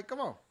just like,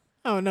 come on.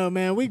 I don't know,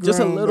 man. We Just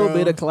a grown, little bro.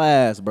 bit of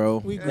class, bro.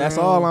 We That's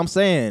grown. all I'm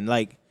saying.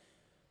 Like,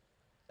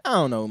 I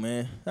don't know,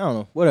 man. I don't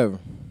know. Whatever.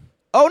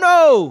 Oh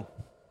no,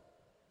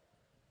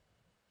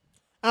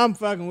 I'm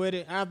fucking with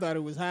it. I thought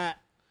it was hot.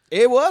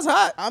 it was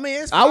hot. I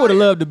mean, it's I would've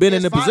fire. loved to been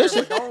in It's the fire,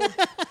 position. but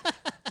don't-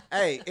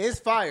 hey, it's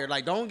fire.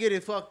 Like, don't get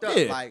it fucked up.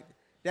 Yeah. Like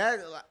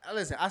that. Like,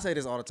 listen, I say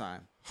this all the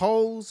time.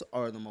 Hoes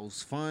are the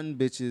most fun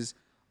bitches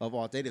of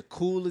all. They the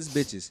coolest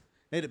bitches.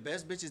 They the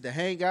best bitches to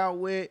hang out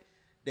with.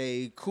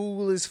 They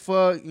cool as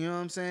fuck. You know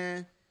what I'm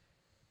saying?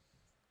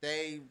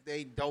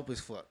 They dope as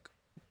fuck.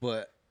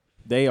 But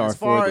They are as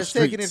far for the as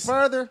streets. taking it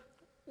further,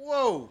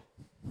 whoa,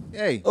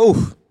 hey,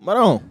 Oof,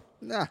 Maron,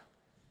 nah.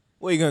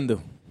 what you gonna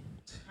do?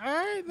 All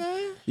right,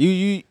 man.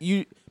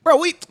 You,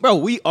 bro,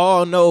 we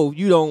all know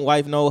you don't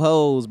wife no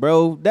hoes,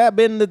 bro. That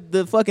been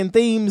the fucking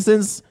theme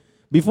since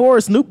before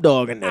Snoop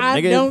Dogg and them,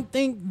 I nigga. don't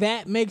think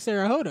that makes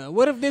her a hoda.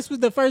 What if this was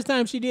the first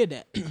time she did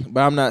that?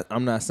 But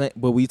I'm not saying.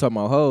 But we talking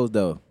about hoes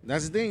though.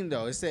 That's the thing,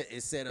 though. It set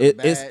a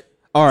bad. It's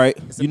all right.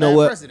 It's a You know bad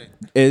what? precedent.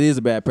 It is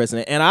a bad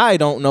precedent, and I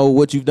don't know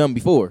what you've done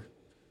before.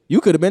 You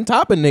could have been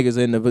topping niggas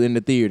in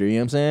the theater. You know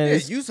what I'm saying?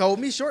 Yeah, you sold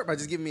me short by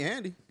just giving me a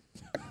handy.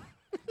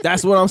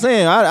 That's what I'm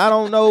saying. I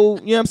don't know.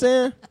 You know what I'm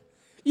saying?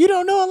 You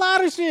don't know a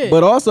lot of shit.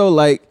 But also,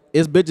 like,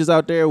 it's bitches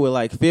out there with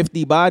like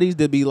 50 bodies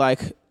that be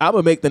like, I'm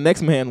gonna make the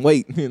next man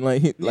wait.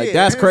 like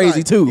that's crazy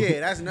like, too.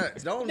 Yeah, that's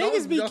nuts.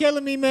 Niggas be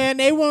killing me, man.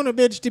 They want a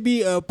bitch to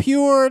be a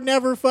pure,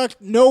 never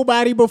fucked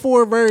nobody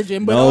before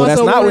virgin, but No, that's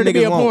also not want what her to be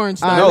niggas a want. porn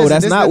star. No,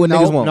 that's not what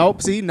niggas want.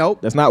 Nope. See,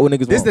 nope. That's not what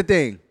niggas This want. the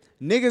thing.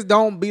 Niggas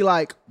don't be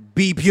like,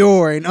 be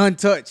pure and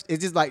untouched.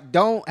 It's just like,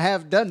 don't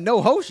have done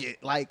no hoe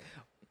shit. Like,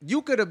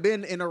 you could have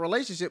been in a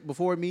relationship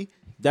before me.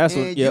 That's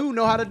and what. Yep. you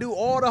know how to do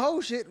all the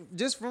hoe shit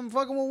just from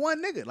fucking with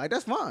one nigga. Like,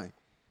 that's fine.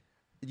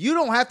 You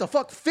don't have to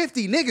fuck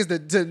 50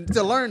 niggas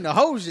to learn the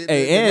hoe shit, the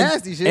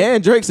nasty shit.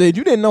 And Drake said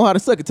you didn't know how to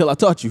suck it till I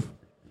taught you.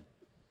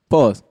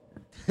 Pause.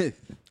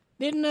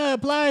 Didn't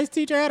Plies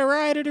teach her how to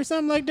ride it or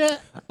something like that?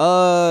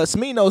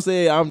 Smino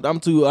said I'm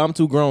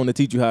too grown to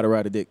teach you how to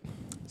ride a dick.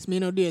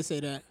 Smino did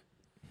say that.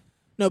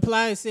 No,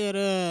 Plies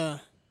said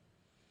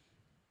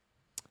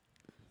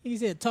he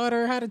said taught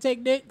her how to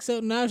take dick, so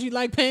now she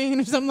like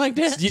pain or something like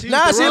that.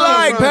 Now she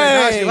like pain.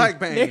 Now she like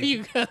pain. There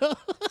you go.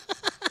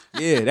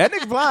 Yeah, that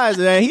nigga Plies,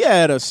 man, he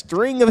had a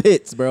string of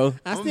hits, bro.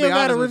 I still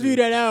gotta review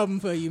that album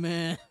for you,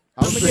 man.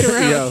 I'm gonna get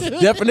around to it.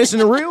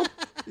 Definition of real?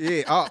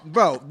 Yeah,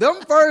 bro. Them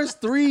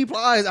first 3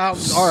 Plies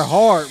albums are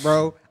hard,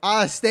 bro.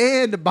 I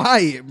stand by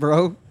it,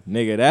 bro.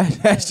 Nigga,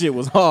 that shit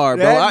was hard,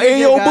 bro. That I in nigga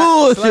your got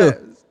bullshit.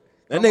 slaps.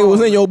 That Come nigga was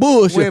on, in your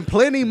bullshit. When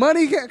plenty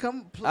money can't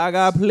come. I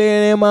got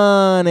plenty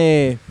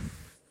money.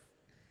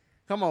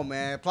 Come on,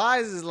 man.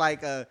 Plies is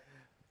like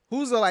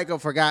who's like a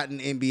forgotten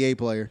NBA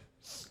player?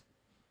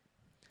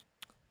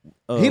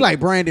 He like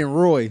Brandon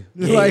Roy.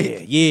 Yeah,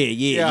 like,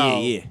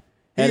 yeah.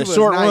 Had he a was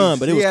short nice. run,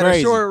 but it was he had crazy.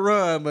 a short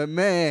run, but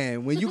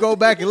man, when you go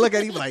back and look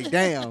at it, you be like,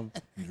 damn.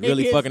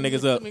 Really He fucking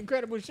gets niggas up. Some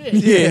incredible shit.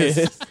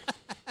 Yes.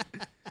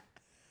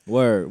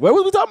 Word. What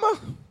was we talking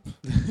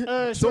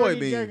about? Shorty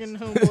Soybeans. jerking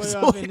homeboy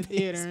off in the Soybeans.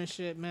 theater and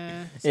shit,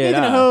 man. Yeah, Speaking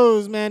of nah.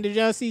 hoes, man, did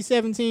y'all see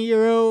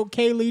 17-year-old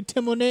Kaylee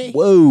Timonet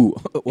Whoa.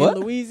 in What?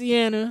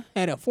 Louisiana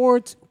had a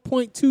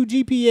 4.2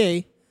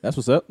 GPA, That's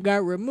what's up.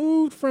 got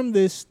removed from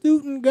the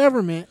student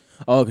government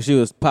Oh, because she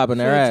was popping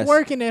for their ass.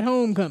 working at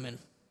homecoming.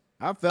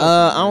 I felt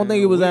I don't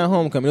think it was at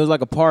homecoming. It was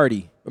like a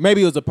party. Or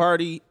maybe it was a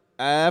party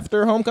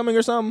after homecoming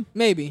or something.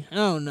 Maybe. I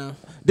don't know.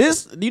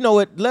 This, you know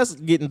what? Let's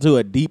get into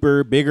a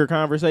deeper, bigger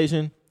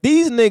conversation.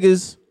 These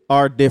niggas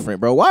are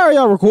different, bro. Why are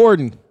y'all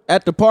recording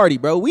at the party,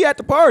 bro? We at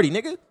the party,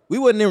 nigga. We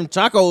wasn't in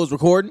Chacos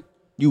recording.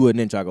 You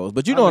wasn't in Chacos,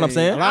 but you know what I'm mean,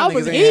 saying? a lot of I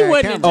was, niggas he ain't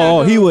wasn't had in cameras.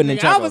 Chacos. Oh, he wasn't in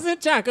nigga. I Chacos. was in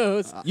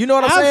Chacos. You know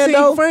what I'm I've saying, seen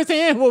though?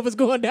 firsthand what was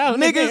going down in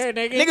there,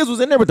 nigga. Niggas was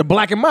in there with the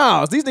Black and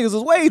Miles. These niggas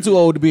was way too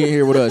old to be in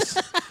here with us.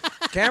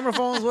 Camera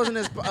phones wasn't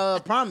as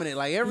prominent.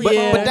 Like every But-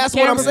 phone. but that's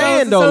what I'm camera saying,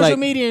 phones and though, Social like,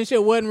 media and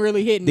shit wasn't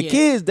really hitting The yet.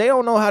 kids, they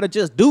don't know how to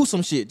just do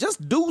some shit.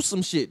 Just do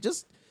some shit.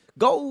 Just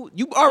go.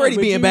 You already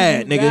But being you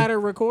bad, nigga. gotta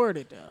record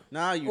it, though.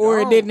 Nah, you Or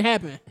don't. it didn't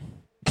happen.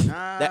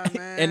 Nah, man.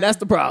 And that's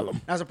the problem.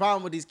 That's the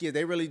problem with these kids.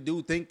 They really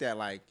do think that,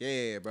 like,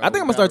 yeah, bro. I think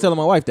I'm gonna start telling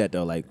my wife that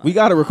though. Like, we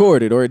gotta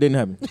record it or it didn't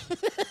happen.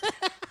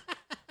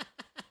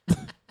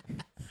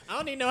 I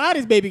don't even know how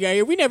this baby got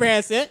here. We never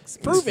had sex.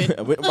 Prove it.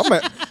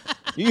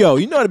 Yo,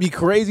 you know how to be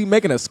crazy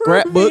making a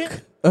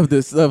scrapbook of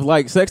this of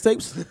like sex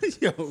tapes?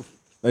 Yo,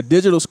 A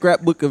digital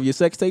scrapbook of your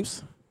sex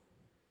tapes?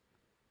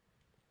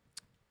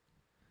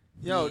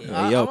 yo,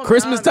 Yo,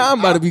 Christmas time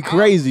about to be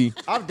crazy.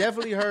 I've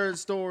definitely heard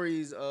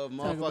stories of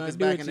about motherfuckers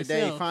do back it in the day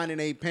yourself. finding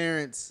their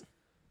parents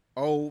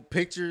old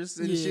pictures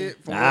and Yeah.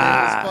 shit from when they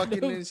was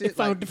fucking and They shit.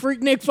 found Like, the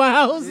Freaknik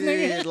files,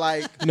 yeah, nigga.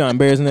 like, You know how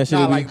embarrassing that shit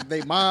nah, would be? like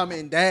they mom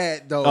and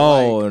dad though.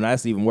 Oh, like, and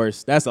that's even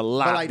worse. That's a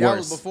lot but like that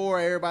was worse. before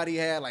everybody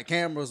had like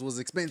cameras was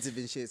expensive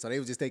and shit, so they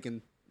was just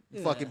taking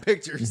fucking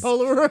pictures,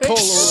 Polaroid.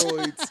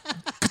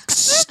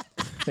 Polaroids.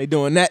 They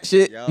doing that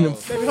shit. Yo.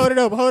 Baby, hold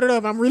it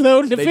up. I'm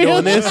reloading the They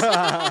film. doing this.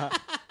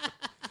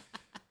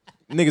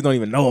 Niggas don't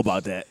even know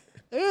about that.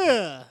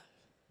 Yeah.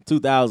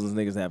 2000s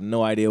niggas have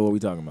no idea what we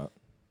talking about.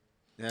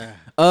 Yeah.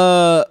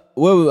 All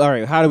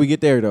right, how did we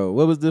get there though?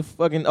 What was the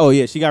fucking? Oh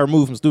yeah, she got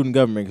removed from student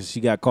government because she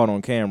got caught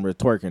on camera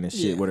twerking and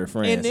shit with her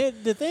friends.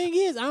 And the thing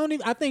is,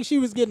 I think she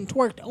was getting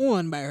twerked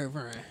on by her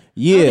friend. I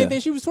Yeah. didn't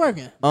think she was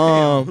twerking.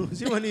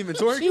 She wasn't even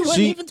twerking. She wasn't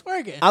even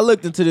twerking. I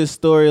looked into this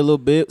story a little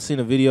bit, seen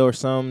a video or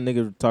something,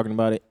 niggas talking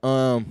about it.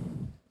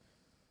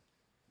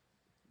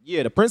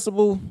 Yeah, the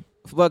principal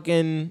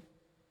fucking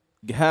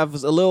have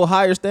a little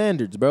higher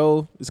standards,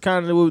 bro. It's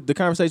kind of the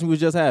conversation we was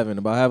just having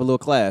about having a little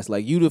class.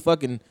 Like you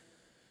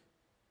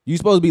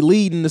supposed to be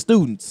leading the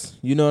students.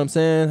 You know what I'm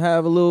saying?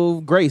 Have a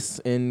little grace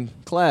in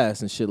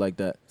class and shit like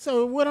that.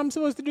 So what I'm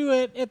supposed to do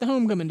at the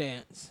homecoming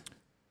dance?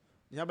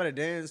 Y'all better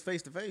dance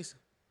face to face.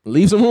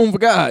 Leave some room for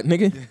God,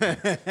 nigga.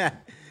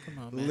 Come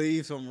on, man.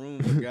 Leave some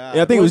room for God.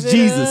 Yeah, I think it was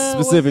Jesus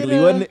specifically,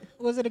 wasn't it?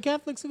 Was it a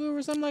Catholic school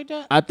or something like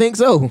that? I think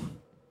so.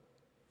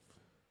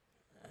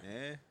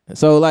 Yeah.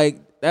 So like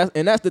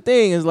that's the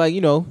thing is like,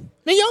 you know,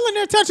 Man, y'all in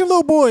there touching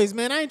little boys,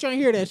 man. I ain't trying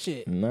to hear that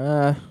shit.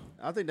 nah.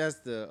 I think that's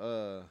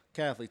the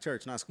Catholic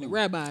church, not school. The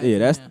rabbi.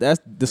 Yeah,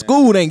 that's the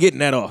school ain't getting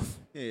that off.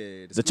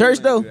 Yeah, The school church,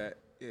 ain't though? do that.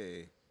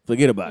 Yeah.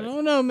 Forget I about it.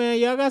 don't know, man.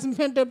 Y'all got some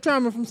pent up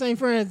trauma from St.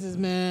 Francis,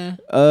 man.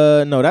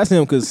 No, that's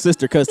him because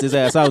sister cussed his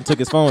ass out and took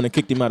his phone and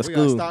kicked him out of We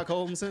got school.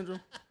 Stockholm syndrome.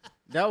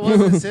 That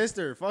wasn't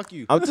sister. Fuck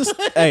you. I'm just,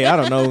 hey, I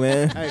don't know,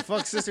 man. Hey,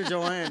 fuck Sister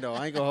Joanne though.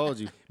 I ain't gonna hold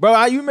you.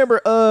 Bro, you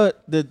remember the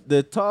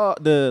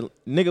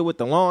nigga with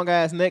the long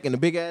ass neck and the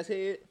big ass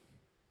head?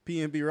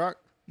 PNB Rock.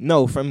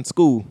 No, from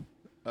school.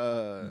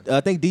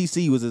 I think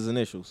DC was his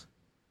initials.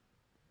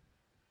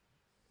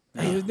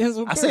 It was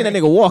I seen that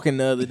nigga walking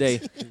the other day.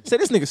 Said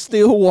this nigga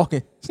still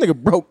walking. This nigga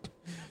broke.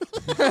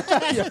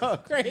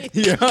 Crazy.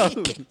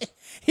 Yo.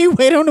 He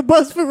wait on the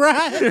bus for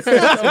rides.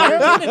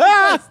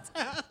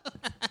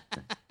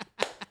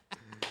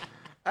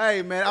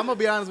 Hey man, I'm gonna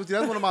be honest with you.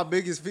 That's one of my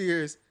biggest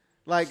fears.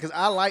 Like, cause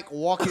I like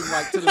walking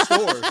like to the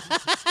store.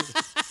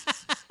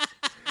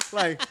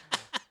 Like,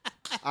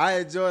 I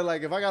enjoy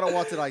like if I gotta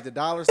walk to like the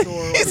dollar store.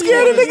 Or He's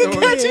scared the of nigga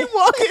store, catch him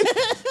walking.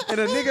 and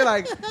a nigga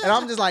like, and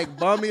I'm just like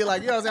bummy,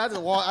 like you know what I'm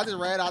saying. I just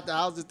ran out the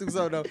house just do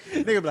something. Though.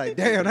 Nigga be like,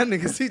 damn, that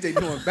nigga CJ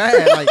doing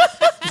bad. Like,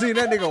 seeing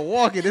that nigga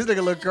walking, this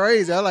nigga look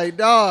crazy. I'm like,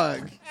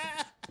 dog.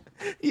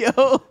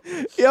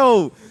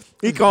 Yo,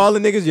 he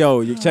calling niggas.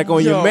 Yo, you check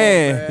on your Yo,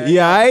 man. man. You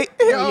all right?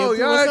 Yo,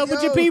 What's up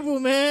with your people,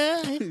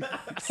 man?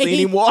 Seen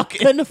him walking.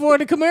 Couldn't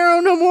afford the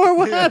Camaro no more.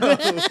 What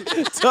happened?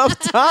 Tough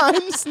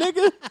times,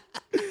 nigga.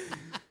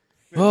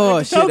 Oh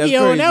shit, that's Tokyo,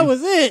 crazy. and that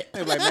was it.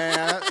 They like,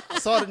 man, I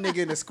saw the nigga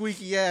in the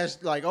squeaky ass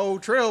like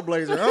old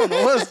Trailblazer. I don't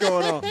know what's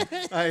going on.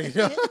 Like,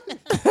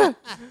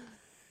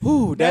 yo,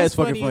 Ooh, that's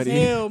fucking funny. funny.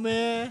 As hell,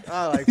 man.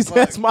 I like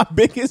That's fuck. my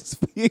biggest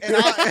fear.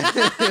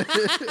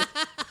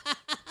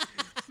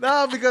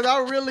 No, because I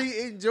really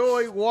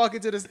enjoy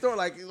walking to the store.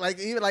 Like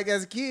even like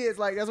as kids,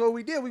 like that's what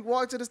we did. We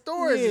walked to the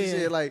stores and Yeah.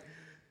 shit. Like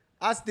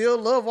I still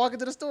love walking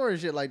to the store and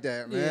shit like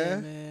that, Yeah,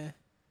 man. man.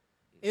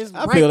 It's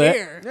I right feel that.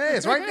 there. Yeah,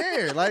 it's right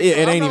there. Like Yeah,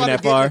 it I'm ain't not even about that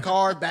to get far. in the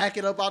car, back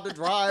it up out the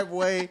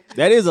driveway.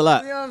 That is a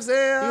lot. You know what I'm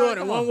saying? You on a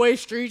Come one-way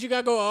street, you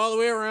gotta go all the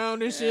way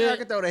around and shit. Yeah, I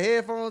can throw the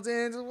headphones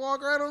in, just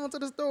walk right on to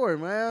the store,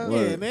 man.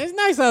 Word. Yeah, man, it's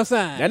nice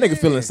outside. That nigga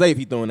feeling safe.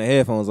 He throwing the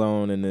headphones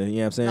on and you know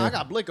what I'm saying? Nah, I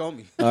got Blick on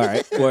me. All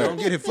right, Don't word,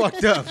 get it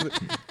fucked up.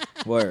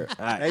 word.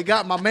 All right. They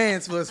got my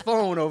man's for his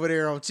phone over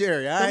there on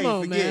Cherry. I Come ain't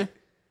on, forget.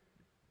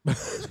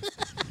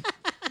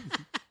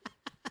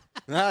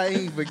 I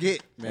ain't forget,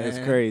 man.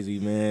 That's crazy,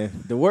 man.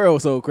 The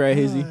world's so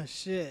crazy. Oh,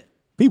 shit.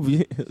 People,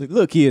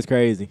 little kids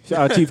crazy.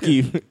 Shout out Chief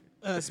Keef.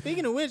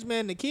 Speaking of which,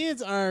 man, the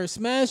kids are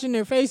smashing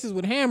their faces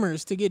with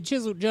hammers to get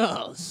chiseled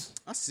jaws.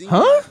 I see.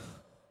 Huh?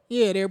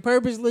 Yeah, they're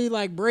purposely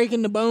like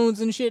breaking the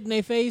bones and shit in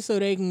their face so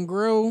they can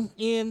grow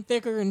in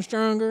thicker and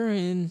stronger.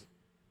 And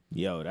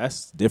Yo,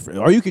 that's different.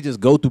 Or you could just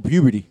go through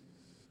puberty.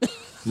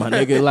 My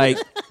nigga, like,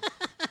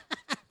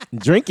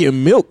 drink your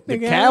milk, the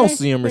Nigga,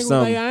 calcium or nigga was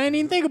something. Like, I ain't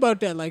even think about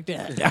that like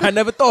that. I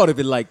never thought of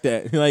it like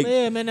that. Like,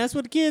 Yeah, man, that's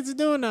what the kids are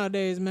doing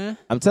nowadays, man.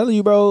 I'm telling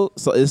you, bro.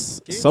 So it's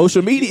Kids-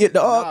 social media,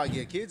 dog. Nah,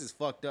 yeah, kids is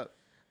fucked up.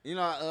 You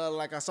know,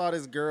 like I saw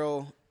this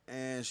girl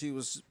and she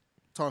was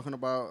talking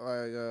about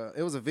like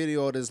it was a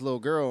video of this little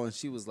girl and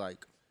she was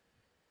like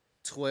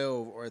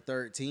 12 or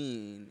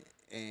 13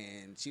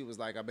 and she was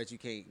like, I bet you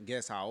can't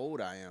guess how old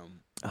I am.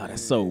 Oh,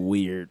 that's so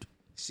weird.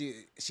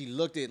 She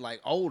looked at like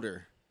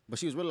older, but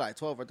she was really like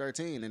 12 or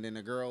 13. And then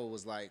the girl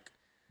was like,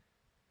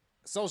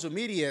 social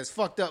media has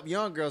fucked up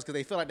young girls because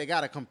they feel like they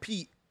gotta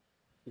compete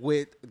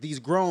with these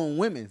grown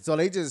women. So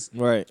they just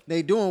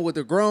they doing what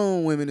the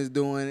grown women is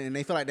doing, and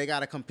they feel like they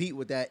gotta compete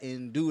with that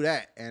and do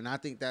that. And I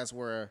think that's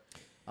where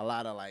a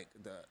lot of like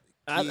the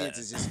kids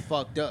is just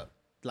fucked up.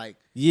 Like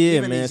Yeah,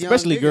 even man, these young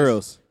especially niggas-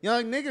 girls.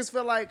 Young niggas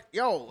feel like,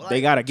 yo, like,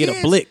 They gotta get a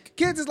kids- blick.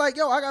 Kids is like,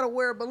 yo, I gotta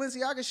wear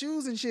Balenciaga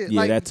shoes and shit. Yeah,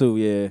 like, that too,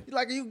 yeah.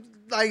 like you,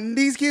 like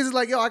these kids is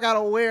like, yo, I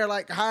gotta wear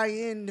like high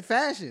end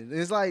fashion. And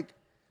it's like,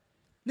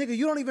 nigga,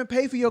 you don't even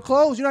pay for your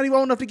clothes. You're not even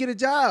old enough to get a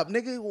job,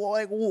 nigga.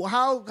 Like,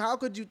 how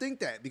could you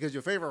think that? Because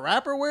your favorite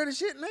rapper wear the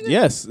shit, nigga?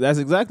 Yes, that's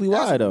exactly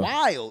why, That's though.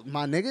 wild,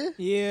 my nigga.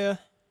 Yeah.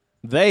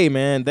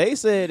 They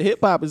said hip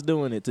hop is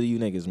doing it to you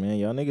niggas, man.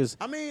 Y'all niggas.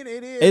 I mean,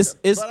 it is.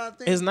 It's but I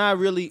think it's not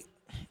really.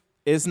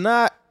 It's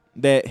not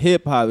that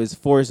hip hop is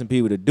forcing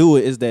people to do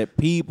it. It's that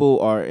people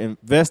are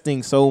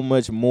investing so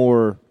much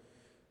more.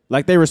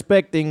 Like they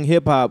respecting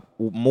hip hop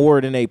more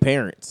than they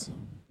parents.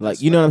 Like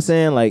That's you know what I'm facts.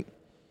 saying? Like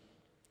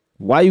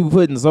why you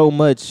putting so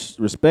much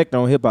respect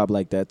on hip hop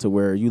like that to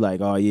where you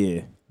like, oh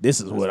yeah, this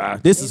is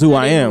who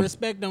I am.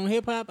 Respect on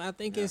hip hop. I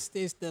think it's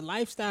the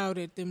lifestyle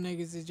that them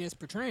niggas is just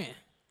portraying.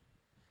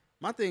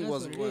 my thing That's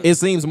was what it It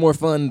seems more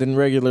fun than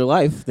regular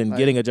life than Like-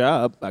 getting a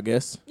job, I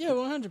guess. Yeah,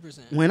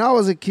 100%. when I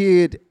was a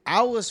kid,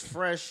 I was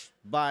fresh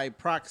by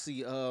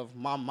proxy of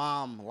my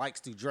mom likes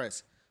to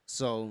dress.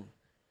 So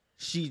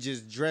she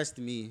just dressed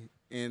me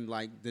in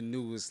like the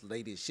newest,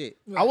 latest shit.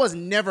 I was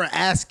never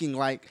asking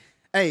like,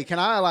 hey, can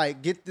I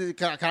like get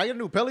can I get a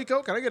new pelly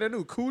coat? Can I get a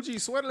new Coogee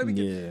sweater? Let me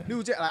get new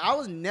like, I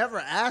was never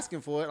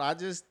asking for it. I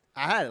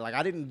had it. Like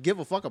I didn't give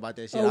a fuck about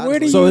that shit. Oh, I where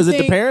just do So you is it the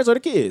think- parents or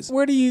the kids?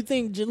 Where do you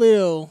think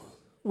Jalil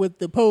with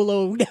the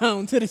polo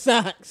down to the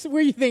socks?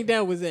 Where you think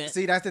that was at?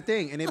 See, that's the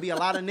thing. And it be a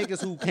lot of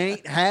niggas who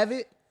can't have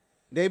it.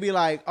 They be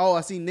like, oh,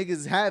 I see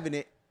niggas having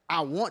it.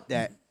 I want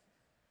that.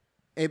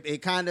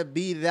 it kind of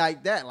be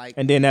like that. Like,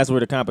 And then that's where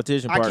the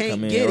competition I part can't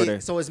come in. get or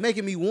it, so it's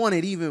making me want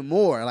it even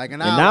more. Like, and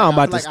now I'm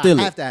about to steal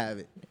I it. have to have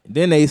it.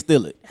 Then they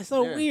steal it. That's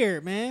so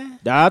weird, man.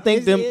 I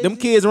think them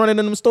kids running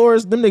in them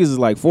stores, them niggas is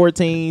like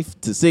 14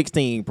 to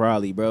 16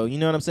 probably, bro. You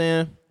know what I'm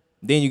saying?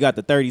 Then you got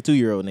the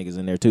 32-year-old niggas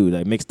in there too,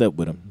 like mixed up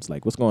with them. It's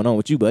like, what's going on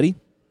with you, buddy?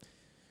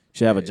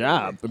 Should have a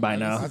job by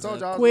now. I told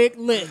y'all. Quick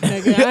lit,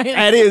 nigga.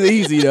 That is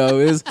easy though.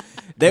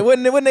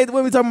 When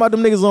we talking about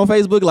them niggas on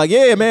Facebook, like,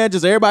 yeah, man,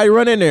 just everybody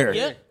run in there.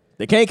 Yep.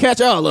 They can't catch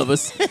all of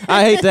us.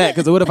 I hate that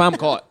because what if I'm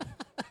caught?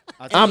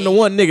 I'm the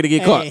one nigga to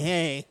get caught.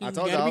 Hey, I you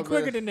told gotta y'all, be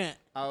quicker but- than that.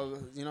 I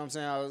was, you know what I'm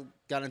saying?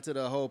 Got into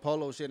the whole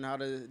polo shit and how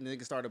the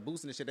niggas started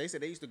boosting the shit. They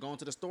said they used to go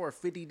into the store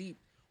 50 deep.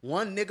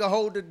 One nigga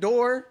hold the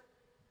door,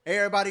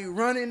 everybody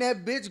run in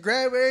that bitch,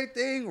 grab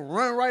everything,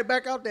 run right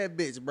back out that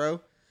bitch,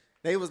 bro.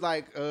 They was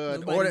like,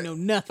 Nobody know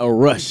nothing. A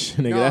rush,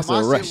 nigga. No, That's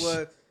my a rush. shit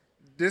was,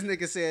 this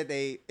nigga said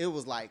it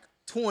was like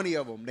 20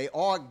 of them. They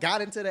all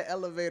got into the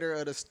elevator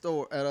of the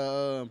store at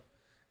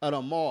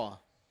a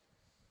mall.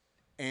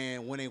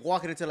 And when they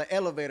walking into the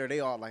elevator, they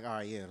all like, all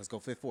right, yeah, let's go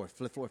fifth floor.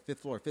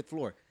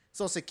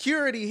 So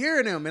security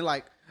hearing them and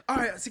like, all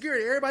right,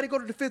 security, everybody go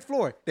to the 5th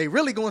floor. They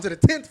really going to the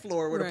 10th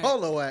floor where Right. the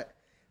polo at.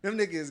 Them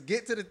niggas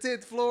get to the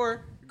 10th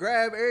floor,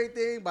 grab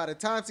everything. By the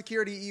time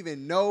security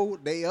even know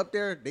they up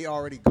there, they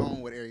already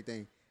gone with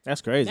everything.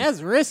 That's crazy.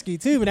 That's risky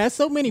too, but that's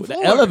so many the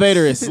floors.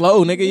 elevator is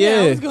slow, nigga. I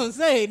Yeah. was gonna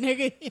say,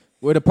 nigga.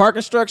 Where the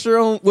parking structure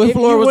on? What If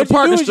floor you- was what the you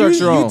parking do is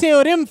structure on? You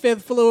tell them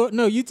 5th floor.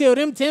 No, you tell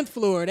them 10th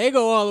floor. They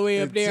go all the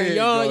way up there. Ten,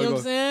 Y'all, go, you know go. what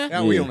I'm saying?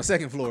 Now we Yeah. on the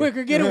 2nd floor.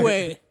 Quicker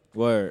getaway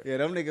Word. Yeah,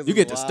 them niggas You was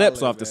get the steps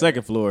wildin', off the man.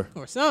 2nd floor.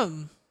 or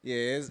something.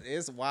 Yeah,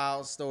 it's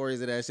wild stories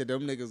of that shit.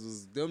 Them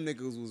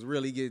niggas was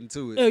really getting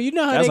to it. Yo, you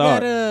know how That's they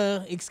got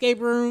hard. escape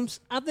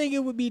rooms? I think it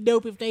would be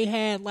dope if they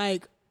had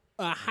like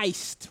a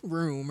heist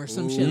room or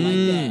some shit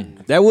like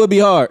that. That would be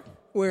hard.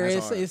 Where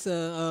That's hard. it's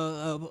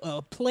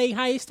a play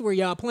heist where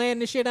y'all playing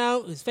the shit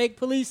out. It's fake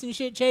police and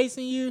shit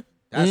chasing you.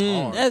 That's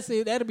hard. That's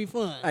it. That'll be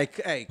fun.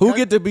 Hey, Who cut-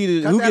 get to be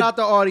the? Cut Who that get? out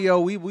the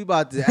audio. We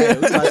about to take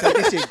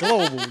this shit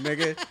global,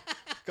 nigga.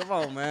 Come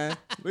on, man.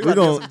 We about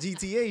gonna- to do some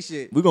GTA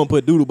shit. We're gonna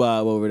put Doodle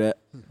Bob over that.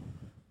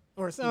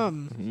 Or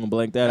something. I'm gonna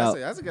blank that out.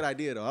 That's a good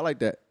idea though. I like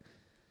that.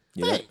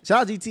 Yeah.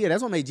 Shout out GTA.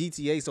 That's what made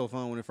GTA so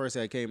fun when it first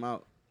came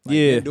out. Like,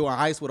 Yeah. doing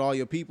heist with all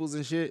your peoples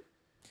and shit.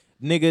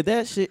 Nigga,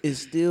 that shit is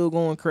still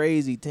going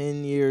crazy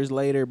 10 years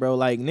later, bro.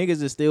 Like,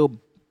 niggas is still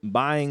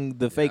buying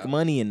the fake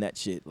money in that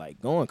shit. Like,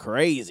 going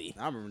crazy.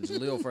 I remember when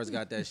Jaleel first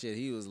got that shit.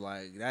 He was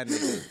like, that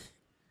nigga,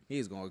 he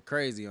was going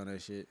crazy on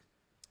that shit.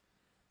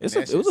 It That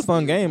was a shit's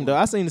fun still game, though.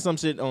 going. I seen some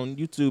shit on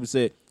YouTube that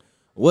said,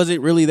 was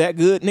it really that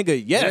good?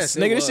 Nigga, yes. Yes, it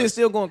Nigga, this was. shit's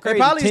still going It crazy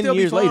probably 10 still be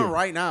years fun later.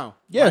 right now.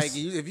 Yes.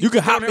 Like, if You can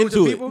sit hop there with the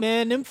into it. people-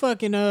 Man, them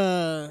fucking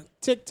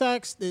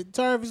TikToks that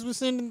Tarvis was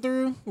sending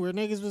through where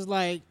niggas was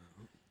like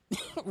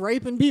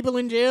raping people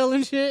in jail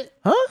and shit.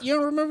 Huh? You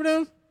don't remember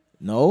them?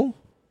 No.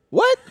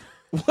 What?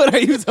 What are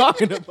you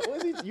talking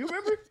about? You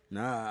remember?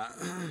 Nah.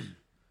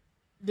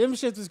 Them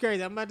shits was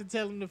crazy. I'm about to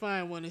tell him to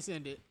find one and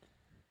send it.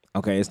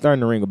 Okay, it's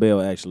starting to ring a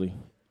bell, actually.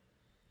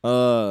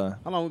 How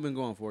long we been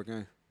going for,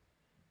 gang?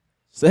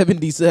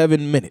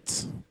 77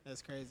 minutes.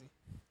 That's crazy.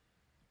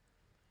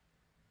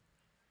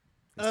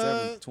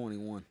 It's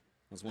 7:21.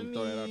 I just want to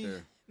Let throw that out there.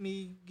 Let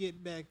me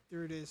get back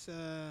through this.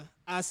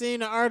 I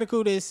seen an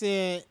article that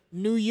said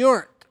New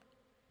York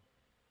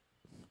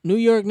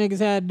niggas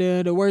had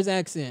the worst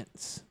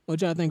accents.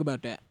 What y'all think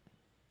about that?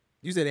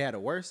 You said they had a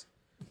worse?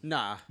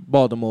 Nah.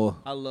 Baltimore.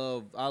 I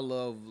love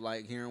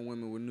like hearing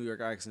women with New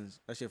York accents.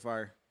 That shit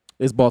fire.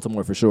 It's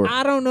Baltimore for sure.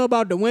 I don't know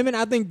about the women.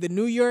 I think the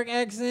New York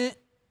accent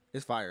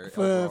It's fire.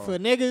 for overall.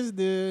 niggas,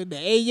 the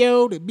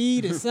ayo, the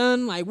b, the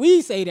son, like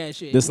we say that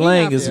shit. The We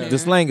slang not is from the there.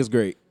 slang is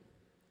great.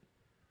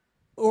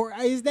 Or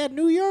is that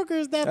New York or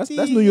is that That's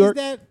New York.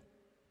 Is that,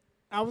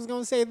 I was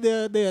gonna say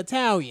the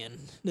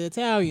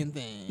Italian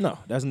thing. No,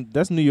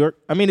 that's New York.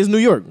 I mean, it's New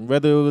York,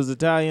 whether it was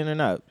Italian or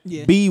not.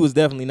 Yeah. B was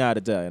definitely not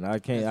Italian. I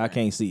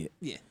can't see it.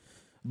 Yeah.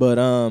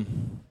 But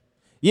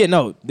yeah,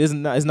 no, this is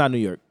not. It's not New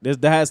York.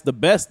 That's the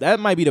best. That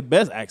might be the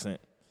best accent.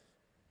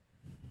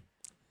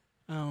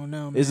 I don't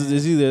know, man. It's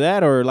either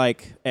that or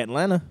like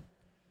Atlanta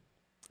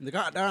The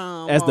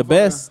goddamn as the motherfucker.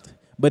 best.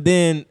 But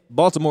then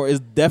Baltimore is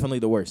definitely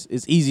the worst.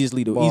 It's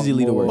easily the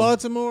worst.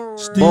 Baltimore.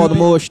 Or,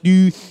 Baltimore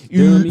stew,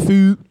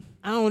 food.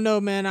 I don't know,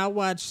 man. I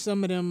watched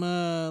some of them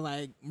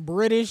like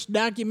British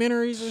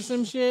documentaries or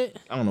some shit.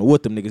 I don't know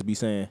what them niggas be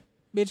saying.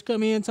 Bitch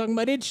come in talking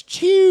about it's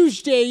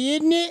Tuesday,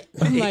 isn't it?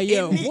 I'm like,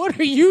 yo, what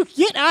are you?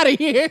 Get out of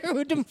here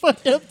with them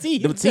fucked up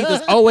teeth. Them teeth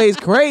is always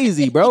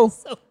crazy, bro.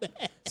 so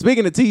bad.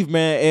 Speaking of teeth,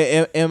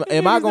 man, am I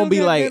Niggas gonna be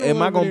don't like, got dental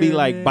am I gonna over be there,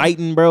 like man.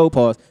 biting, bro?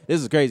 Pause.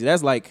 This is crazy.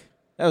 That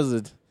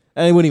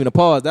wasn't even a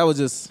pause. That was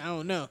just, I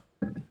don't know.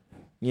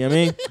 you know what I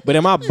mean? But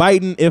am I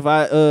biting if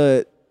I,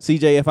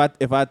 CJ,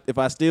 if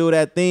I steal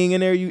that thing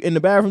in there you in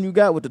the bathroom you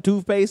got with the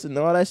toothpaste and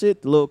all that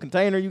shit, the little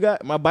container you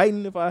got? Am I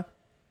biting if I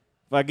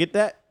get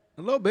that?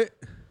 A little bit.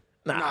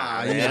 Nah,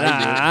 Nah, man,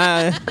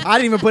 yeah, nah. I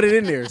didn't even put it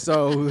in there,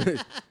 so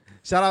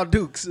Shout out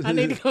Dukes. I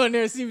need to go in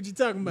there and see what you're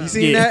talking about. You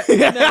seen Yeah.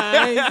 that? Nah,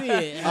 I ain't see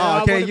it.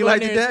 Oh, okay, you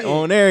liked that?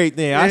 On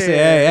everything. I Yeah,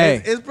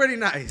 said, hey, it's pretty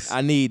nice.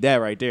 I need that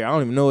right there. I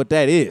don't even know what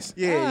that is.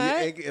 Yeah,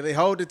 Alright. they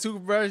hold the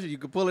toothbrush. You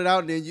can pull it out,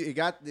 and then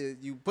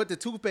you put the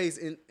toothpaste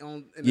in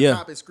the Yeah.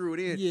 top and screw it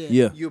in. Yeah.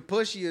 Yeah. You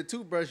push your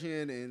toothbrush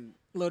in, and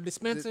Little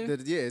dispenser.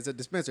 yeah, it's a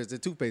dispenser. It's a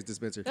toothpaste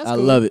dispenser. That's I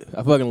cool. love it.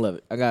 I fucking love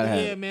it. I gotta have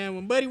Yeah, it. man.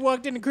 When Buddy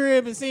walked in the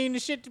crib and seen the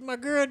shit that my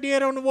girl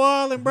did on the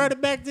wall and brought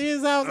it back to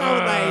his house, I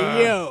was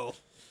like, yo.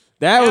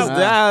 That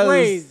was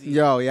crazy.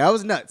 Yo, yeah, that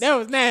was nuts. That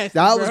was nasty.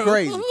 That was bro.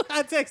 crazy.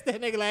 I text that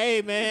nigga like,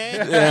 hey,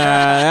 man.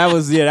 Yeah,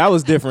 that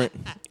was different.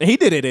 And he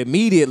did it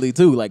immediately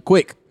too, like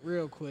quick.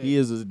 Real quick.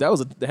 That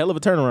was a hell of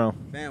a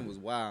turnaround. Man was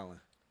wilding.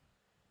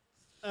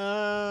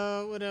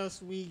 What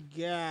else we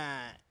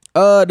got?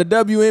 The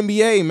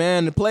WNBA,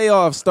 man, the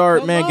playoffs start,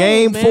 Come man. on,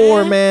 Game man.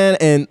 4, man,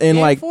 and in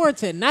Game like 4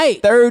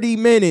 tonight. 30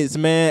 minutes,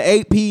 man.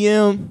 8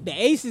 p.m. The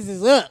Aces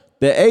is up.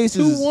 The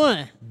Aces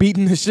 2-1.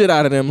 beating the shit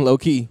out of them, low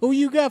key. Who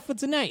you got for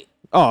tonight?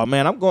 Oh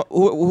man, I'm going.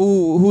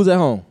 Who's at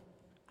home?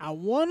 I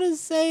want to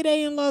say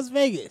they in Las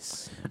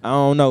Vegas. I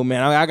don't know,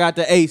 man. I got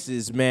the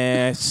Aces,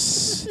 man.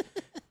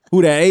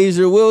 Who that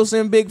Asia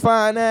Wilson, big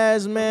fine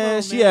ass, man.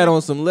 on, She man. had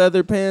on some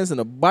leather pants and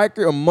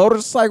a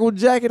motorcycle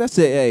jacket. I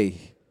said,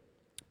 hey,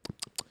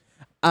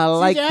 I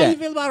like CJ, how you that.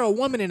 feel about a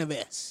woman in a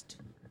vest?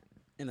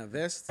 In a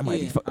vest? That might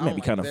be, Yeah. that I might don't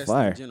be like kind of vests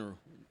fire. in general.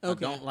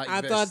 Okay. I don't like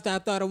I vests.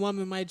 thought a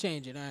woman might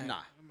change it. All right. Nah.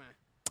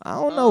 I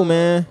don't know,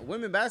 man.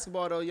 Women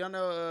basketball though, y'all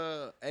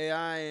know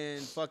AI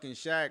and fucking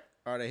Shaq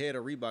are the head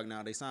of Reebok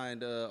now. They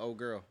signed old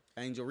girl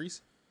Angel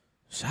Reese.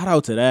 Shout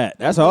out to that.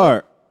 That's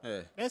hard.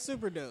 Yeah. That's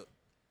super dope.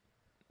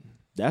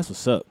 That's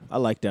what's up. I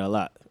like that a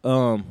lot.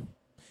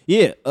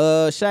 Yeah.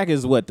 Shaq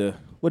is what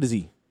is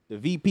he? The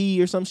VP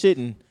or some shit,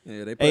 and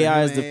Yeah, they put AI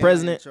him is the in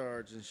president.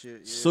 charge and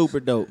shit. Yeah. Super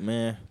dope,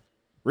 man.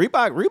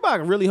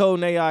 Reebok really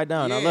holding AI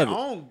down. I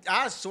love it.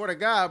 I swear to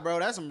God, bro,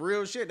 that's some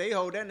real shit. They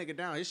hold that nigga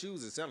down. His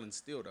shoes are selling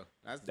still though.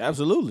 That's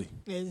Absolutely.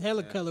 There's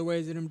hella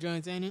colorways of them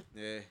joints, ain't it?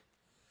 Yeah.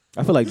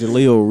 I feel like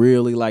Jaleel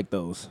really like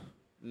those.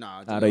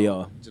 Nah. Out of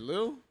y'all.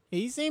 Jalil?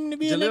 He seemed to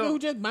be a nigga who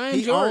just buying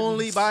He Jordans.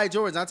 only buy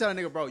Jordans. I tell a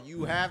nigga, bro,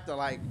 you have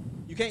to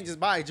you can't just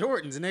buy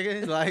Jordans,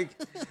 nigga. Like,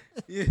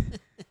 yeah.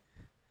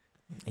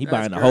 He That's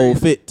buying the whole crazy.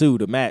 fit too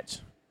to match.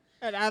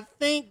 And I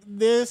think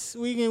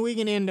we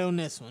can end on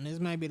this one. This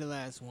might be the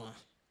last one.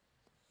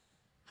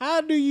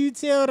 How do you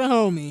tell the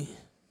homie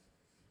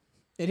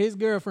that his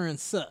girlfriend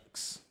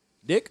sucks?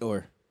 Dick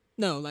or?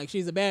 No, like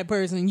she's a bad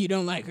person. You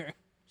don't like her.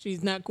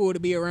 She's not cool to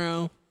be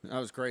around. That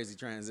was crazy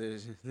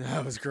transition.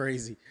 That was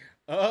crazy.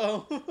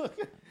 Oh.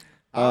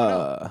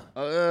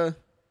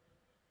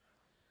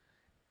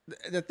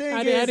 The thing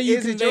How is do you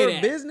it convey your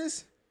that?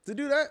 business to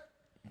do that?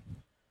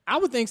 I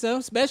would think so,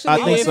 especially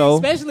I think so.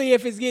 especially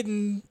if it's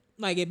getting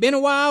like it been a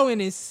while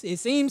and it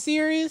seems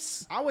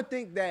serious. I would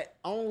think that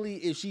only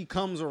if she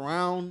comes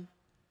around,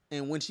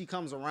 and when she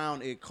comes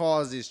around, it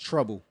causes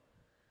trouble.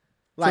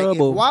 Like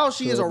while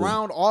she is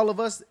around all of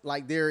us,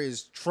 like there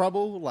is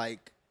trouble.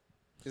 Like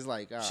it's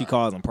like She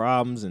causing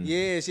problems and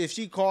yeah. If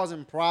she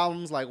causing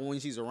problems, like when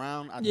she's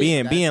around, I think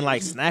being that's-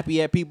 like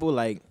snappy at people,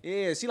 like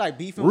yeah, she like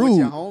beefing Rude. with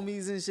your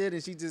homies and shit,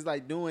 and she just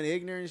like doing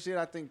ignorant shit.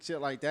 I think shit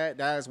like that.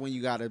 That's when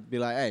you gotta be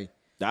like, hey.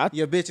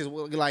 Your bitch is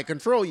like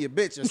control your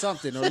bitch or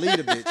something, or lead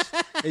a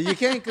bitch. If you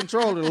can't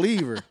control her,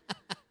 leave her.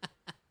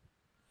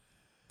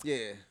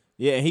 Yeah,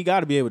 yeah, and he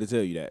got to be able to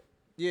tell you that.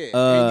 yeah.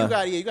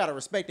 And you gotta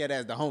respect that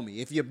as the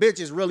homie. If your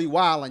bitch is really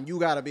wild, and you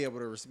gotta be able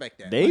to respect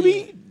that.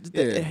 Baby,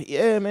 Yeah.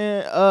 yeah,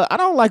 man. I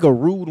don't like a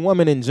rude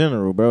woman in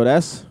general, bro.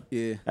 That's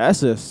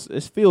just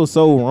it feels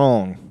so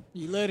wrong.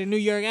 You love the New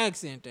York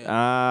accent, though.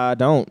 I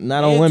don't,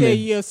 not They'll on women. tell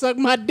you, suck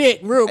my dick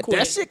real quick.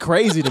 That shit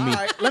crazy to me. All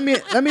right, let me.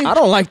 I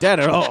don't like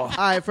that at all. All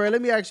right, Fred.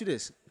 Let me ask you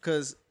this,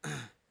 because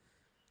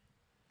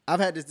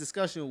I've had this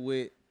discussion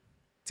with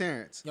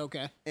Terrence.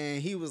 Okay.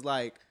 And he was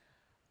like,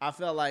 I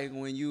felt like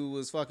when you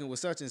was fucking with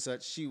such and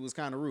such, she was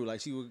kind of rude.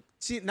 Like he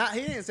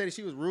didn't say that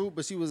she was rude,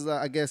 but she was,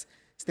 I guess,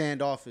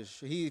 standoffish.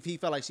 He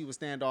felt like she was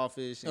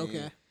standoffish. And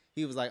Okay.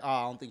 He was like, oh,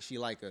 I don't think she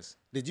like us.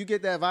 Did you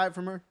get that vibe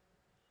from her?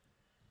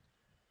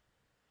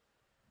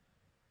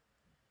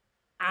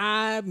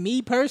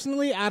 Me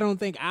personally, I don't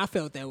think I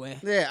felt that way.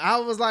 Yeah, I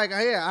was like,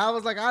 I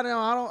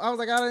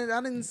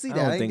didn't see that.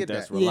 I I don't didn't think get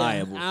that's that.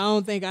 reliable. Yeah, I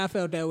don't think I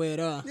felt that way at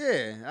all.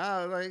 Yeah,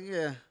 I was like,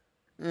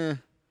 yeah.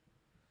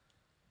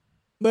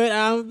 But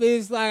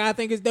it's like I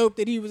think it's dope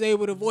that he was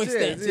able to voice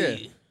that to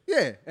you.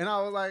 Yeah, and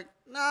I was like,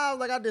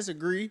 I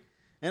disagree.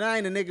 And I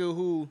ain't a nigga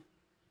who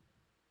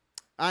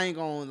I ain't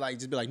gonna like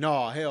just be like,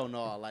 no, hell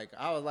no. Like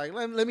I was like,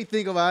 let me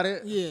think about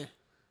it. Yeah.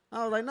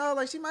 I was like, no,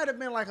 like she might have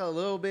been like a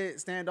little bit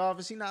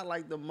standoffish. She not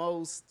like the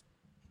most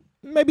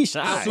Maybe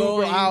shy.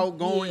 super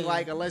outgoing, yeah.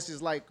 like unless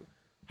it's like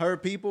her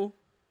people.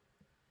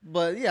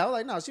 But yeah, I was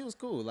like, no, she was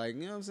cool. Like,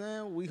 you know what I'm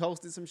saying? We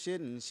hosted some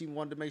shit and she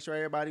wanted to make sure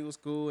everybody was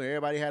cool.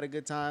 Everybody had a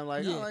good time.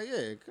 Like, Yeah. I was like,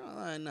 yeah, come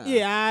on, like, nah.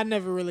 Yeah, I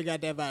never really got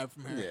that vibe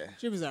from her. Yeah.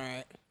 She was all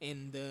right.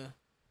 And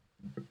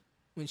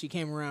when she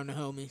came around the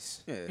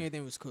homies, Yeah.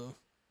 everything was cool.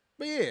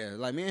 But yeah,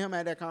 like me and him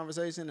had that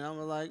conversation and I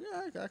was like,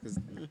 yeah, I could,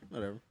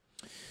 whatever.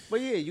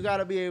 But yeah, you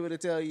gotta be able to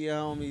tell your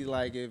homie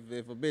like if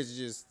a bitch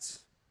just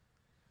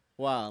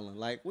wilding.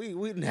 Like we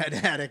didn't have to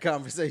have that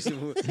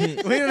conversation. We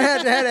didn't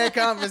have to have that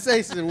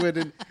conversation with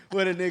a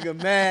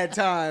nigga mad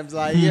times.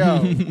 Like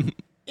yo,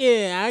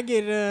 Yeah, I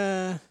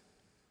get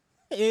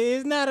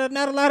it's not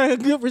a lot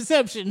of good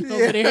reception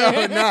over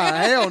there. Nah,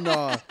 hell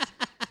no.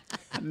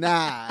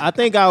 Nah. I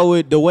think I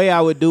would. The way I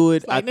would do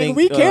it, Like, I think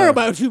we care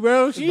about you,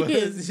 bro. She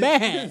is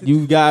bad.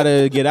 You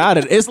gotta get out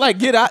of it. It's like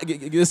get out,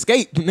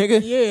 escape,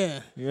 nigga. Yeah.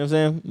 You know what I'm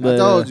saying? I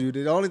told you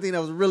the only thing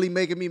that was really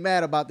making me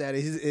mad about that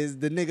is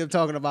the nigga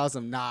talking about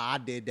some. Nah, I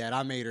did that.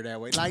 I made her that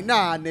way. Like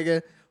nah,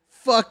 nigga.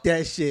 Fuck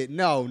that shit.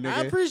 No, nigga.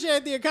 I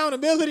appreciate the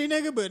accountability,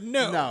 nigga, but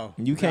no. No.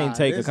 You can't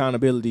take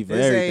accountability for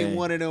this everything. ain't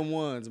one of them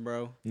ones,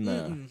 bro.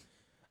 Nah.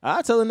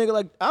 I tell a nigga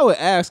like I would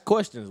ask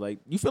questions like,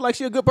 you feel like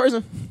she a good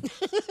person?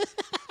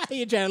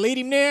 You trying to lead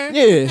him there?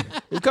 Yeah.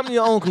 You come to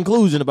your own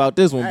conclusion about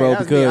this one, bro.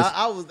 That's me. Because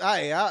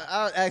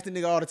I ask the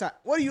nigga all the time.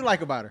 What do you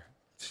like about her?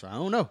 I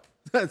don't know.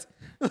 That's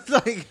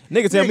like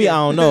nigga tell me I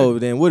don't know.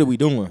 Then what are we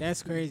doing?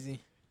 That's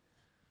crazy.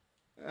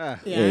 uh,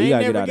 Yeah, you I ain't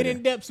gotta never get out get of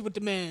in depths with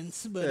the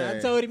mans, but I Yeah.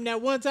 told him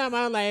that one time.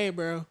 I was like, "Hey,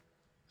 bro,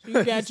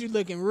 you got you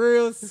looking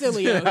real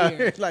silly out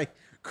here." like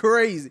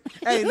crazy.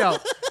 Hey, no,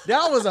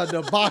 that was a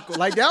debacle.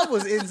 Like that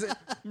was insane,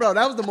 bro.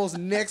 That was the most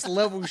next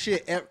level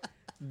shit ever.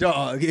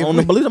 Dog. On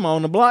the believe I'm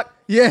on the block.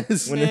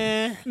 Yes,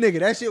 Man, nigga,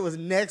 that shit was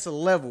next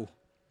level.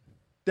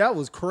 That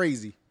was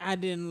crazy. I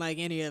didn't like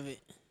any of it.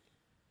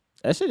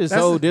 That shit is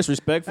That's so a-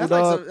 disrespectful, That's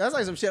like dog. that's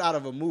like some shit out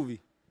of a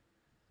movie.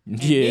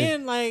 And Yeah.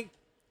 then like,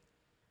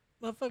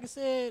 motherfucker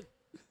said,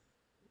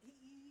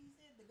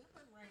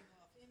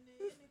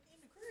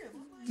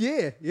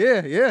 Yeah.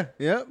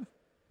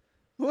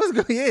 What's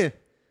going? Yeah,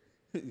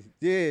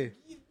 yeah.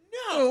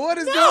 "No, What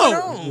is no, going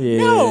on? Yeah,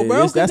 no,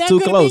 bro, 'cause that's that too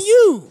could've close. been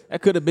you."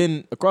 That could have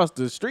been across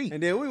the street.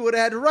 And then we would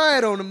have had to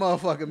ride on the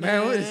motherfucker,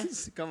 man. What Man.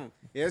 is, come on.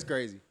 Yeah, it's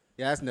crazy.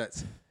 Yeah, that's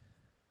nuts.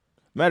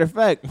 Matter of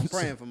fact,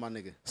 Praying for my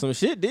nigga. some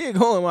shit did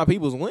go in my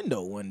people's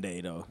window one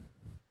day though.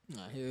 Oh,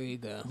 here you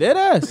go. Dead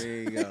ass. There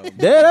you go.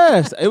 Dead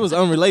ass. It was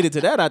unrelated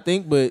to that, I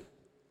think, but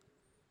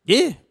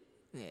yeah.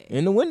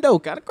 In the window,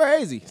 kind of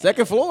crazy.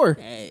 Second floor.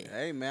 Hey,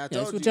 Hey, man, I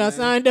told that's you. what y'all man.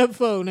 signed up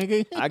for,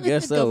 nigga. I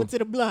guess so. Coming to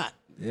the block.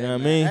 You know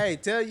what I mean? Hey,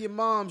 tell your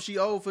mom she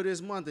owed for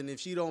this month, and if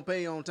she don't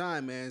pay on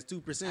time, man, it's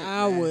 2%.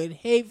 I man. would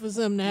hate for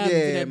something to happen to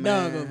Yeah, that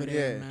man. dog over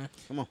there, Yeah. man.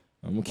 Come on.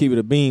 I'm gonna keep it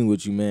a bean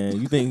with you, man.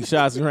 You think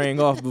shots rang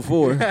off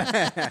before?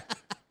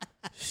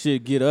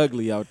 Shit get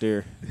ugly out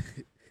there.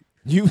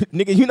 You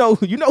nigga, you know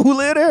who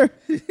live there?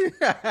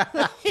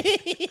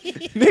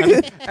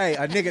 Hey,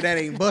 a nigga that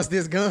ain't bust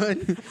this gun.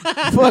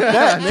 Fuck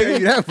that, I tell nigga.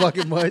 you that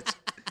fucking much.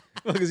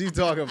 What is you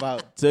talking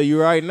about? Tell you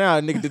right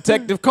now, nigga,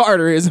 Detective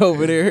Carter is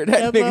over there.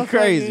 That nigga motherfucker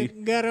crazy.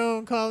 Got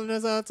on calling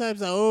us all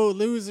types of old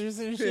losers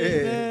and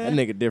shit, Yeah. man.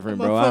 That nigga different,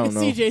 bro. Motherfucker I don't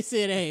know. CJ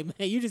said, "Hey,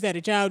 man, you just had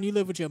a child and you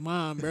live with your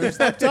mom, bro.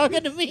 Stop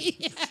talking to me."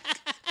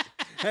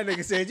 That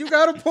nigga said, you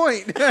got a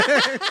point.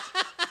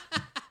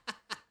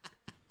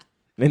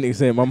 That nigga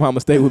said my mama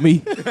stay with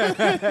me.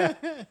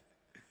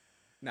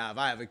 Nah, if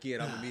I have a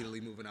kid, I'm immediately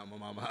moving out my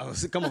mama's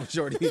house. Come on,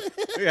 shorty.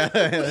 We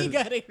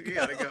gotta You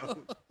gotta go.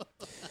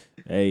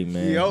 Hey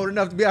man. You old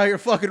enough to be out here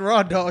fucking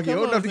raw dog. You Come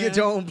old on, enough to get man.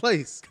 your own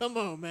place. Come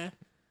on, man.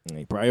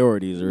 Hey,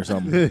 priorities or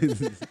something.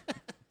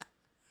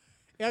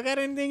 Y'all got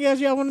anything else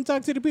y'all want to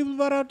talk to the people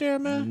about out there,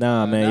 man?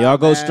 Nah, man. nah, Y'all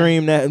go man.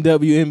 stream that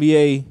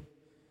WNBA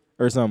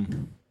or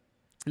something.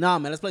 Nah,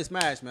 man, let's play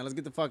Smash, man. Let's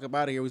get the fuck up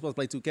out of here. We're supposed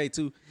to play 2K2.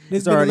 This It's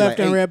has been the already Left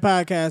like and 8. Red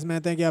podcast,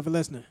 man. Thank y'all for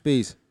listening.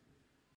 Peace.